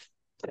 Sometimes,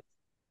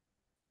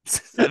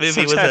 That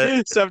movie was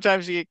a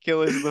sometimes you get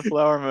killers of the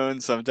flower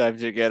moon.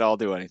 Sometimes you get I'll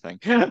do anything.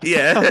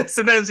 yeah.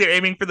 Sometimes you're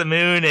aiming for the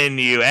moon and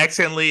you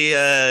accidentally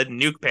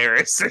nuke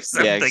Paris or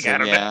Yeah, something. I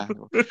don't yeah.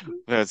 know.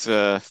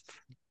 That's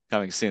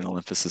coming soon.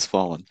 Olympus has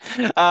fallen.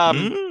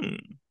 Um, Mm.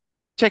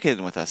 check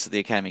in with us at the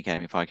Academy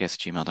Podcast at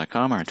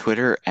gmail.com or on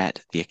Twitter at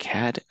the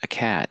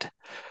Acad.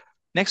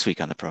 Next week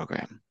on the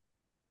program,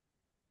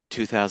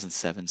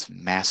 2007's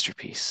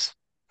masterpiece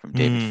from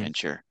David Mm.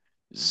 Fincher,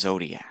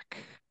 Zodiac.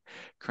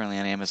 Currently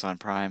on Amazon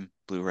Prime,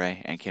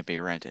 Blu-ray, and can be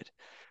rented.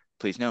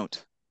 Please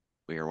note,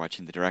 we are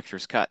watching the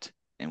director's cut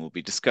and we'll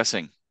be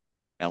discussing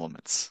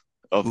elements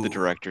of the Ooh.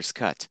 director's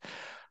cut.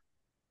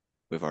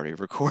 We've already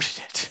recorded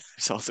it.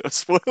 There's also a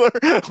spoiler.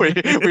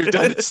 We've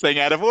done this thing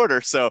out of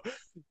order, so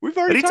we've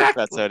What already are you talked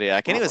talking? about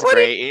Zodiac, and it was What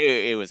are you,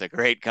 great. It was a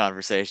great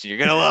conversation. You're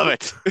gonna love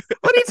it.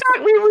 what are you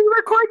talking? We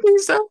record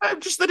these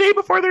just the day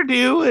before they're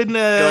due, and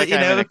I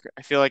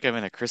feel like I'm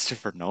in a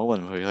Christopher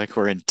Nolan movie, like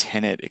we're in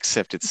Tenet,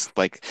 except it's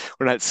like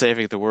we're not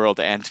saving the world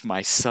and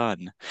my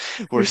son.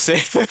 We're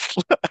saving.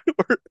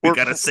 we we're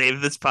gotta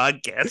save this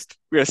podcast.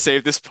 we're gonna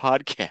save this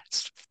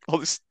podcast. All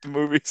these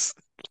movies.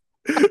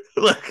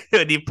 Look,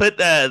 when you put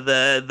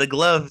the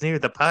glove near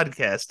the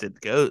podcast,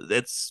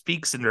 it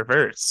speaks in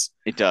reverse.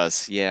 It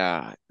does,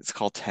 yeah. It's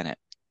called Tenet.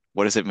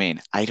 What does it mean?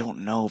 I don't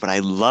know, but I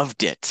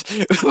loved it.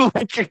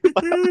 Like,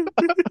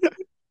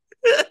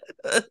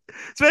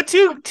 It's about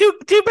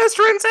two best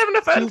friends having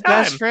a fun two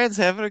best time. friends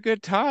having a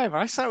good time.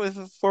 I saw it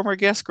with former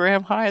guest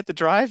Graham High at the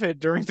drive-in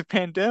during the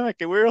pandemic,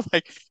 and we were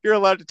like, "You're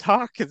allowed to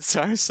talk," and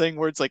so I was saying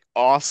words like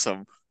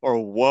 "awesome" or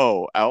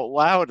 "whoa" out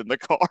loud in the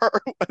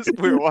car as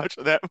we were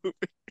watching that movie.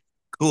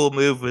 Cool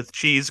move with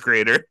cheese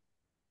grater.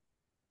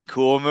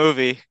 Cool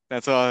movie.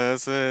 That's all.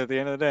 That's the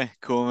end of the day.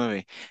 Cool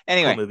movie. Cool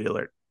Anyway, movie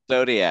alert.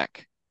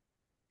 Zodiac,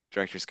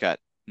 director's cut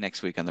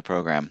next week on the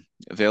program.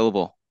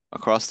 Available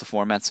across the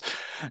formats.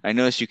 I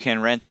noticed you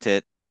can rent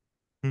it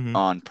Hmm.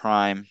 on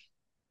Prime.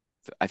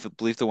 I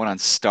believe the one on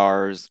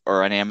Stars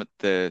or on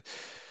the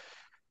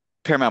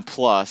Paramount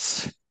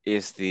Plus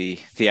is the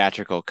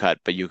theatrical cut,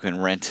 but you can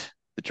rent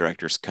the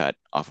director's cut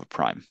off of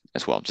Prime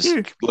as well. Just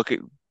Dude,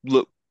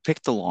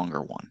 pick the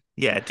longer one.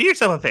 yeah, do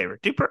yourself a favor.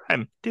 Do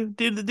Prime. Do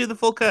the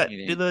full cut. Bring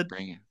it Do in.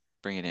 the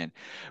Bring it in.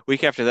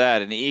 Week after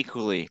that, an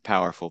equally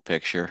powerful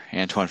picture,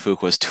 Antoine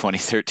Fuqua's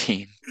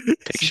 2013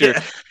 picture,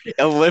 yeah.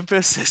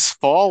 Olympus Has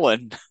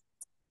Fallen.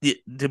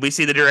 Did we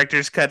see the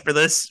director's cut for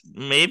this?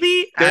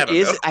 Maybe I don't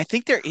know. I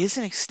think there is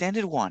an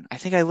extended one. I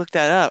think I looked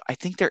that up. I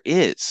think there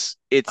is.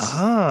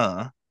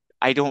 Ah,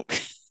 I don't,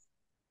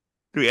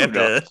 do we who have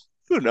knows? to?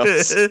 Who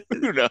knows?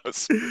 Who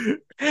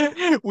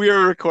knows? We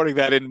are recording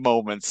that in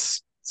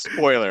moments.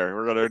 Spoiler,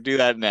 we're gonna do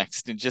that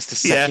next in just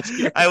a Yeah, second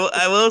here.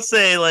 I will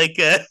say like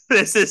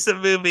this is a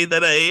movie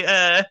that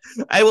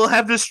I will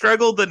have to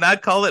struggle to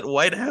not call it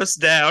White House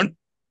Down,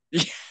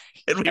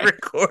 and we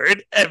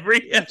record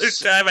every other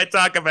time I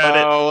talk about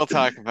it. Oh, we'll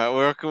talk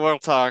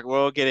about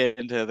we'll get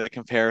into the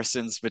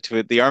comparisons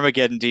between the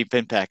Armageddon Deep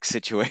Impact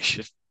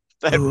situation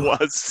that Ooh,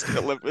 was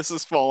Olympus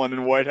Has Fallen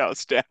and White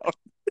House Down.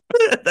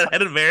 that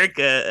had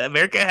America.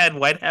 America had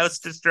White House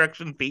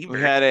destruction fever.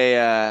 We had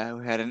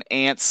an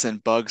ants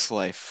and bugs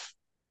life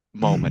Mm.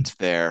 moment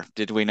there,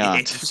 did we You not?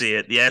 hate to see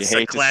it. You Yes,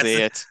 hate to see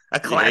it. a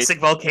You hate classic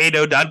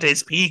volcano,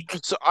 Dante's Peak.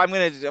 So I'm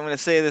gonna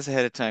say this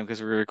ahead of time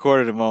because we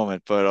recorded a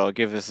moment, but I'll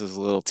give this as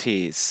a little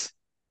tease.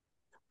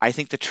 I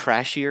think the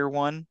trashier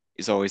one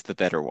is always the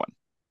better one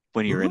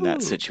when you're in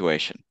that Ooh,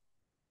 situation.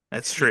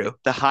 that's true.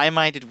 The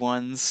high-minded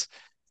ones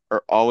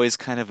are always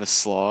kind of a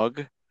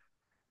slog.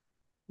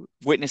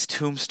 Witness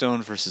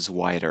Tombstone versus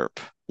Wyatt Earp.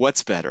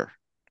 What's better?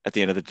 at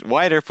the end of the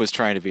Wyatt Earp was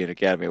trying to be an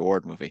Academy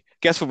Award movie.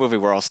 Guess what movie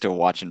we're all still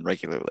watching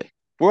regularly?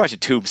 We're watching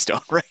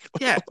Tombstone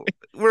regularly.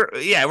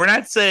 We're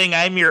not saying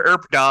I'm your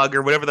Earp dog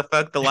or whatever the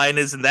fuck the line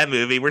is in that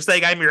movie. We're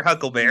saying I'm your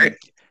Huckleberry.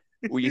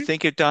 When you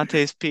think of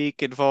Dante's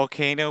Peak and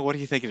Volcano, what are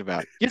you thinking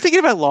about? You're thinking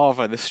about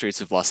Lava on the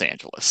Streets of Los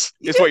Angeles.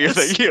 Is what you're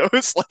thinking.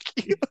 It's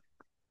like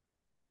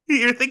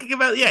you're thinking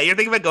about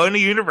going to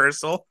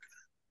Universal.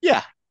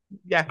 Yeah.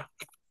 Yeah.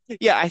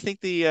 Yeah, I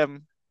think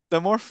the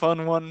more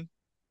fun one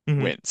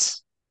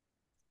wins.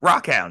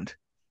 Rockhound.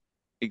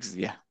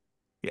 Yeah.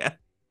 Yeah.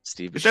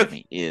 Steve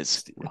Buscemi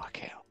is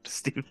Rockhound.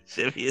 Steve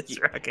Buscemi is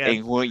Rockhound.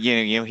 And what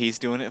you know he's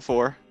doing it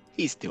for?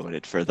 He's doing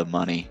it for the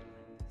money.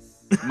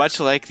 Much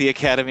like the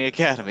Academy.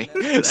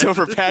 So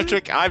for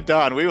Patrick, I'm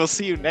Don. We will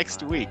see you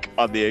next week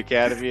on the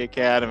Academy.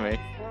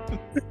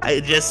 I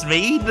just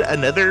made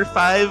another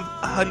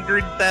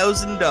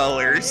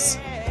 $500,000.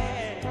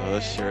 Oh,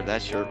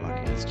 that shirt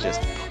money is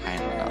just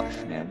piling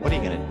up, man. What are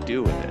you gonna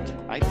do with it?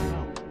 I don't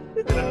know.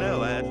 I don't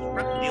know. I should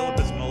probably deal with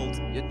this mold.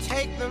 You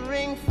take the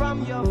ring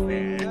from your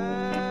finger.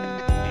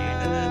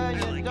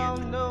 You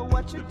don't know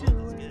what you're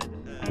doing.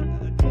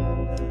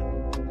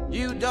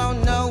 You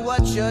don't know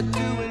what you're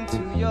doing to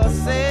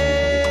yourself.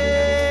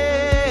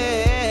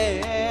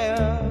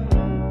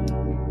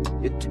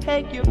 You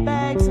take your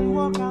bags and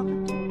walk out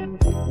the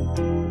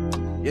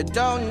door. You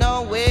don't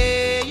know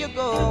where you're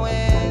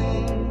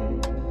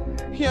going.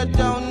 You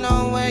don't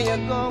know where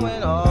you're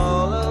going. Oh.